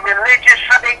how many religious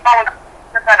Sunday folks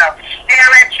are going to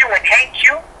stare at you and hate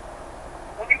you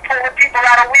when you pulling people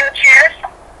out of wheelchairs?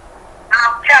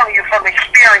 I'm telling you from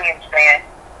experience, man.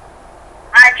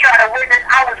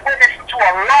 I was witnessing to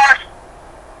a lost,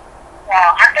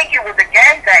 I think it was a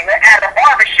gangbanger at a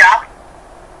barbershop.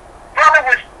 Brother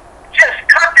was just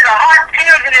cut to the heart,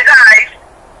 tears in his eyes,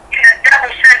 and the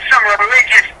devil sent some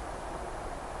religious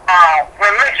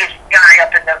guy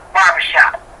up in the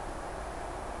barbershop.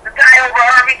 The guy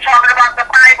overheard me talking about the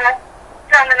Bible,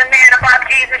 telling the man about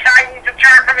Jesus, how he needs to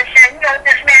turn from his sin. You know what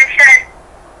this man said?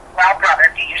 Well, brother,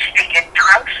 do you speak in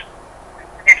tongues?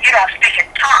 If you don't speak in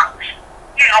tongues,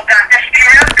 you don't got the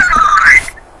Spirit of God.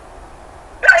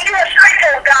 Well, you're a psycho,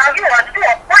 dog. You're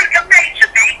a freak of nature,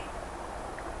 B.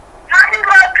 How you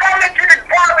gonna come into this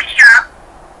barbershop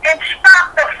and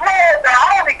stop the flow of the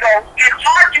Holy Ghost and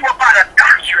argue about a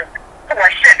doctrine for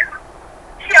a sinner?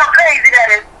 See how crazy that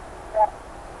is?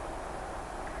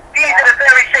 These are the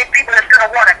very same people that's going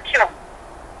to want to kill you.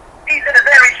 These are the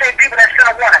very same people that's going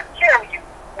to want to kill you.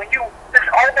 When you, listen,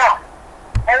 hold on.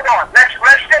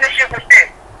 Let's finish it with this.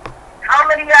 How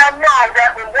many of y'all know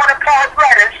that when one of Paul's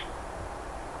letters,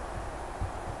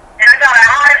 and I got a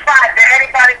high five to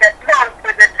anybody that knows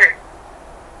what this is.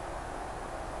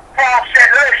 Paul said,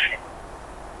 listen,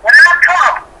 when I come,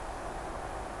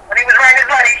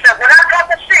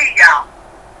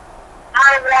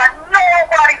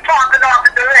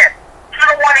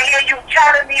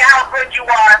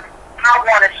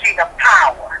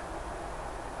 power.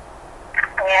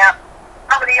 Yeah.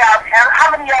 How many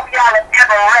of y'all have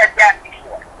ever read that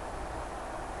before?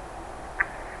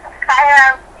 I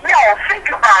have. Yo, think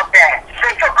about that.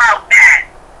 Think about that.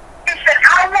 He said,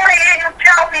 I don't want to hear you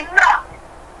tell me nothing.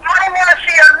 I don't want to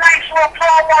see a nice little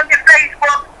poem on your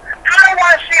Facebook. I don't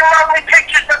want to see lovely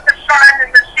pictures of the sun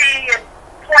and the sea and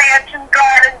plants and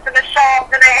gardens and the songs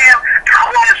and the hymn. I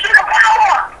want to see the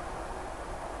power.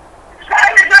 Why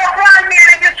is there a blind man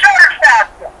in your church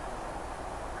pastor?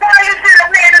 Why is there a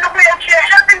man in a wheelchair?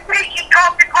 Every week he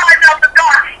comes and cries out to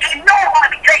God and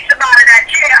nobody takes him out of that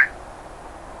chair.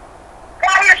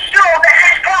 Why is still the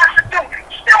ex-prostitute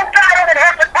still battling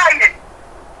hepatitis?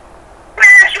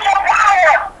 Where's your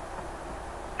power?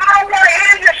 I don't want to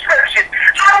hear your scriptures.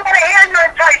 I don't want to hear your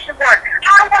enticing word.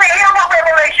 I don't want to hear what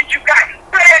revelations you got.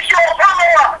 Where's your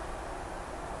power?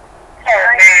 Oh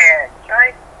man,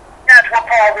 right? That's what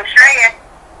Paul was saying.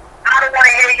 I don't want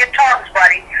to hear your tongues,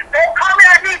 buddy. Don't come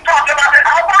at me talking about it.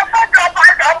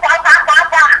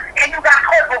 And you got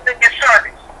cripples in your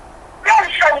service. Go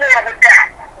somewhere with that.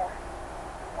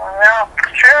 Well,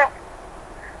 it's true.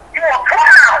 You're a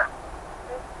clown.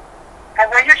 And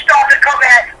when you start to come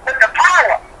at with the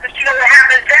power, because you know what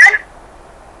happens then?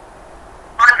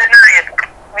 Undeniable.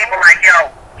 People like, yo,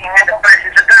 you had the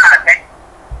presence of God, man.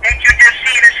 Didn't you just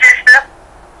see the sister?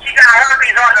 She got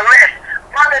herpes on the list.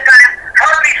 Brother got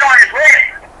herpes on his list.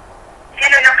 And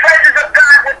in the presence of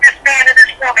God with this man and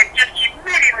this woman just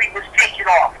immediately was taken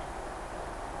off.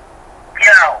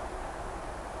 Yo,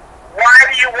 why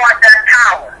do you want that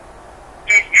power?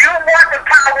 If you want the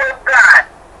power of God,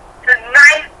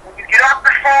 tonight, when you get off the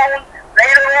phone,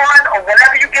 later on, or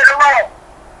whenever you get alone,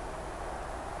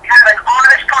 have an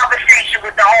honest conversation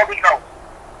with the Holy Ghost.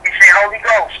 And say, Holy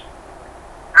Ghost,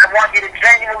 I want you to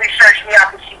genuinely search me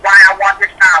out to see why I want this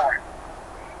power.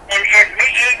 And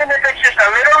even if it's just a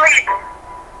little evil,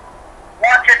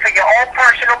 want it for your own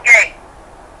personal gain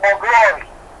or glory,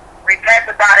 repent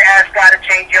about it, ask God to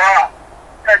change your heart.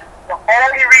 Because the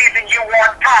only reason you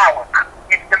want power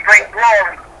is to bring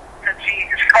glory to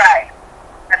Jesus Christ.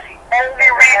 That's the only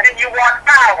reason you want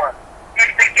power is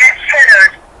to get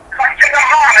sinners come to the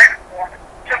heart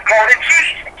to go to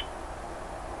Jesus.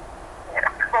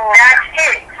 That's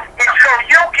it. And so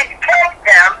you can take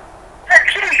them to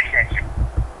Jesus.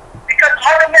 Because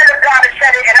all the men of God have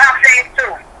said it, and I'm saying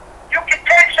too. You can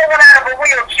take someone out of a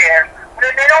wheelchair, but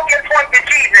if they don't get pointed to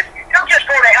Jesus, they'll just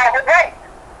go to hell away.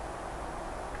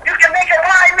 You can make a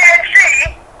blind man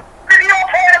see, but if you don't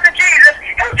point him to Jesus,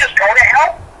 he'll just go to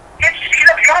hell and see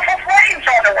the beautiful flames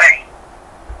on the way.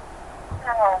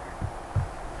 Oh.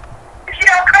 You see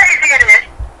how crazy it is?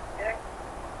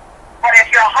 But if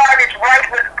your heart is right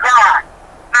with God,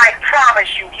 I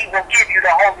promise you He will give you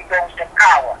the Holy Ghost and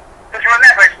power. Because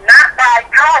remember, it's not by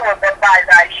power, but by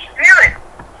thy Spirit,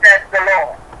 says the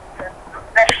Lord.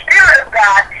 The Spirit of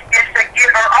God is the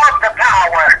giver of the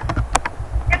power.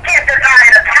 You can't deny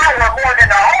the power more than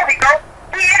the Holy Ghost.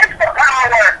 He is the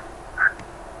power.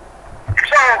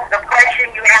 So the question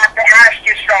you have to ask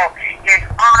yourself is,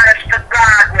 honest to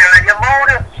God, where are your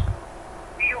motives?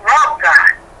 Do you love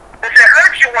God? Does it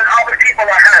hurt you when other people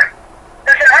are hurt?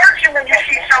 Does it hurt you when you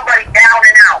see somebody down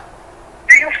and out?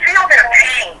 Do you feel their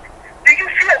pain? Do you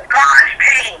feel God's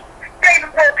pain?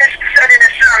 David Wilkins said in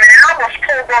a sermon, and I almost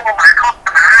pulled over my car on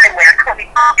the highway. I couldn't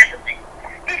even get to me.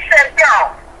 He said,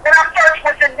 yo, when I first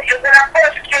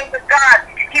came to God,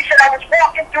 he said, I was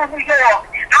walking through New York.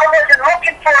 I wasn't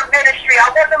looking for a ministry. I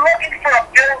wasn't looking for a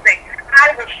building. I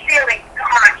was feeling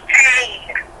God's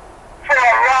pain for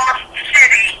a lost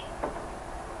city.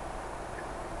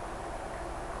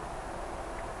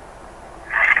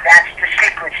 That's the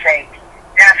secret, saints.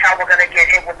 That's how we're going to get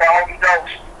hit with the Holy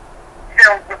Ghost,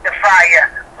 filled with the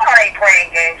fire. God ain't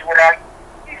playing games with us.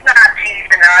 He's not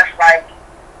teasing us like,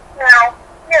 well,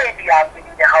 maybe I'll give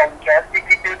you the Holy Ghost. Did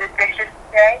you do the dishes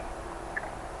today?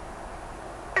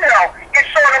 You know, it's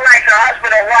sort of like a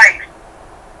husband and wife.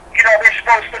 You know, they're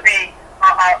supposed to be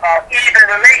an even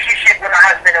relationship with a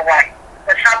husband and wife.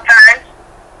 But sometimes,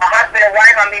 a husband and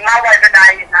wife, I mean, my wife and I,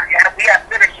 we have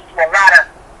finished to a lot of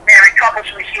married couples.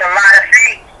 We see a lot of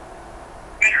things,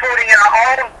 including in our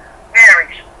own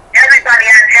marriage. Everybody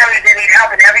has areas they need help,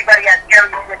 and everybody has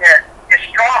areas where they're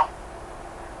strong.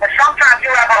 But sometimes you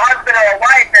have a husband or a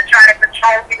wife that's trying to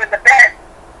control even the bed,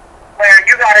 where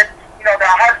you gotta, you know, the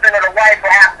husband or the wife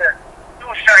will have to do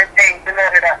certain things in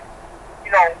order to,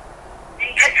 you know, be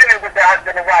intimate with the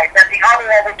husband and wife. That the other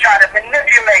one will try to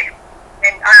manipulate,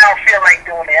 and I don't feel like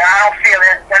doing it. I don't feel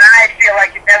it. When I feel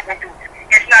like it, that will do.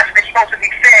 It's not supposed to be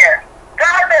fair.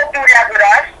 God don't do that with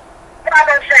us. God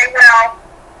don't say, well,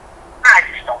 I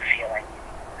just don't feel like it.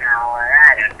 No,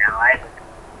 I don't know.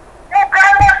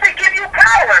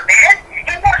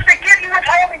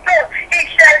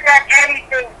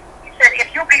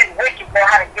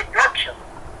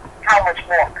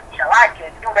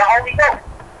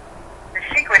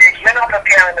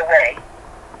 in the way,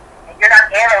 and you're not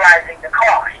analyzing the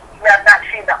cost. You have not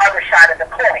seen the other side of the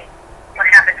coin. What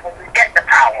happens when you get the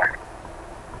power?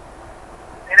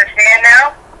 You understand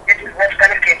now? This is what's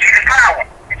going to get you the power.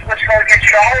 This is what's going to get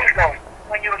you the Holy Ghost.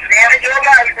 When you examine your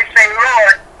life and say,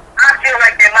 Lord, I feel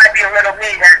like there might be a little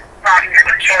me that probably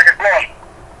is short of glory.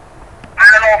 I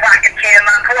don't know if I can tan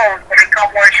my clothes, but it come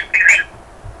worship me.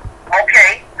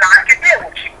 Okay, God can deal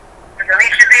with you. But at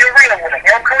least you be real with him.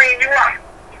 He'll clean you up.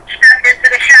 Step into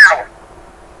the shower.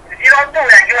 If you don't do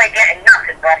that, you ain't getting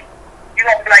nothing, buddy. You're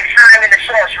going to be like Simon the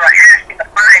sorcerer, asking to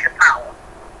find the power,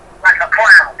 like a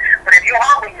clown. But if you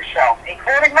humble yourself,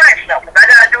 including myself, because I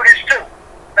got to do this too,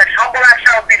 let's humble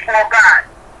ourselves before God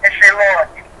and say, Lord,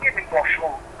 give me your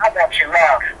food. I want your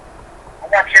love. I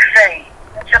want your faith.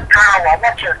 I want your power. I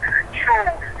want your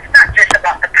truth. It's not just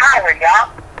about the power,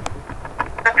 y'all.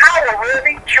 The power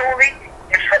really, truly,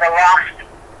 is for the lost.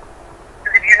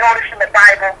 Because if you notice in the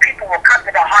Bible, people will come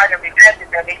to the heart and repent and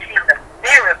they see the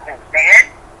miracles,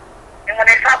 man. And when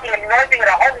they felt the anointing of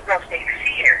the Holy Ghost, they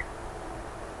feared.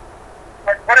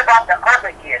 But what about the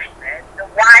other gifts, man? The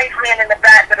wise man in the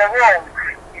back of the room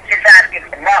is just asking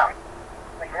for love.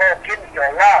 Like, Lord, give me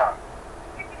your love.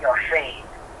 Give me your faith.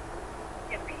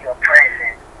 Give me your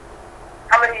presence.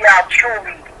 How many of y'all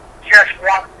truly just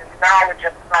want the knowledge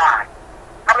of God?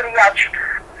 How many of y'all just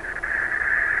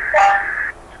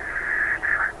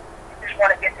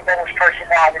want to get to know his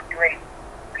personality?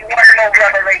 You want to know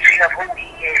revelation of who he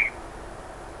is.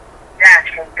 That's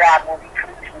when God will be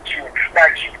pleased with you and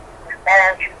start you.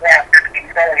 All you have to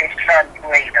know his son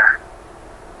greater.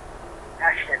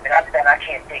 That's it, but I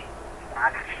can't think.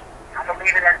 I'm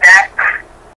believing in that.